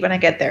see it when I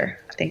get there,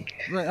 I think.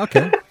 Right,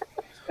 okay.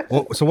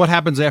 Well, so what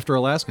happens after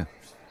Alaska?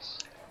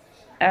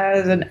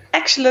 That's an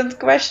excellent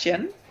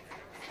question.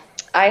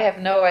 I have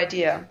no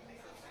idea.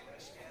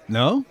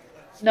 No?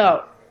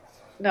 No.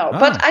 Oh.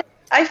 But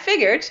I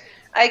figured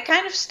I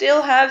kind of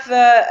still have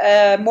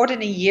more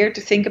than a year to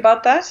think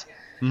about that.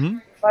 Mm-hmm.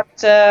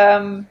 But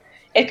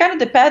it kind of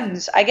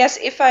depends. I guess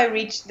if I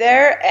reach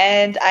there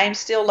and I'm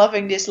still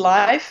loving this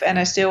life and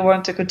I still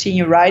want to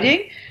continue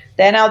riding,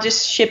 then I'll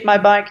just ship my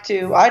bike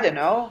to, I don't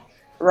know,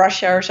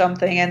 Russia or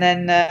something, and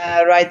then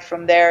ride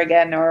from there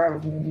again or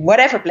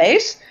whatever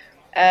place.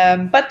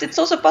 But it's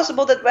also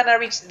possible that when I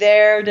reach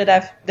there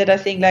that I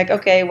think like,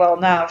 okay, well,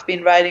 now I've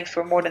been riding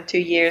for more than 2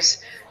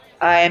 years,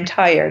 I am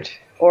tired,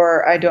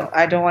 or I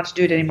don't want to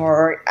do it anymore,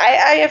 or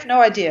I have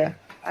no idea.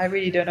 I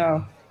really don't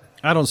know.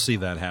 I don't see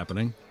that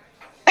happening.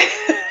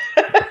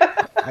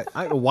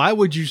 Why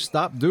would you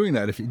stop doing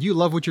that? If you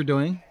love what you're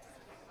doing?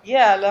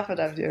 Yeah, I love what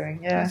I'm doing.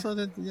 Yeah. So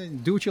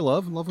do what you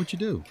love and love what you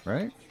do,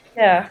 right?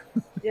 Yeah.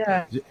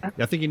 Yeah.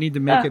 I think you need to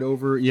make it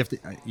over. You have to.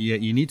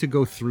 You need to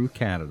go through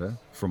Canada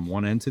from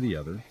one end to the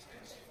other,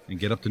 and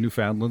get up to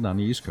Newfoundland on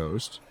the East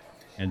Coast,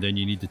 and then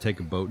you need to take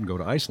a boat and go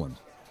to Iceland.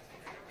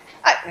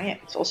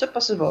 It's also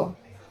possible.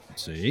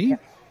 See,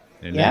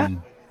 and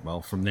then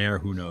from there,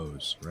 who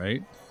knows,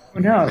 right?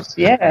 Who knows?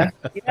 Yeah.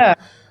 Yeah.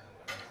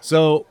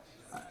 So,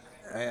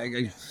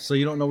 so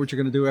you don't know what you're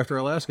going to do after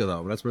Alaska,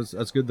 though.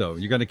 That's good, though.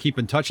 You're going to keep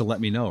in touch and let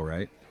me know,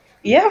 right?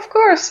 Yeah, of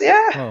course.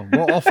 Yeah.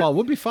 Oh, well,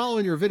 we'll be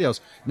following your videos.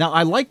 Now,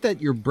 I like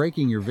that you're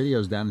breaking your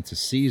videos down into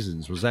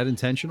seasons. Was that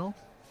intentional?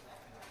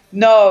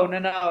 No,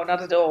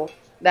 not at all.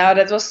 Now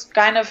that was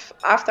kind of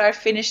after I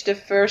finished the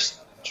first,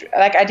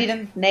 like I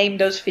didn't name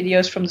those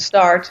videos from the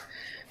start.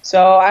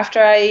 So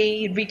after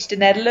I reached the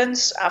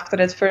Netherlands, after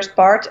that first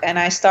part, and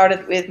I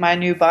started with my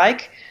new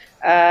bike,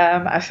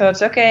 I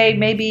thought, okay,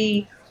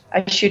 maybe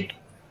I should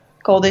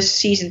call this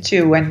season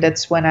 2, and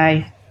that's when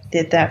I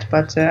did that.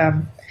 But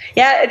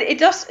yeah, it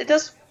does.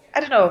 I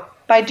don't know.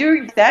 By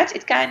doing that,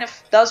 it kind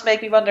of does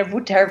make me wonder: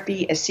 would there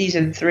be a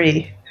season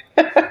 3?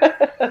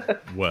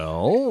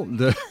 Well,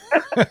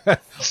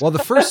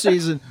 the first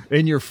season,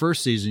 in your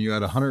first season, you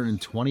had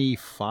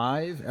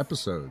 125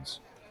 episodes.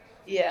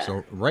 Yeah.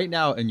 So right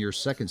now in your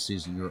second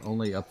season, you're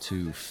only up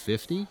to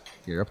 50.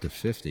 You're up to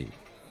 50.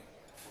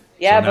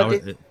 Yeah, so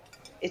but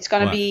it's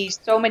going to be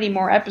so many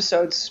more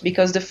episodes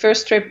because the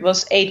first trip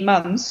was 8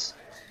 months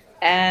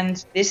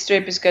and this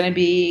trip is going to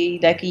be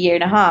like a year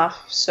and a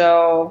half.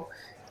 So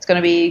it's going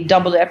to be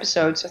double the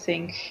episodes, I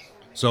think.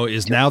 So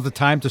is now the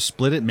time to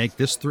split it, make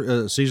this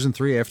season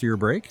 3 after your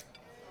break?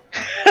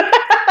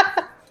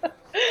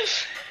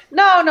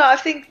 No, I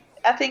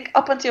think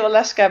up until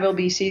Alaska will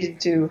be season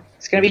 2.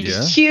 It's going to be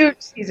a huge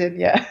season,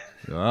 yeah.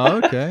 Oh,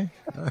 okay.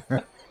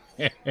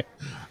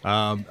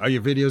 Are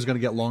your videos going to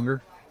get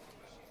longer?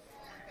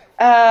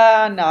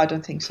 No, I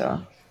don't think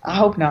so. I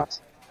hope not.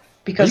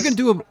 Because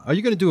are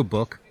you going to do a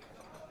book?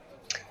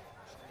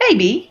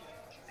 Maybe.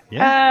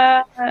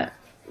 Yeah.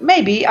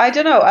 Maybe, I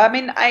don't know. I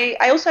mean, I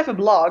also have a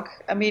blog.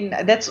 I mean,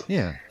 that's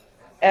yeah.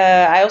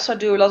 I also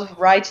do a lot of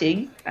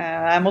writing.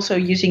 I'm also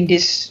using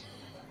this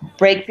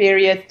break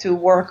period to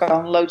work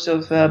on loads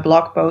of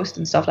blog posts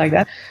and stuff like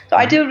that. So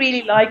I do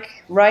really like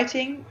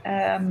writing.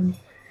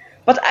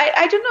 But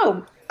I don't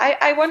know.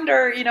 I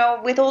wonder,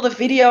 with all the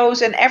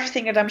videos and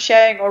everything that I'm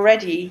sharing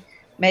already,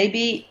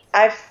 maybe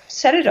I've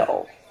said it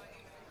all.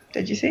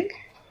 Don't you think?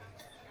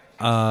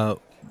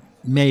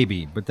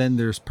 Maybe, but then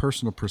there's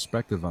personal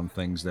perspective on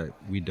things that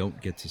we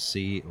don't get to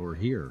see or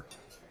hear.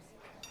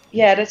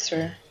 Yeah, that's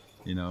true.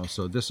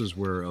 So this is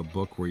where a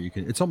book where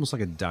it's almost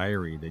like a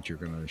diary that you're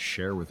going to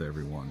share with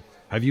everyone.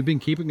 Have you been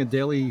keeping a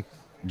daily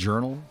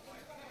journal?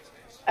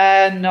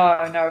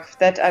 No,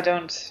 that I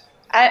don't.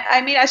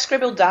 I mean, I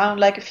scribble down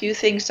like a few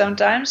things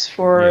sometimes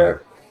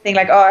for thing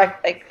like, I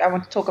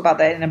want to talk about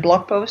that in a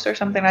blog post or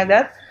something like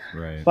that.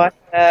 Right. But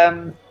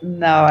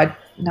no, I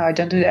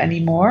don't do that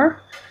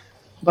anymore.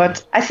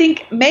 But I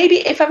think maybe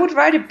if I would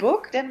write a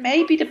book, then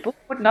maybe the book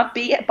would not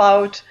be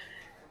about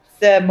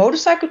the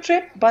motorcycle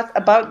trip, but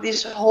about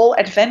this whole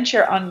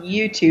adventure on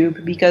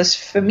YouTube. Because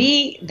for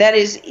me, that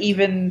is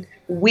even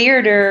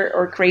weirder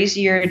or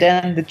crazier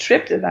than the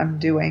trip that I'm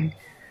doing.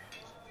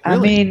 Really? I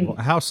mean,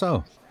 how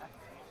so?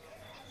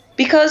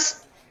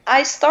 Because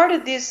I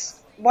started this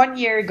 1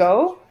 year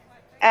ago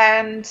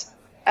and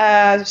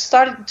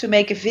started to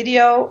make a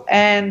video,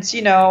 and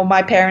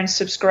my parents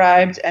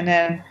subscribed, and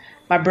then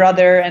my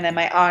brother, and then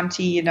my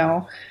auntie,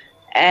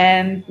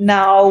 and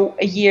now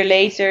a year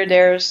later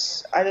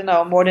there's, I don't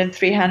know, more than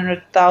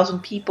 300,000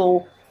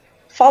 people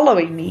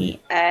following me,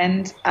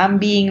 and I'm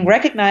being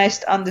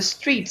recognized on the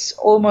streets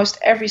almost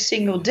every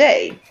single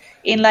day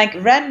in like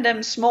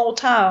random small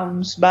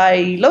towns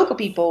by local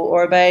people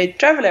or by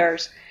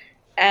travelers.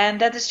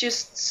 And that is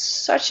just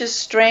such a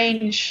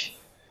strange,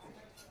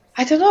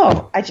 I don't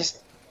know, it's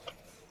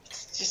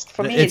just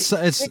for me it's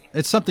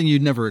something you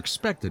never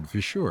expected,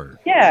 for sure.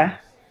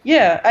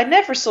 Yeah, I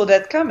never saw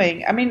that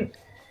coming. I mean,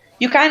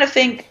 you kind of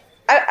think,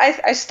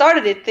 I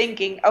started it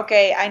thinking,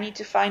 okay, I need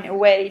to find a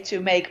way to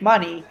make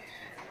money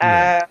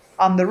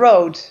on the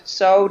road.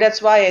 So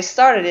that's why I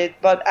started it.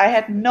 But I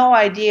had no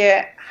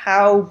idea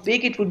how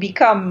big it would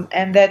become.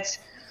 And that,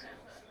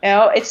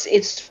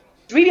 it's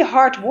really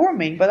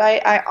heartwarming. But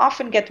I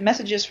often get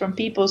messages from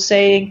people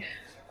saying,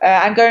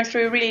 I'm going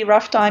through a really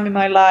rough time in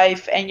my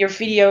life, and your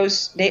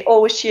videos, they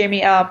always cheer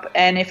me up.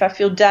 And if I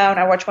feel down,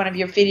 I watch one of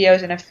your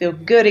videos and I feel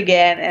good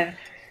again. And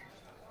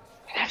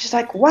I'm just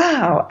like,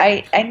 wow,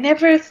 I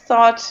never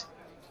thought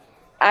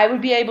I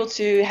would be able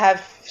to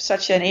have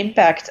such an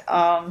impact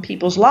on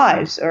people's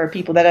lives or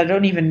people that I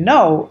don't even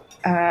know.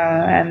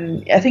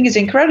 And I think it's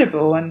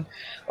incredible.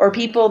 Or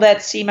people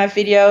that see my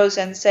videos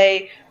and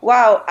say,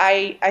 wow,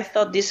 I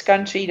thought this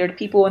country or the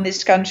people in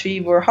this country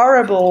were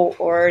horrible,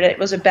 or that it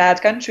was a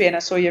bad country, and I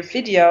saw your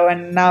video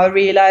and now I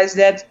realize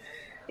that,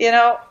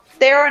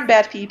 they aren't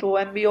bad people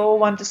and we all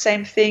want the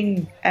same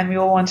thing and we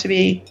all want to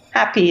be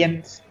happy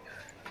and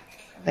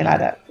something like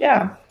that.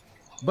 Yeah.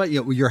 But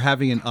you're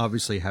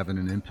obviously having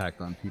an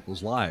impact on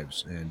people's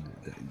lives, and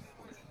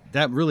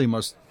that really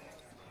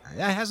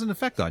that has an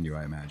effect on you,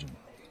 I imagine.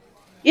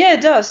 Yeah,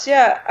 it does.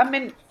 Yeah. I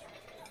mean,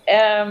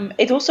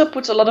 it also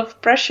puts a lot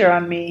of pressure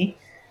on me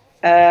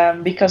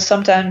because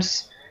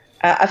sometimes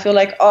I feel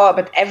like,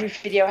 but every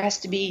video has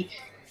to be,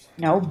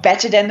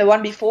 better than the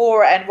one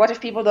before. And what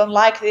if people don't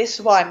like this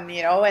one,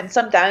 And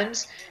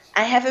sometimes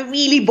I have a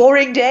really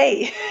boring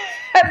day.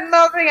 and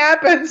nothing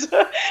happens.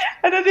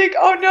 And I think,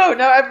 oh no,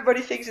 now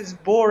everybody thinks it's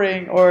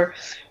boring, or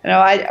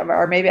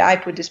or maybe I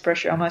put this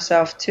pressure on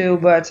myself too.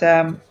 But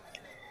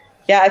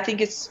yeah, I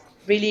think it's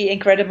really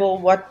incredible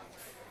what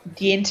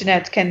the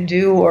internet can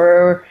do,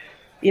 or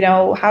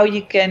how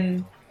you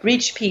can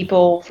reach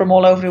people from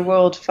all over the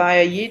world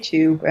via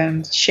YouTube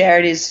and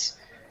share this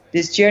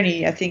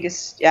journey. I think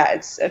it's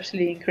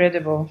absolutely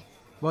incredible.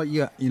 Well,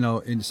 yeah,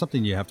 and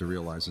something you have to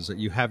realize is that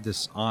you have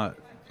this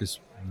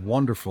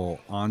wonderful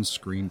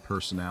on-screen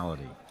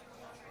personality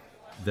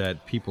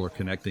that people are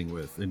connecting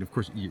with, and of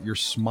course you're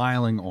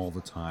smiling all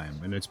the time,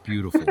 and it's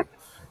beautiful,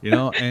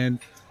 and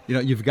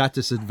you've got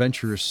this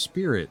adventurous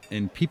spirit,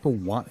 and people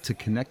want to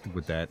connect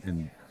with that,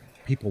 and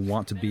people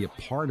want to be a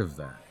part of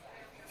that.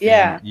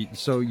 Yeah.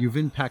 So you've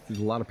impacted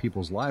a lot of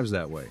people's lives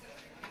that way.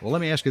 Well,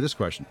 let me ask you this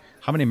question: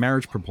 how many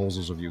marriage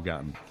proposals have you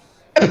gotten?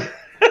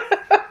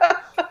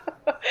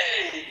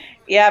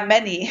 Yeah,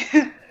 many.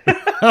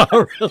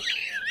 Oh, really?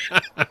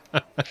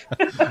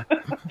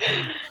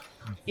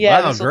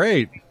 Yeah. Wow,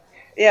 great.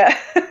 Yeah.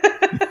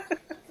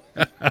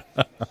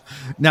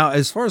 Now,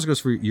 as far as it goes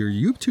for your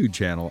YouTube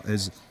channel,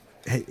 is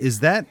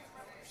that,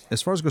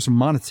 as far as it goes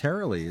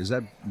monetarily,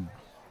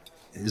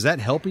 is that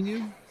helping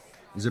you?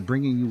 Is it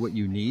bringing you what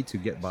you need to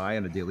get by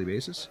on a daily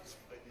basis?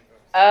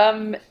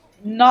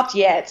 Not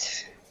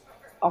yet,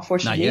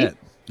 unfortunately. Not yet.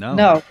 No.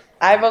 No.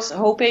 I was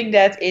hoping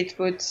that it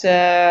would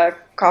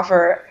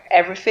cover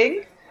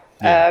everything,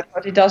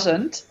 but it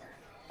doesn't.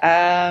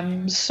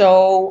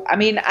 So, I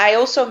mean, I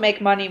also make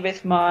money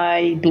with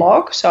my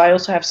blog. So I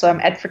also have some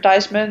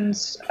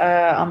advertisements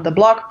on the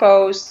blog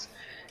posts,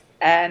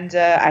 and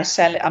I'm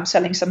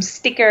selling some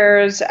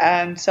stickers,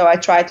 and so I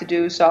try to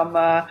do some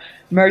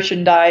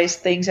merchandise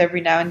things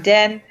every now and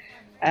then.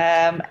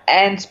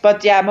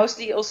 But yeah,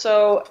 mostly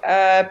also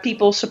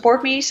people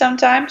support me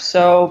sometimes.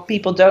 So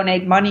people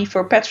donate money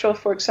for petrol,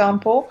 for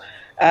example,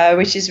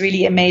 which is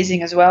really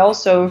amazing as well.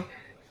 So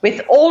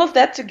with all of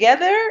that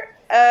together,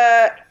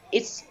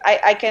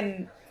 I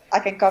can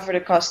cover the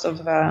cost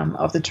of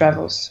the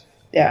travels.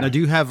 Yeah. Now, do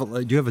you have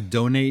a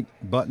donate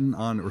button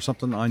or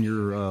something on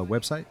your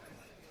website?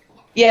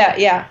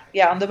 Yeah.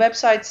 On the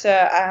website,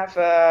 I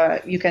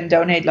have you can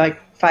donate like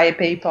via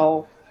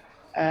PayPal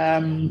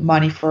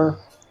money for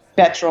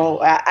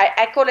petrol.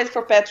 I call it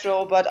for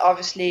petrol, but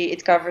obviously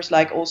it covers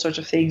like all sorts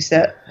of things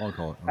that. I'll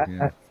call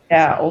it.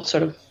 Okay. All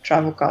sort of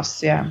travel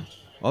costs. Yeah.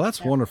 Well,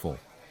 that's wonderful.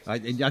 I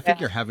think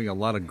you're having a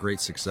lot of great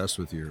success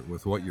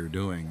with what you're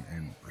doing,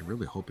 and I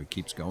really hope it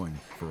keeps going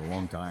for a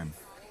long time,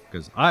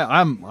 because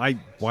I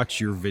watch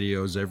your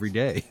videos every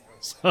day.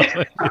 So.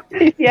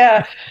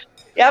 Yeah.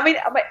 I mean,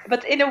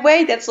 but in a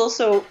way, that's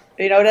also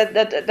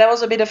that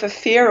was a bit of a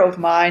fear of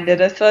mine,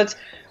 that I thought,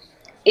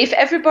 if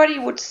everybody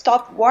would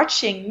stop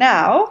watching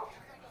now,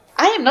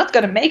 I am not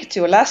going to make it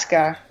to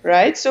Alaska,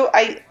 right? So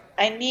I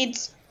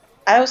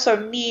also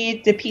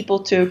need the people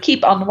to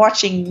keep on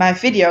watching my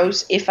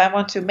videos if I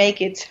want to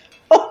make it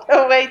all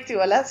the way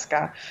to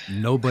Alaska.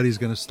 Nobody's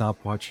going to stop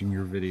watching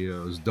your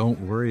videos. Don't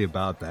worry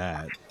about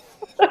that.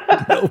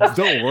 No,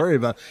 don't worry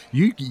about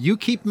it. You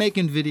keep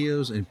making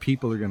videos, and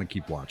people are going to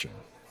keep watching.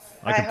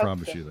 I can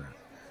promise you that.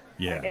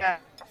 Yeah.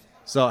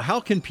 So how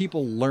can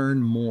people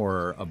learn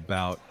more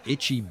about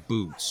Itchy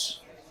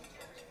Boots?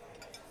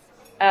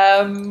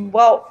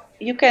 Well,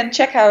 you can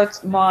check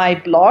out my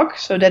blog.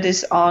 So that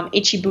is on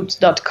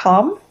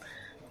itchyboots.com.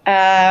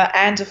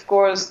 And of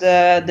course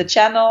the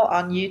channel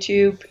on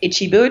YouTube,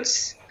 Itchy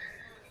Boots.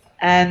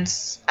 And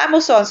I'm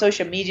also on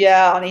social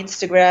media, on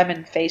Instagram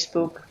and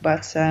Facebook.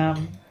 But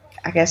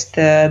I guess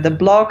the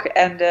blog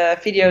and the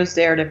videos,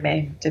 they're the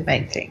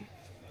main thing.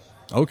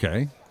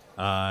 Okay.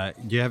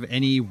 Do you have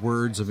any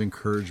words of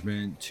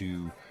encouragement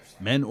to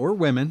men or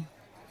women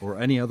or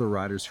any other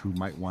riders who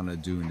might want to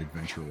do an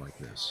adventure like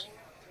this?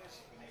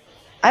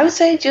 I would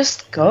say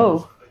just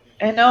go.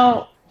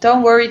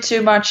 Don't worry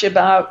too much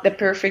about the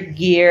perfect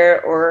gear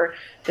or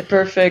the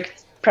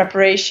perfect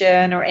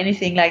preparation or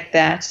anything like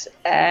that.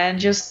 And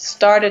just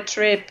start a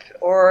trip,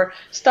 or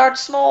start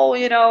small,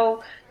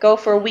 go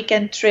for a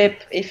weekend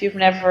trip if you've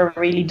never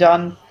really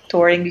done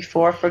touring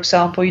before. For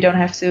example, you don't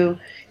have to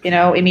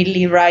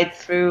immediately ride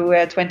through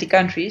 20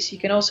 countries. You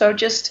can also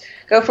just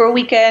go for a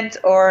weekend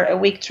or a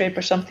week trip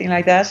or something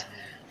like that.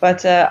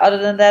 But other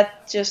than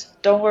that,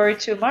 just don't worry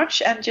too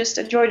much and just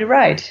enjoy the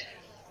ride.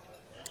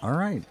 All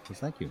right. Well,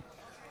 thank you.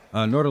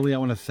 Norderlee, I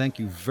want to thank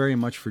you very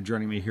much for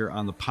joining me here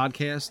on the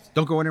podcast.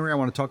 Don't go anywhere. I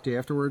want to talk to you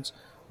afterwards.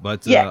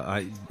 But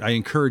I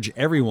encourage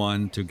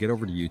everyone to get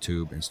over to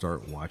YouTube and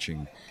start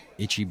watching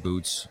Itchy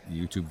Boots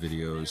YouTube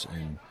videos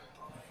and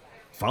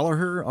follow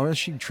her as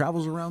she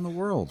travels around the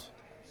world.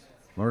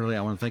 Norderlee,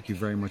 I want to thank you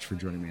very much for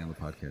joining me on the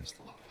podcast.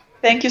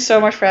 Thank you so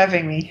much for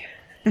having me.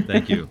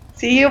 Thank you.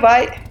 See you.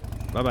 Bye.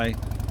 Bye-bye.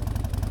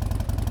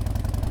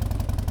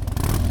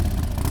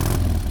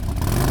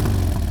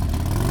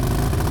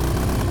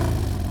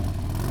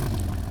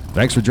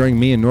 Thanks for joining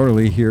me and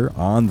Norderlee here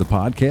on the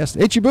podcast,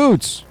 Itchy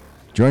Boots.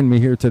 Join me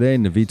here today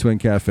in the V-Twin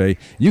Cafe.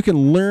 You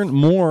can learn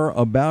more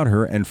about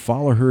her and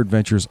follow her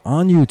adventures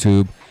on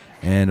YouTube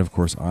and, of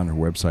course, on her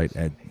website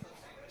at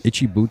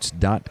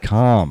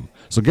itchyboots.com.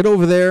 So get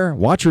over there,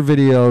 watch her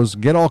videos,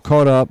 get all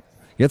caught up,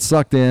 get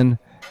sucked in,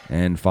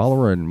 and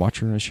follow her and watch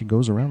her as she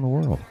goes around the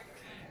world.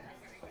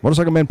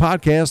 Motorcycle Man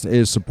Podcast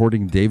is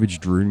supporting David's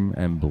Dream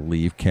and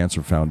Believe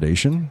Cancer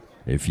Foundation.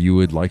 If you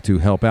would like to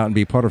help out and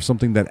be part of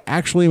something that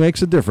actually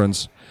makes a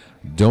difference,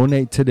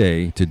 donate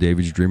today to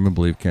David's Dream and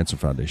Believe Cancer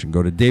Foundation.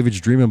 Go to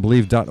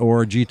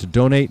davidsdreamandbelieve.org to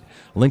donate.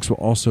 Links will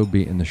also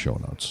be in the show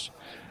notes.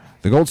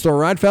 The Gold Star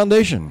Ride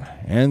Foundation.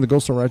 And the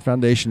Gold Star Ride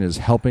Foundation is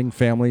helping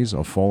families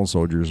of fallen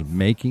soldiers,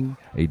 making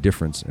a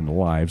difference in the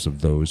lives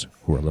of those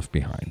who are left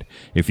behind.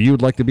 If you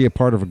would like to be a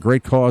part of a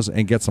great cause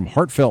and get some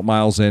heartfelt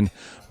miles in,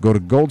 go to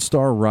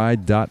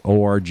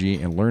goldstarride.org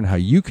and learn how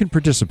you can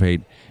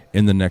participate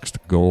in the next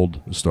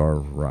Gold Star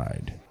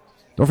Ride.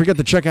 Don't forget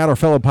to check out our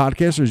fellow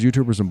podcasters,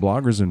 YouTubers, and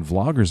bloggers and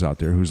vloggers out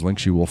there whose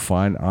links you will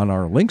find on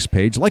our links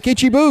page, like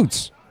Itchy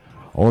Boots.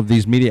 All of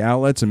these media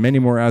outlets and many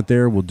more out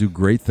there will do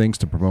great things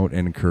to promote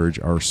and encourage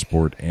our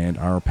sport and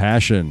our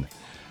passion.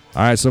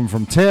 All right, so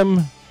from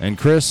Tim and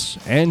Chris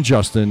and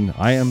Justin,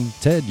 I am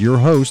Ted, your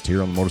host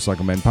here on the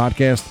Motorcycle Men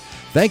Podcast.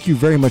 Thank you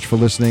very much for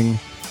listening.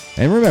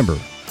 And remember,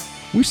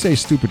 we say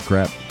stupid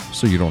crap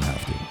so you don't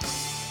have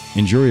to.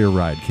 Enjoy your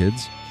ride,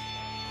 kids.